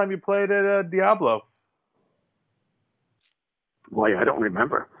last time you played at Diablo? Boy, I don't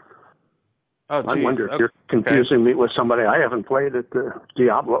remember. Oh, geez. I wonder if you're confusing me with somebody. I haven't played at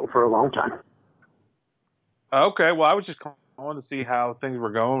Diablo for a long time. Okay, well, I was just calling to see how things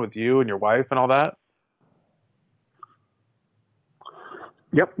were going with you and your wife and all that.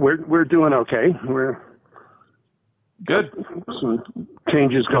 Yep, we're doing okay. We're good. Some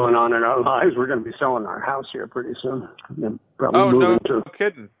changes going on in our lives. We're going to be selling our house here pretty soon. And probably moving to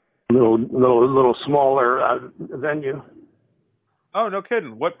kidding. a little smaller venue. Oh, no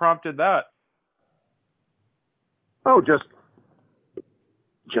kidding. What prompted that? Oh, just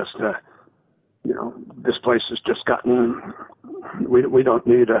this place has just gotten. We don't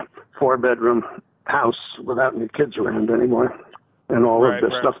need a 4-bedroom house without any kids around anymore, and all of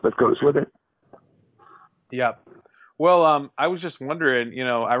the stuff that goes with it. Yeah. Well, I was just wondering.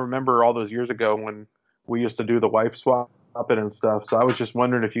 I remember all those years ago when we used to do the wife swapping and stuff. So I was just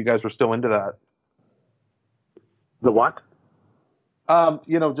wondering if you guys were still into that. The what?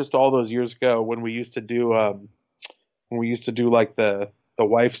 Just all those years ago when we used to do like the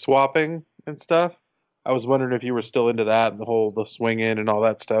wife swapping and stuff. I was wondering if you were still into that and the swinging and all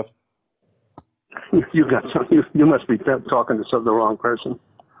that stuff. You got some. You must be talking to the wrong person.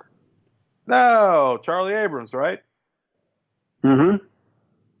 No, Charlie Abrams, right? Mm-hmm.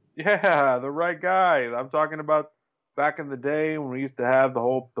 Yeah, the right guy. I'm talking about back in the day when we used to have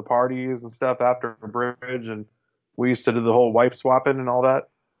the parties and stuff after bridge, and we used to do the whole wife swapping and all that,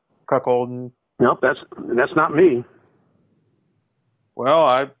 cuckolding. Nope, that's not me. Well,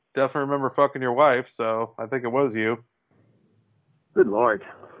 I definitely remember fucking your wife, so I think it was you. Good Lord.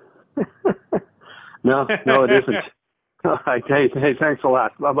 No, it isn't. All right, hey, thanks a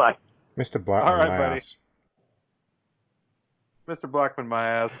lot. Bye-bye. Mr. Blackman, all right, my buddy. ass. Mr. Blackman, my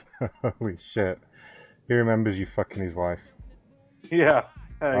ass. Holy shit. He remembers you fucking his wife. Yeah,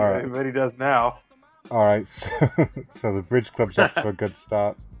 right. I bet he does now. All right, so the Bridge Club's off to a good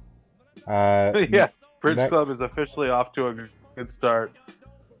start. Yeah, Bridge Club is officially off to a good start.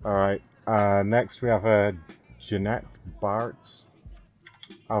 All right, next we have Jeanette Bartz.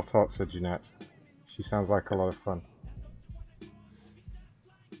 I'll talk to Jeanette. She sounds like a lot of fun.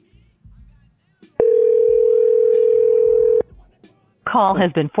 Call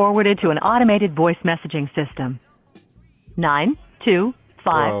has been forwarded to an automated voice messaging system.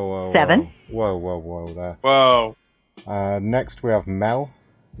 9257. Whoa there. Whoa. Next we have Mel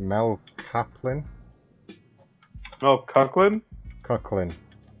Kaplan. Mel Cucklin? Cucklin.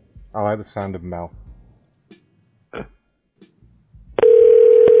 I like the sound of Mel.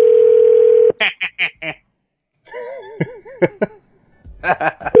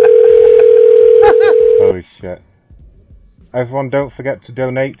 Holy shit. Everyone, don't forget to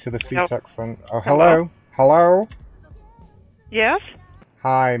donate to the Seat Tac Fund. Oh, hello? Yes?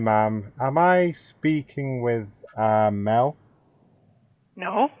 Hi, ma'am. Am I speaking with Mel?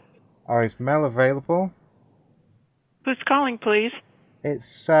 No. Oh, is Mel available? Who's calling, please?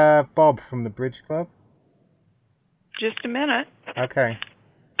 It's Bob from the Bridge Club. Just a minute. Okay.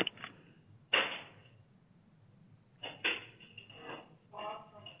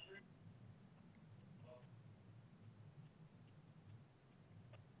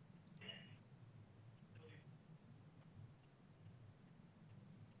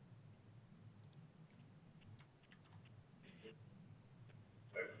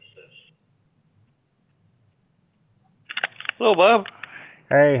 Hello, Bob.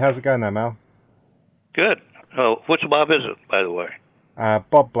 Hey, how's it going there, Mel? Good. Which Bob is it, by the way?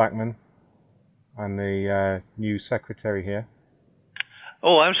 Bob Blackman. I'm the new secretary here.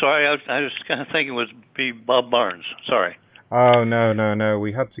 Oh, I'm sorry. I was kind of thinking it would be Bob Barnes. Sorry. Oh, no.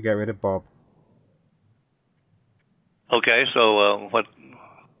 We had to get rid of Bob. Okay, so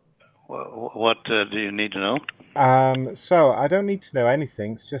what do you need to know? So I don't need to know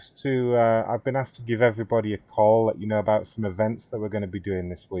anything. It's just to I've been asked to give everybody a call, let you know about some events that we're going to be doing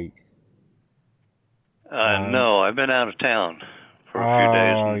this week. No, I've been out of town for a few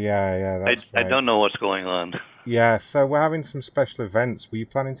days. Oh, yeah, that's right. I don't know what's going on. Yeah, so we're having some special events. Were you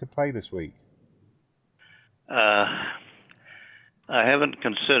planning to play this week? I haven't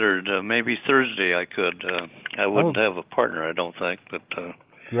considered. Maybe Thursday I could. I wouldn't have a partner, I don't think, but.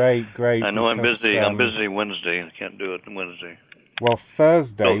 Great. I know I'm busy. I'm busy Wednesday. I can't do it Wednesday. Well,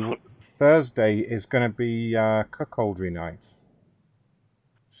 Thursday is going to be cuckoldry night.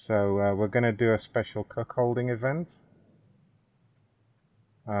 So we're going to do a special cuckolding event.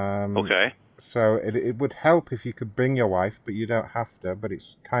 Okay. So it would help if you could bring your wife, but you don't have to. But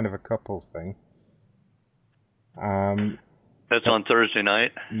it's kind of a couple thing. That's on Thursday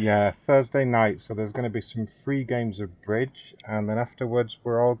night? Yeah, Thursday night. So there's going to be some free games of bridge, and then afterwards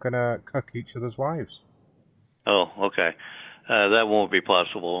we're all going to cook each other's wives. Oh, okay. That won't be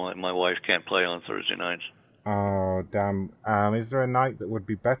possible. My wife can't play on Thursday nights. Oh, damn. Is there a night that would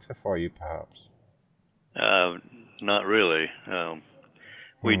be better for you, perhaps? Not really.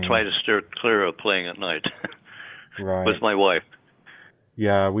 We try to steer clear of playing at night Right. with my wife.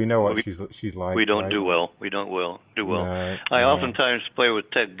 Yeah, we know what she's like. We don't right? do well. We don't do well. No, I no. oftentimes play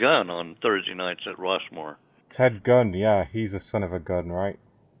with Ted Gunn on Thursday nights at Rossmore. Ted Gunn, yeah, he's a son of a gun, right?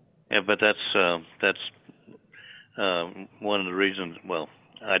 Yeah, but that's one of the reasons. Well,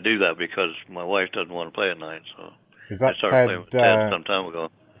 I do that because my wife doesn't want to play at night. So Is that I started playing with Ted some time ago.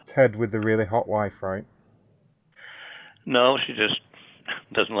 Ted with the really hot wife, right? No, she just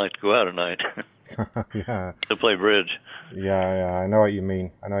doesn't like to go out at night. Yeah. To play bridge. Yeah, I know what you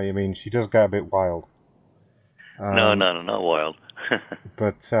mean. She does get a bit wild. No, not wild.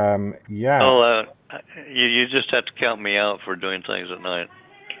 But yeah. Oh, you just have to count me out for doing things at night.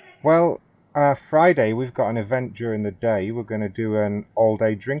 Well, Friday we've got an event during the day. We're going to do an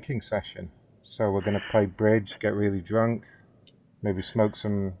all-day drinking session. So we're going to play bridge, get really drunk, maybe smoke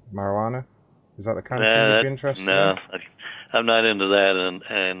some marijuana. Is that the kind of thing you'd be interested in? No, I'm not into that.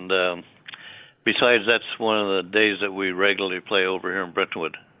 And besides, that's one of the days that we regularly play over here in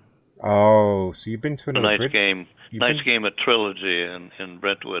Brentwood. Oh, so you've been to another nice game. Nice game at Trilogy in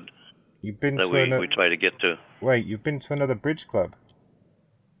Brentwood. You've been that to we try to get to. Wait, you've been to another bridge club?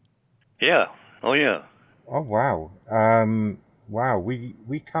 Yeah. Oh yeah. Oh wow. Wow.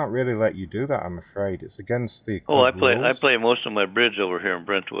 We can't really let you do that. I'm afraid it's against the. Oh, I rules. play most of my bridge over here in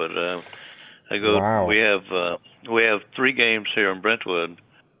Brentwood. I go. Wow. We have 3 games here in Brentwood.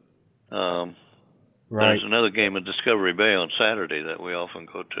 Right. There's another game in Discovery Bay on Saturday that we often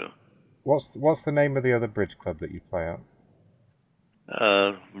go to. What's the name of the other bridge club that you play at?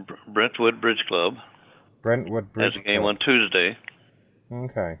 Brentwood Bridge Club. Brentwood Bridge Has a game Club. on Tuesday.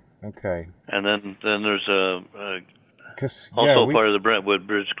 Okay. And then there's yeah, also part of the Brentwood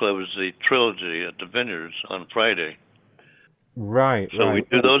Bridge Club is the Trilogy at the Vineyards on Friday. Right. So we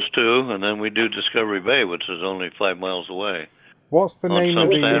do those 2, and then we do Discovery Bay, which is only 5 miles away. What's the name of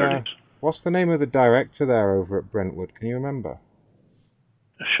the Saturdays. What's the name of the director there over at Brentwood? Can you remember?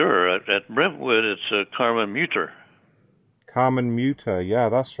 Sure. At Brentwood, it's Carmen Muter. Carmen Muter. Yeah,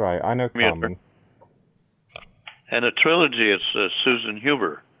 that's right. I know Carmen. And a Trilogy, it's Susan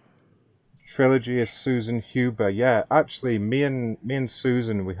Huber. Trilogy is Susan Huber. Yeah, actually, me and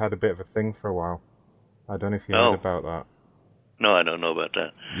Susan, we had a bit of a thing for a while. I don't know if you heard about that. No, I don't know about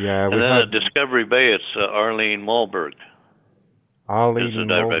that. Yeah, and then at Discovery Bay, it's Arlene Malberg. Is the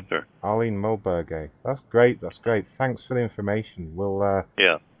director. Arlene Mulberg, eh? That's great. Thanks for the information. We'll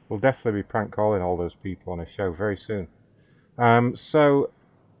definitely be prank calling all those people on a show very soon. So,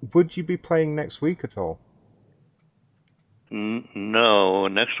 would you be playing next week at all? No,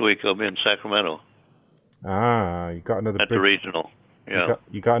 next week I'll be in Sacramento. Ah, you got another at the regional. Yeah,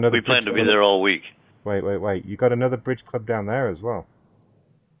 you got another. We plan to be there all week. Wait. You got another bridge club down there as well?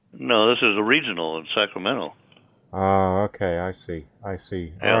 No, this is a regional in Sacramento. Oh, okay, I see.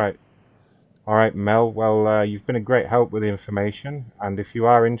 Yeah. All right, Mel. Well, you've been a great help with the information, and if you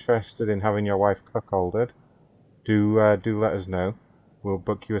are interested in having your wife cuckolded, do let us know. We'll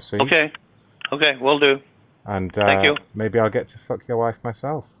book you a seat. Okay, will do. And thank you. Maybe I'll get to fuck your wife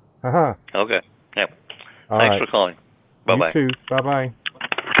myself. Haha. Okay. Yep. All Thanks right. for calling. Bye-bye. You too. Bye-bye.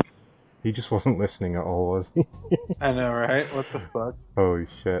 He just wasn't listening at all, was he? I know, right? What the fuck? Holy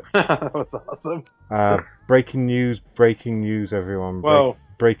shit. That was awesome. Breaking news, everyone. Whoa.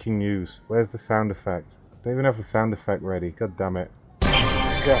 Breaking news. Where's the sound effect? Don't even have the sound effect ready. God damn it.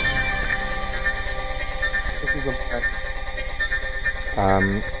 Yeah. This is a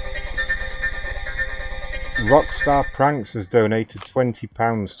Rockstar Pranks has donated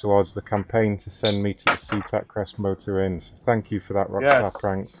 £20 towards the campaign to send me to the Seat Tac Crest Motor Inn. So thank you for that, Rockstar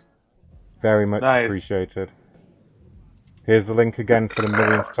Pranks. Very much appreciated. Here's the link again for the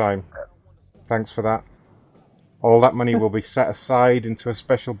millionth time. Thanks for that. All that money will be set aside into a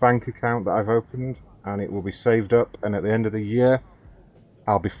special bank account that I've opened, and it will be saved up, and at the end of the year,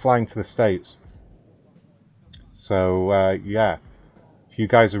 I'll be flying to the States. So, yeah. If you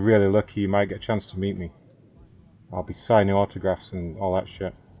guys are really lucky, you might get a chance to meet me. I'll be signing autographs and all that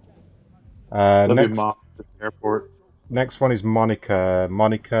shit. Airport. Next one is Monica.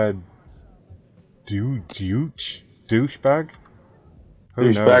 Monica Douchebag?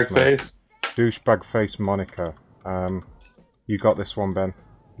 Who knows, Douchebag man? face? Douchebag face Monica. You got this one, Ben.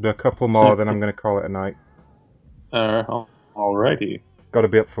 Do a couple more, then I'm going to call it a night. Alrighty. Got to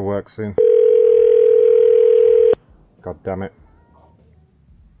be up for work soon. God damn it.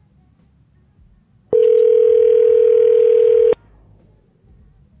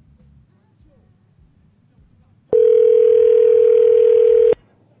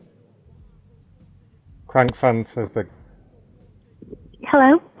 Crank fan says that.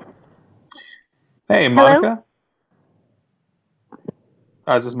 Hello? Hey, Monica?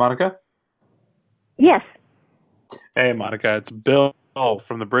 Is this Monica? Yes. Hey, Monica. It's Bill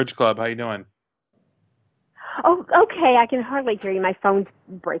from the Bridge Club. How you doing? Oh, okay. I can hardly hear you. My phone's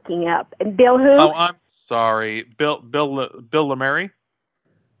breaking up. And Bill who? Oh, I'm sorry. Bill LeMary?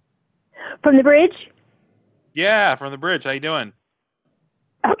 From the bridge? Yeah, from the Bridge. How you doing?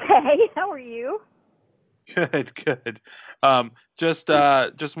 Okay. How are you? Good, good. Just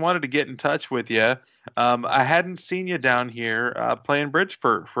wanted to get in touch with you. I hadn't seen you down here playing bridge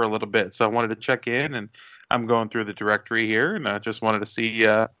for a little bit, so I wanted to check in, and I'm going through the directory here, and I just wanted to see,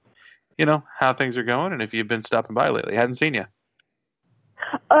 how things are going, and if you've been stopping by lately. Hadn't seen you.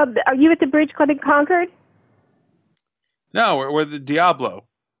 Are you at the Bridge Club in Concord? No, we're the Diablo.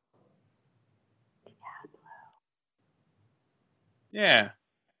 Yeah.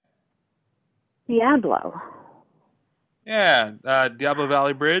 Diablo. Yeah, Diablo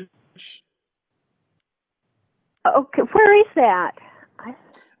Valley Bridge. Okay, where is that?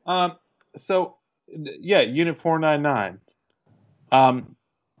 Unit 499.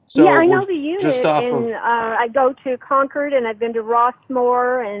 Yeah, I know we're the unit, just off and of. I go to Concord, and I've been to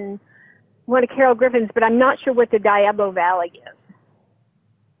Rossmore and one of Carol Griffin's, but I'm not sure what the Diablo Valley is.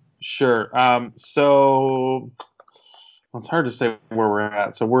 Sure. So it's hard to say where we're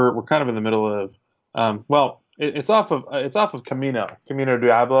at. So we're kind of in the middle of. It's off of Camino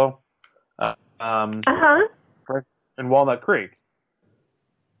Diablo. In Walnut Creek.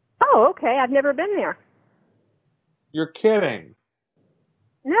 Oh, okay. I've never been there. You're kidding.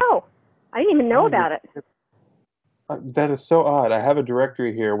 No, I didn't even know about it. That is so odd. I have a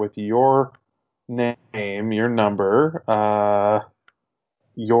directory here with your name, your number,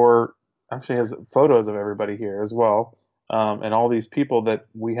 actually has photos of everybody here as well, and all these people that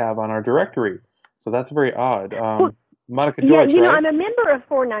we have on our directory. So that's very odd. Monica Joyce, right? I'm a member of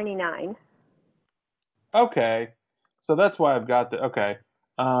 499. Okay, so that's why I've got the. Okay.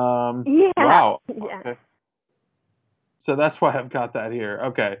 Yeah. Wow. Yeah. Okay. So that's why I've got that here.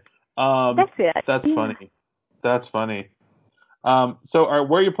 Okay. That's it. That's Yeah. funny. That's funny. So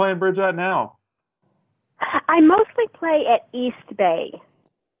where are you playing bridge at now? I mostly play at East Bay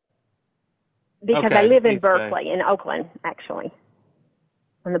because I live in East Bay. Berkeley, in Oakland, actually,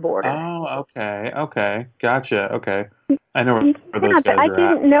 on the border. Oh, okay. Gotcha. Okay. I know where those Yeah, guys but I are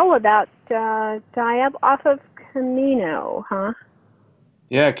didn't at. know about Diab off of Camino, huh?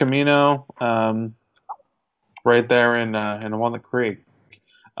 Yeah, Camino, right there in Walnut Creek.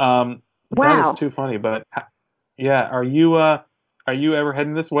 That Wow. is too funny. But yeah, are you ever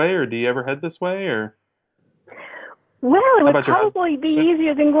heading this way, or do you ever head this way, or? Well, it How would about your probably be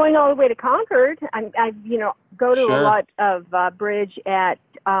easier than going all the way to Concord. I go to a Sure. lot of bridge at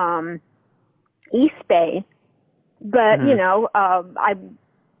East Bay, but I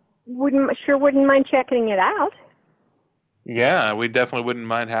wouldn't mind checking it out. Yeah, we definitely wouldn't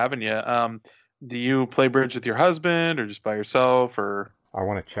mind having you. Do you play bridge with your husband, or just by yourself, or? I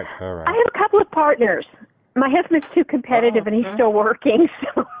want to check her I out. have a couple of partners. My husband's too competitive, and he's still working.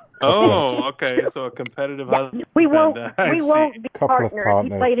 So. Oh, okay. So a competitive husband. We won't I see. be Couple of partners. He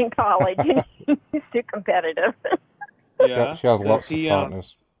partners. played in college, and he's too competitive. Yeah. She has Does lots he, of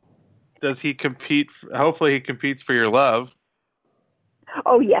partners. Does he compete? Hopefully, he competes for your love.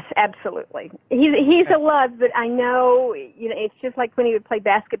 Oh yes, absolutely. He's a love, but I know it's just like when he would play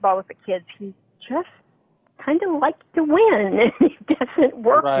basketball with the kids. He just kind of likes to win. It doesn't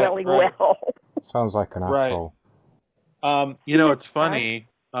work really well. Sounds like an Right. asshole. It's funny.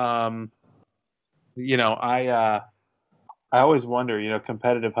 I always wonder.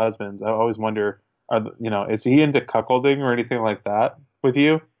 Competitive husbands. I always wonder. Is he into cuckolding or anything like that with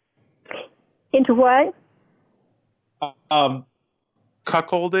you? Into what?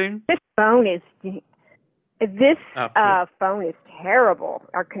 Cuckolding. This phone is terrible.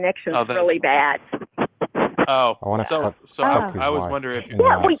 Our connection's really bad. Oh, I want to so fuck his I was wife wondering if in the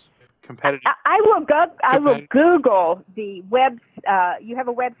ass. competitive. I will Google the web. You have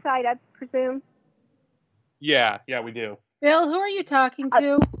a website, I presume. Yeah, we do. Bill, who are you talking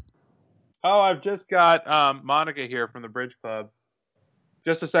to? Oh, I've just got Monica here from the Bridge Club.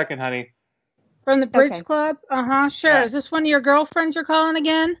 Just a second, honey. From the Bridge Club? Uh-huh, sure. Yeah. Is this one of your girlfriends you're calling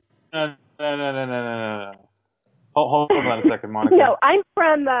again? No. Hold on a second, Monica. No, I'm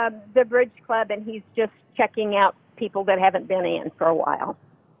from the Bridge Club, and he's just checking out people that haven't been in for a while.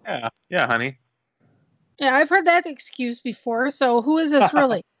 Yeah, honey. Yeah, I've heard that excuse before, so who is this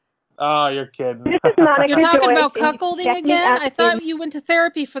really? Oh, you're kidding. This is Monica You're talking Joyce, about and he's cuckolding checking again? out I thought you went to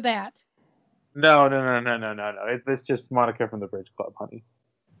therapy for that. No. It's just Monica from the Bridge Club, honey.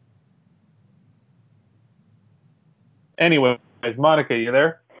 Anyways, Monica, you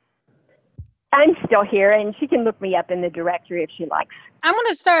there? I'm still here, and she can look me up in the directory if she likes. I'm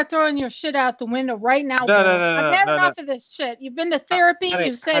gonna start throwing your shit out the window right now, No, Bill. no, I've had no, enough of this shit. You've been to therapy. Honey,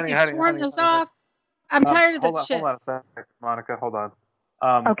 You've said you've honey, sworn honey, this honey, off. I'm tired of this shit. Hold on a second, Monica. Hold on.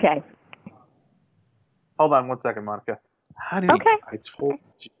 Okay. Hold on 1 second, Monica. Honey, Okay.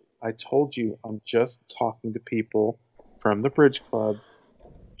 I told you I'm just talking to people from the Bridge Club.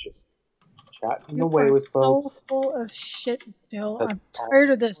 Just chatting You away are with so folks. full of shit, Bill. That's I'm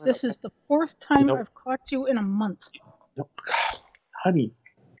tired of this. This is the fourth time You know- I've caught you in a month. No, honey,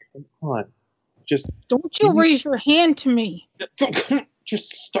 come on. Just Don't you raise your hand to me. Just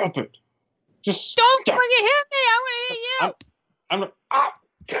stop it. Just don't stop. fucking hit me. I want to hit you.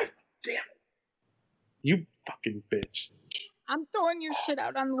 God damn it. You fucking bitch. I'm throwing your shit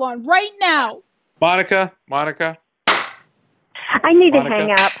out on the lawn right now. Monica. I need to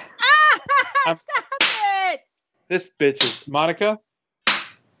hang up. Stop it. This bitch is Monica.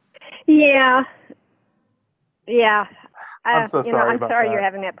 Yeah. Yeah. I'm so sorry I'm about sorry that. you're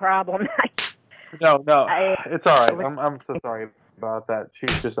having that problem. No, it's all right. I'm so sorry about that.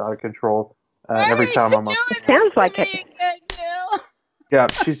 She's just out of control. Every time I'm on. It sounds like it. Yeah,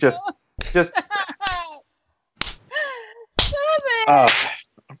 she's just.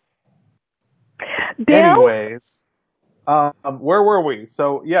 Bill? Anyways, where were we?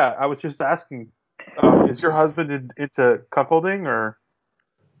 So yeah, I was just asking, is your husband into cuckolding or?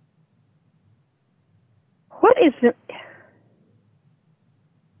 What is it?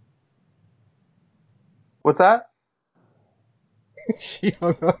 What's that? She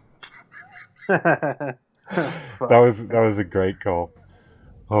hung up. that was a great call.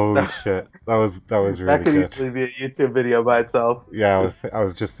 Holy shit, that was really good. That could easily be a YouTube video by itself. Yeah, I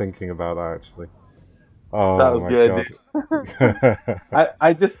was just thinking about that actually. Oh, that was my good. God.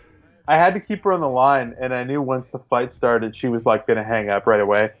 I had to keep her on the line, and I knew once the fight started, she was like gonna hang up right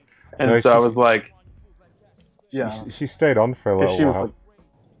away, and No, so I was like, yeah. She stayed on for a little while.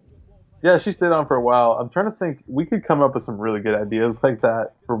 Yeah, she stayed on for a while. I'm trying to think. We could come up with some really good ideas like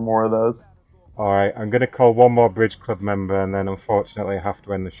that for more of those. Alright, I'm going to call one more Bridge Club member and then unfortunately I have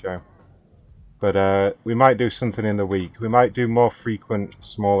to end the show. But we might do something in the week. We might do more frequent,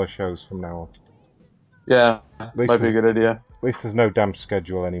 smaller shows from now on. Yeah, might be a good idea. At least there's no damn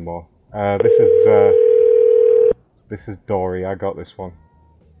schedule anymore. This is Dory. I got this one.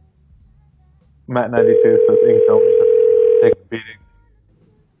 Matt92 says InkedGoddess has taken a beating.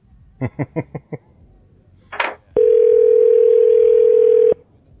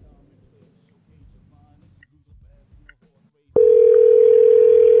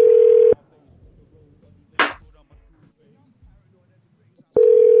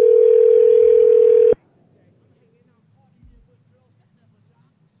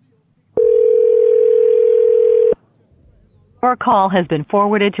 Your call has been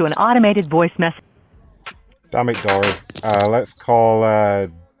forwarded to an automated voice message. Damn it, Dory. Let's call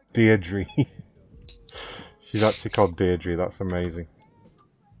Deirdre. She's actually called Deirdre. That's amazing.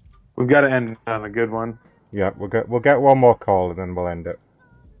 We've got to end on a good one. Yeah, we'll get one more call and then we'll end it.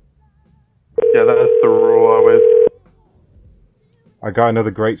 Yeah, that's the rule always. I got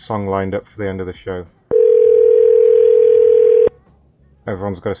another great song lined up for the end of the show.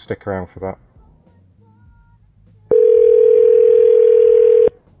 Everyone's got to stick around for that.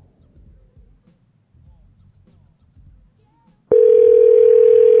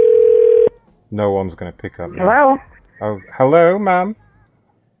 No one's going to pick up. Hello? Oh, hello, ma'am.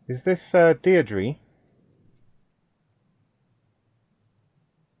 Is this Deirdre?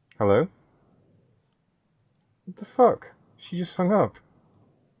 Hello? What the fuck? She just hung up.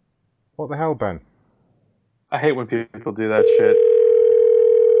 What the hell, Ben? I hate when people do that shit.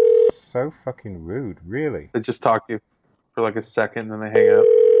 So fucking rude, really. They just talk to you for like a second and then they hang up.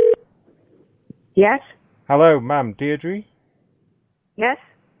 Yes? Hello, ma'am. Deirdre? Yes?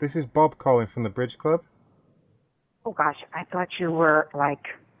 This is Bob calling from the Bridge Club. Oh gosh, I thought you were like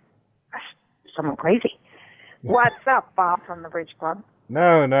someone crazy. What's up, Bob from the Bridge Club?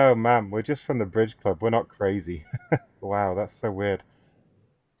 No, ma'am. We're just from the Bridge Club. We're not crazy. Wow, that's so weird.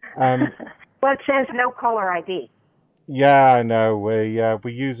 Well, it says no caller ID. Yeah, I know. We're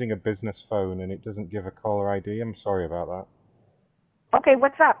using a business phone and it doesn't give a caller ID. I'm sorry about that. Okay,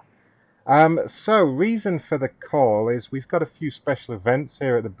 what's up? So, reason for the call is we've got a few special events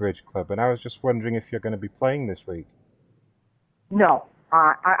here at the Bridge Club, and I was just wondering if you're going to be playing this week. No,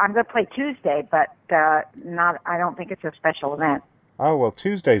 I'm going to play Tuesday, but not. I don't think it's a special event. Oh, well,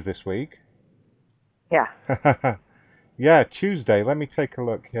 Tuesday's this week. Yeah. Yeah, Tuesday. Let me take a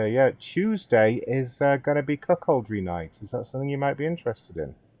look here. Yeah, Tuesday is going to be cuckoldry night. Is that something you might be interested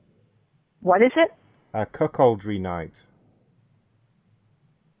in? What is it? Cuckoldry night.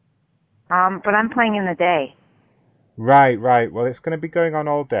 But I'm playing in the day. Right. Well, it's going to be going on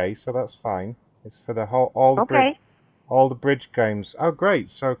all day, so that's fine. It's for the whole all the bridge games. Oh, great!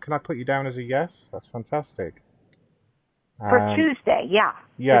 So can I put you down as a yes? That's fantastic. For Tuesday, yeah.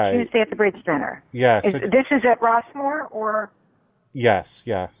 Yeah. For Tuesday at the Bridge Center. Yeah. This is at Rossmore, or? Yes.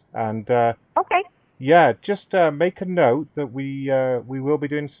 And okay. Yeah, just make a note that we will be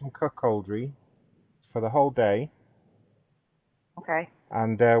doing some cuckoldry for the whole day. Okay.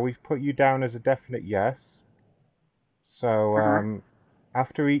 And we've put you down as a definite yes. So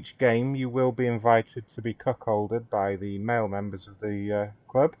after each game, you will be invited to be cuckolded by the male members of the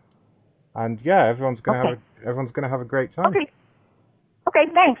club. And yeah, everyone's gonna have a great time. Okay. Okay.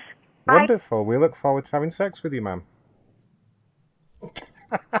 Thanks. Bye. Wonderful. We look forward to having sex with you, ma'am.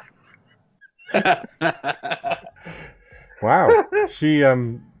 Wow. She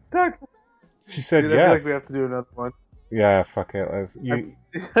said Dude, yes. I feel like we have to do another one. Yeah, fuck it.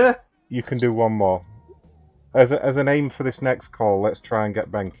 You can do one more. As an aim for this next call, let's try and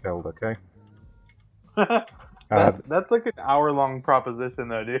get Ben killed, okay? That's like an hour-long proposition,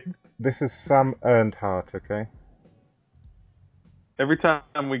 though, dude. This is Sam Earnhardt, okay? Every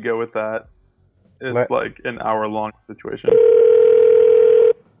time we go with that, it's like an hour-long situation.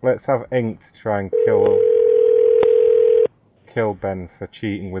 Let's have Inked try and kill Ben for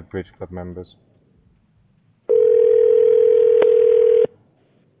cheating with Bridge Club members.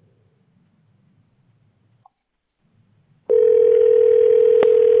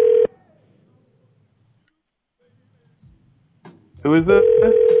 Who is this?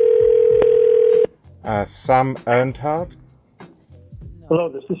 Sam Earnhardt. Hello,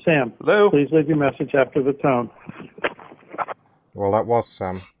 this is Sam. Hello. Please leave your message after the tone. Well, that was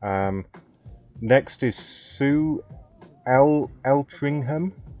Sam. Next is Sue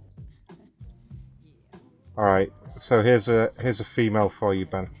Eltringham. All right. So here's a female for you,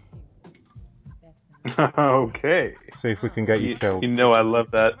 Ben. Okay. See if we can get you killed. You know I love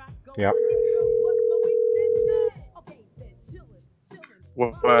that. Yep.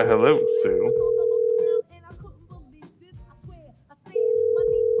 Well, hello, Sue.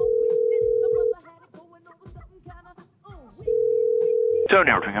 Tony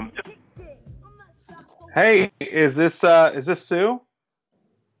Eltringham. Hey, is this Sue?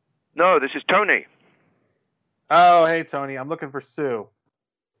 No, this is Tony. Oh, hey, Tony. I'm looking for Sue.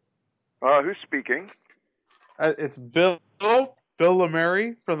 Who's speaking? It's Bill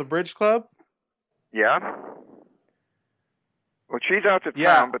LeMary from the Bridge Club. Yeah? Well, she's out of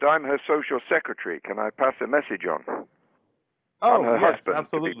town, but I'm her social secretary. Can I pass a message on? Oh, her yes, husband,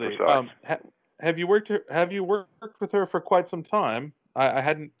 absolutely. to be precise. Have you worked with her for quite some time? I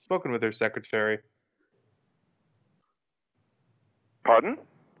hadn't spoken with her secretary. Pardon?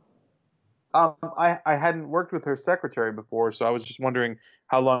 I hadn't worked with her secretary before, so I was just wondering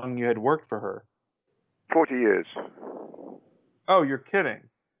how long you had worked for her. 40 years. Oh, you're kidding.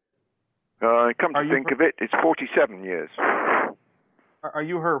 Come to think of it, it's 47 years. Are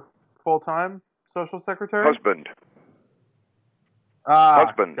you her full-time social secretary? Husband.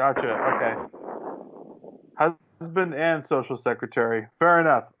 Husband. Gotcha. Okay. Husband and social secretary. Fair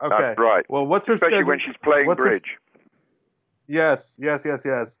enough. Okay. That's right. Well, what's her Especially schedule? when she's playing bridge. Yes.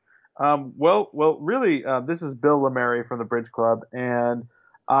 Well, really, this is Bill LeMary from the Bridge Club, and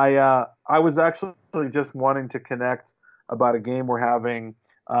I was actually just wanting to connect about a game we're having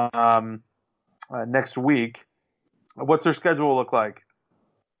next week. What's her schedule look like?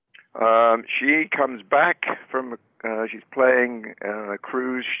 She comes back from, she's playing a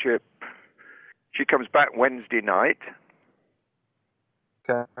cruise ship. She comes back Wednesday night.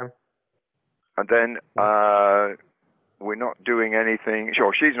 Okay. And then we're not doing anything,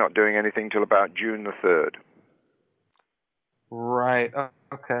 she's not doing anything till about June the 3rd. Right.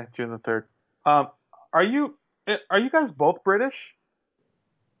 Okay, June the 3rd. Are you guys both British?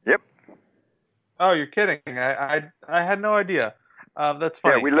 Yep. Oh, you're kidding. I had no idea. That's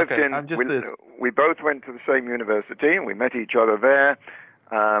funny. Yeah, we lived we both went to the same university, and we met each other there.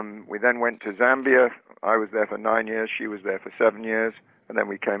 We then went to Zambia. I was there for 9 years. She was there for 7 years. And then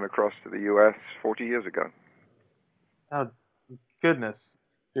we came across to the U.S. 40 years ago. Oh, goodness.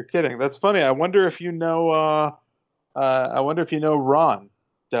 You're kidding. That's funny. I wonder if you know Ron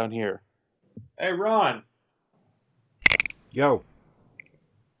down here. Hey, Ron. Yo.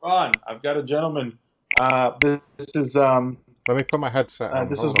 Ron, I've got a gentleman. This is Let me put my headset on.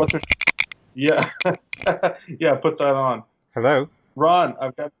 This is what they're. Yeah. Yeah, put that on. Hello. Ron,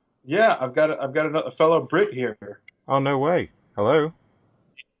 I've got a fellow Brit here. Oh, no way. Hello.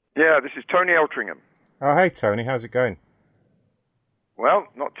 Yeah, this is Tony Eltringham. Oh, hey, Tony. How's it going? Well,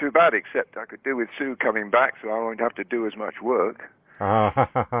 not too bad, except I could do with Sue coming back, so I won't have to do as much work. Ah,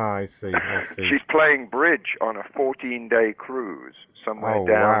 I see. She's playing bridge on a 14-day cruise somewhere Oh,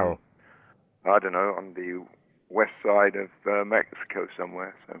 down, wow. I don't know, on the west side of Mexico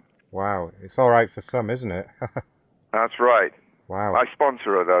somewhere. So Wow. It's all right for some, isn't it? that's right. Wow. I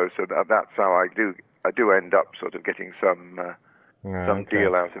sponsor her though, so that's how I do end up sort of getting some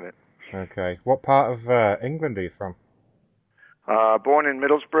deal out of it. Okay. What part of England are you from? Born in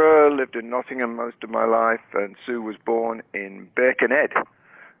Middlesbrough, lived in Nottingham most of my life, and Sue was born in Birkenhead,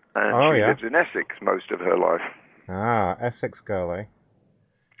 and she lives in Essex most of her life. Ah, Essex girl, eh?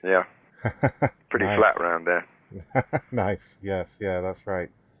 Yeah. Pretty flat round there. Nice. Yes. Yeah, that's right.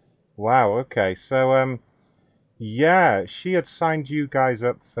 Wow. Okay. So, yeah, she had signed you guys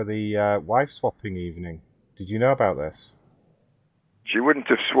up for the wife swapping evening. Did you know about this? She wouldn't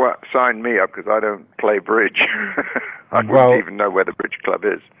have signed me up because I don't play bridge. I wouldn't even know where the bridge club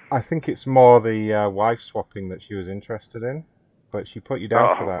is. I think it's more the wife swapping that she was interested in, but she put you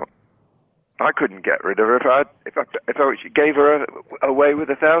down for that. I couldn't get rid of her if I gave her away with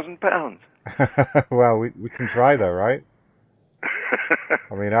 £1,000. Well, we can try though, right?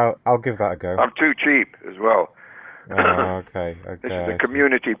 I mean, I'll give that a go. I'm too cheap as well. Oh, okay. This is a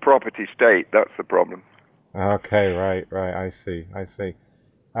community property state. That's the problem. Okay, right. I see.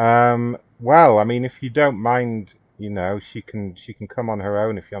 Well, I mean, if you don't mind, she can come on her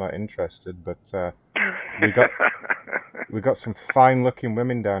own if you're not interested. But we got some fine-looking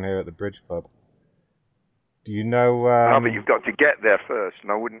women down here at the Bridge Club. Do you know? But you've got to get there first,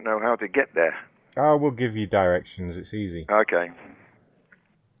 and I wouldn't know how to get there. Oh, we'll give you directions. It's easy. Okay.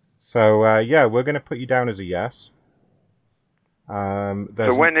 So yeah, we're going to put you down as a yes. So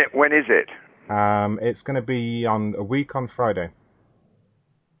when is it? It's going to be on a week on Friday.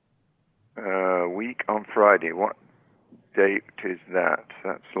 Week on Friday. What date is that?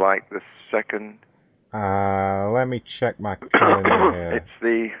 That's like the 2nd. Let me check my calendar here. It's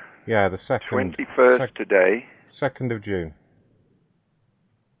the the 2nd. 21st today. 2nd of June.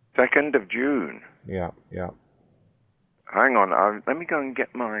 2nd of June. Yeah. Hang on, let me go and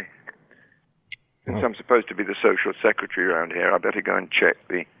get my. Since I'm supposed to be the social secretary around here, I better go and check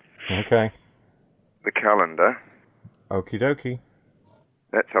the calendar. Okie dokie.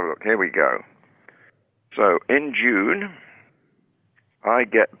 Let's have a look. Here we go. So in June, I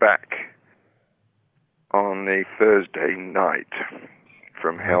get back on the Thursday night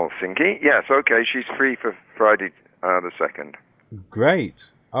from Helsinki. Yes, okay, she's free for Friday the 2nd.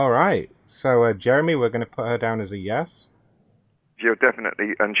 Great. All right. So, Jeremy, we're going to put her down as a yes. She'll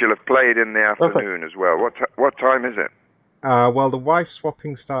definitely, and she'll have played in the afternoon as well. What time is it? Well, the wife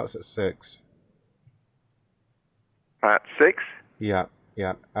swapping starts at 6. At 6? Yeah.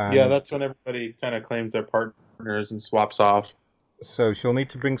 Yeah, that's when everybody kind of claims their partners and swaps off. So she'll need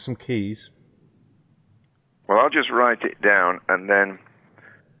to bring some keys. Well, I'll just write it down and then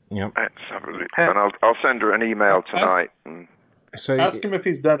let's have a look. And I'll send her an email tonight. Ask him if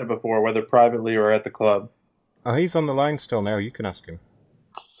he's done it before, whether privately or at the club. Oh, he's on the line still now. You can ask him.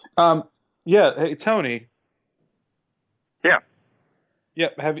 Yeah. Hey, Tony. Yeah. Yeah.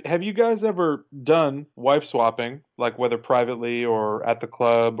 Have you guys ever done wife swapping, like whether privately or at the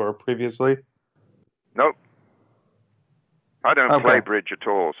club or previously? Nope. I don't play bridge at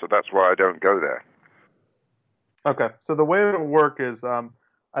all, so that's why I don't go there. Okay. So the way it'll work is, I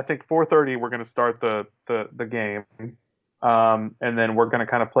think 4:30 we're going to start the game, and then we're going to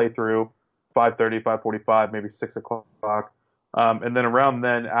kind of play through 5:30, 5:45, maybe 6 o'clock. And then around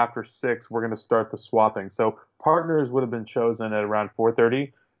then, after 6, we're going to start the swapping. So partners would have been chosen at around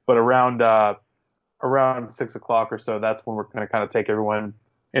 4:30, but around 6 o'clock or so, that's when we're going to kind of take everyone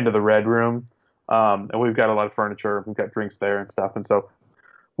into the red room. And we've got a lot of furniture. We've got drinks there and stuff. And so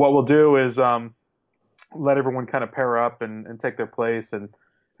what we'll do is let everyone kind of pair up and take their place and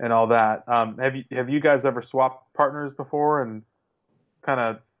all that. Have you guys ever swapped partners before and kind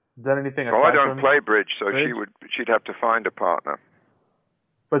of done anything aside Well, I don't from play bridge, so bridge? she'd have to find a partner.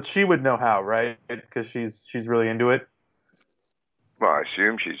 But she would know how, right? Because she's really into it. Well, I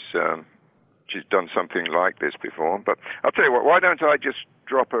assume she's done something like this before. But I'll tell you what, why don't I just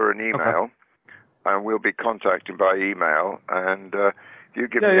drop her an email, and we'll be contacting by email. And if you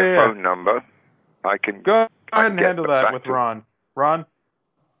give me a phone number, I can go ahead and handle that with Ron. Ron?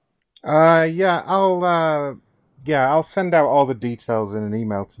 Yeah, I'll send out all the details in an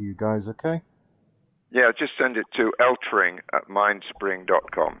email to you guys, okay? Yeah, just send it to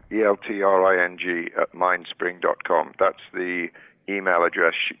eltring@mindspring.com. ELTRING@mindspring.com. That's the email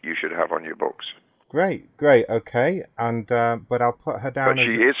address you should have on your books. Great, okay. And but I'll put her down. But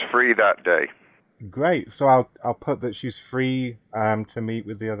she is free that day. Great. So I'll put that she's free to meet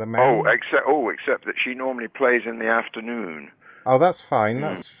with the other men. Except that she normally plays in the afternoon. Oh, that's fine.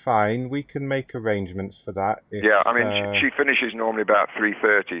 That's fine. We can make arrangements for that. If, Yeah, I mean, she finishes normally about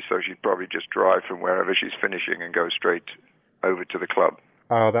 3:30, so she'd probably just drive from wherever she's finishing and go straight over to the club.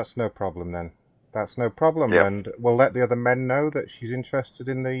 Oh, that's no problem then. That's no problem, Yep. and we'll let the other men know that she's interested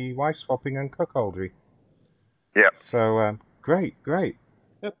in the wife swapping and cuckoldry. Yeah. So great.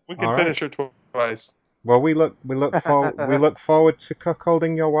 Yep, we can All finish her twice. Well, we look forward to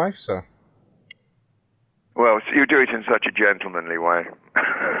cuckolding your wife, sir. Well, so you do it in such a gentlemanly way.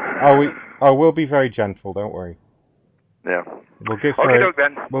 We'll be very gentle. Don't worry. Yeah. We'll give her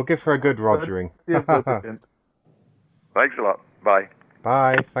a good rogering. Thanks a lot. Bye.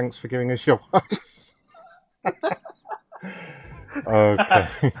 Bye. Thanks for giving us your wife. Okay.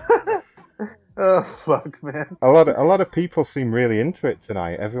 Oh fuck, man. A lot of people seem really into it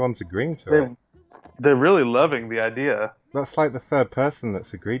tonight. Everyone's agreeing to it. They're really loving the idea. That's like the third person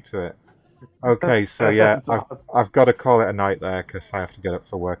that's agreed to it. Okay, so yeah, I've got to call it a night there because I have to get up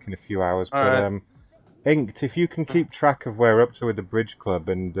for work in a few hours. But Inked, if you can keep track of where we're up to with the Bridge Club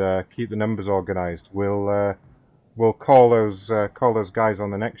and keep the numbers organised, we'll call those guys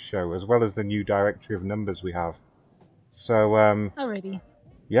on the next show as well as the new directory of numbers we have. So Alrighty.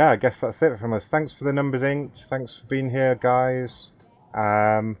 Yeah, I guess that's it from us. Thanks for the numbers, Inked. Thanks for being here, guys.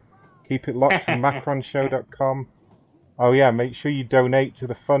 Keep it locked to macronshow.com. Oh yeah, make sure you donate to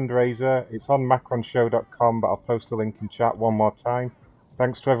the fundraiser. It's on macronshow.com, but I'll post the link in chat one more time.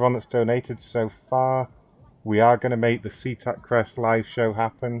 Thanks to everyone that's donated so far. We are going to make the Seat Tac Crest live show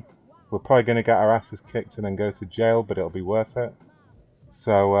happen. We're probably going to get our asses kicked and then go to jail, but it'll be worth it.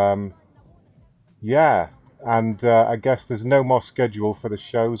 So, yeah. And I guess there's no more schedule for the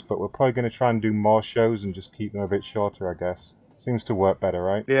shows, but we're probably going to try and do more shows and just keep them a bit shorter, I guess. Seems to work better,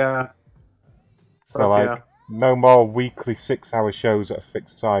 right? Yeah. So, no more weekly 6-hour shows at a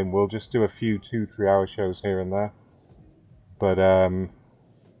fixed time. We'll just do a few 2-3 hour shows here and there. But,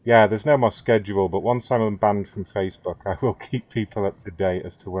 yeah, there's no more schedule, but once I'm banned from Facebook, I will keep people up to date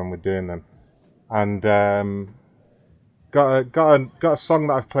as to when we're doing them. And got a song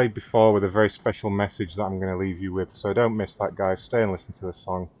that I've played before with a very special message that I'm going to leave you with, so don't miss that, guys. Stay and listen to the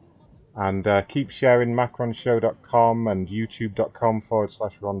song. And keep sharing macronshow.com and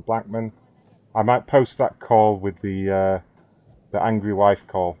youtube.com/Ron Blackman. I might post that call with the angry wife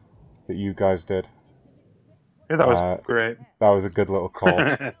call that you guys did. Yeah, that was great. That was a good little call.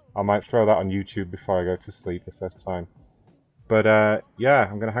 I might throw that on YouTube before I go to sleep if there's time. But yeah,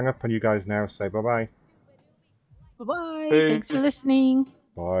 I'm going to hang up on you guys now. Say bye-bye. Bye-bye. Thanks for listening.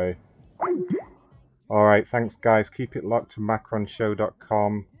 Bye. Alright, thanks guys. Keep it locked to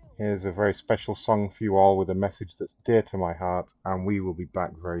macronshow.com. Here's a very special song for you all with a message that's dear to my heart, and we will be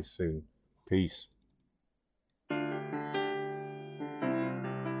back very soon. Peace.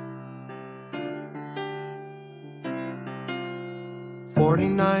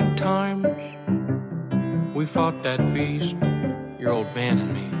 49 times we fought that beast, your old man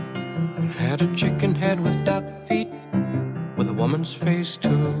and me. And had a chicken head with duck feet, with a woman's face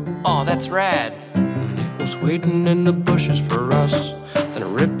too. Oh, that's rad. And it was waiting in the bushes for us. Then it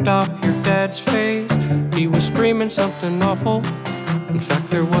ripped off your dad's face. He was screaming something awful. In fact,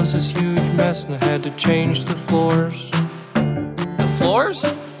 there was this huge mess and I had to change the floors. The floors?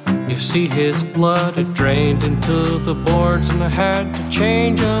 You see his blood, it drained into the boards and I had to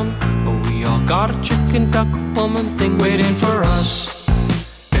change them. But we all got a chicken duck woman thing waiting for us.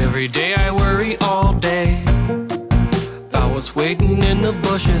 Every day I worry all day. I was waiting in the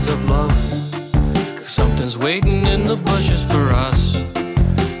bushes of love. 'Cause something's waiting in the bushes for us.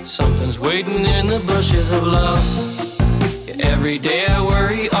 Something's waiting in the bushes of love. Yeah, every day I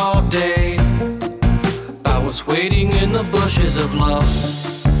worry all day. I was waiting in the bushes of love.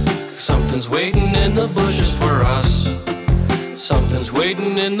 Something's waiting in the bushes for us. Something's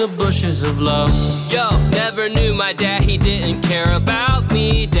waiting in the bushes of love. Yo, never knew my dad, he didn't care about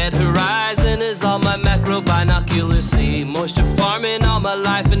me. Dead horizon is all my macro binoculars see. Moisture farming all my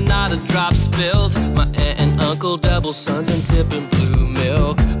life and not a drop spilled. My aunt and uncle double sons and sipping blue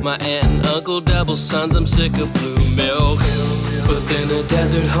milk. My aunt and uncle double sons, I'm sick of blue milk. But then a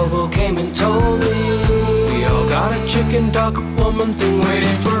desert hobo came and told me we all got a chicken duck woman thing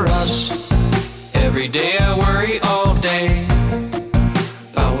waiting for us. Every day I worry all day.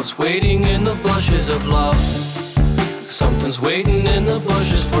 I was waiting in the bushes of love. Something's waiting in the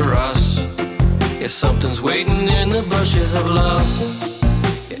bushes for us. Yeah, something's waiting in the bushes of love.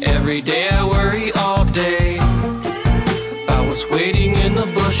 Yeah, every day I worry all day. I was waiting in the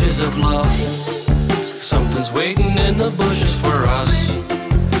bushes of love. Something's waiting in the bushes for us.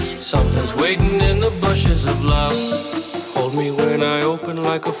 Something's waiting in the bushes of love. Hold me when I open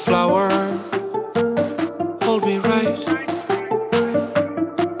like a flower. Hold me right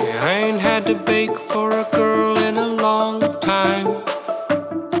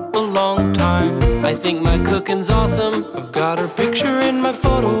think my cooking's awesome. I've got her picture in my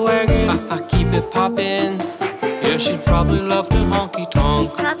photo wagon. I keep it poppin'. Yeah, she'd probably love to honky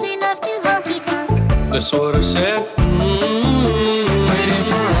tonk. Probably love to honky tonk. That's what I said. Waiting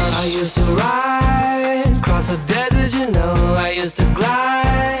for us. I used to ride across the desert, you know. I used to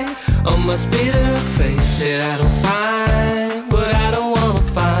glide on my speeder, faith that I don't find, but I don't wanna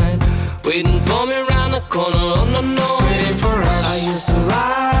find. Waiting for me around the corner, oh no, no. Waiting for us. I used to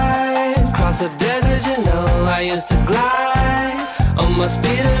ride across the desert, you know. I used to glide on my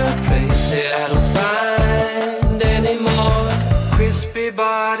speeder, faith that I don't find anymore. Crispy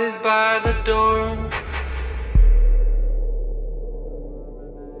bodies by the door.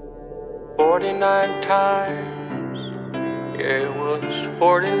 49 times, yeah, it was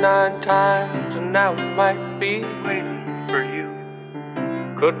 49 times, and now it might be waiting for you.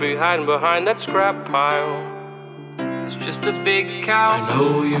 Could be hiding behind that scrap pile. It's just a big cow. I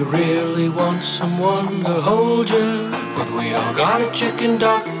know you really want someone to hold you, but we all got a chicken,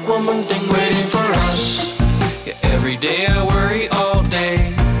 duck, woman thing waiting for us. Yeah, every day I worry all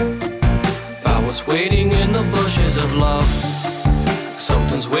day about what's waiting in the bushes of love.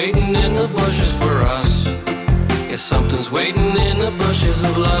 Something's waiting in the bushes for us. Yeah, something's waiting in the bushes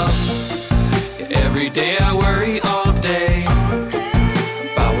of love. Yeah, every day I worry all day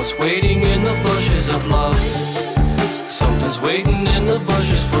about what's waiting in the bushes of love. Something's waiting in the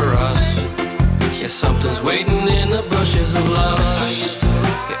bushes for us. Yeah, something's waiting in the bushes of love.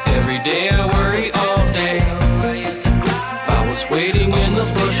 Yeah, every day I worry all day about what's waiting in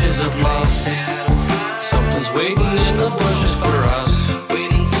the bushes of love. Something's waiting in the bushes for us.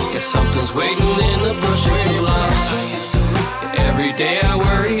 Yeah, something's waiting in the bushes of love. Yeah, every day I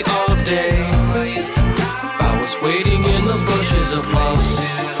worry all day about what's waiting in the bushes of love.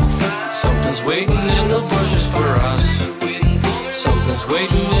 Something's waiting in the bushes for us. Something's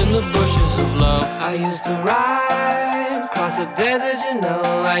waiting in the bushes of love. I used to ride across the desert, you know.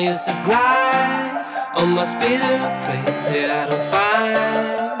 I used to glide on my speeder, pray that I don't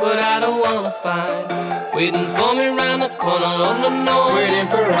find what I don't wanna find. Waiting for me round the corner, oh no, no. Waiting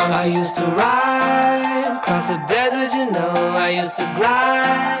for us. I used to ride across the desert, you know. I used to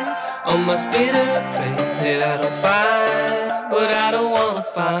glide on my speeder, pray that I don't find what I don't wanna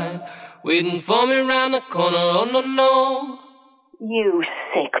find. Waiting for me round the corner, oh no, no. You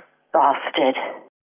sick bastard.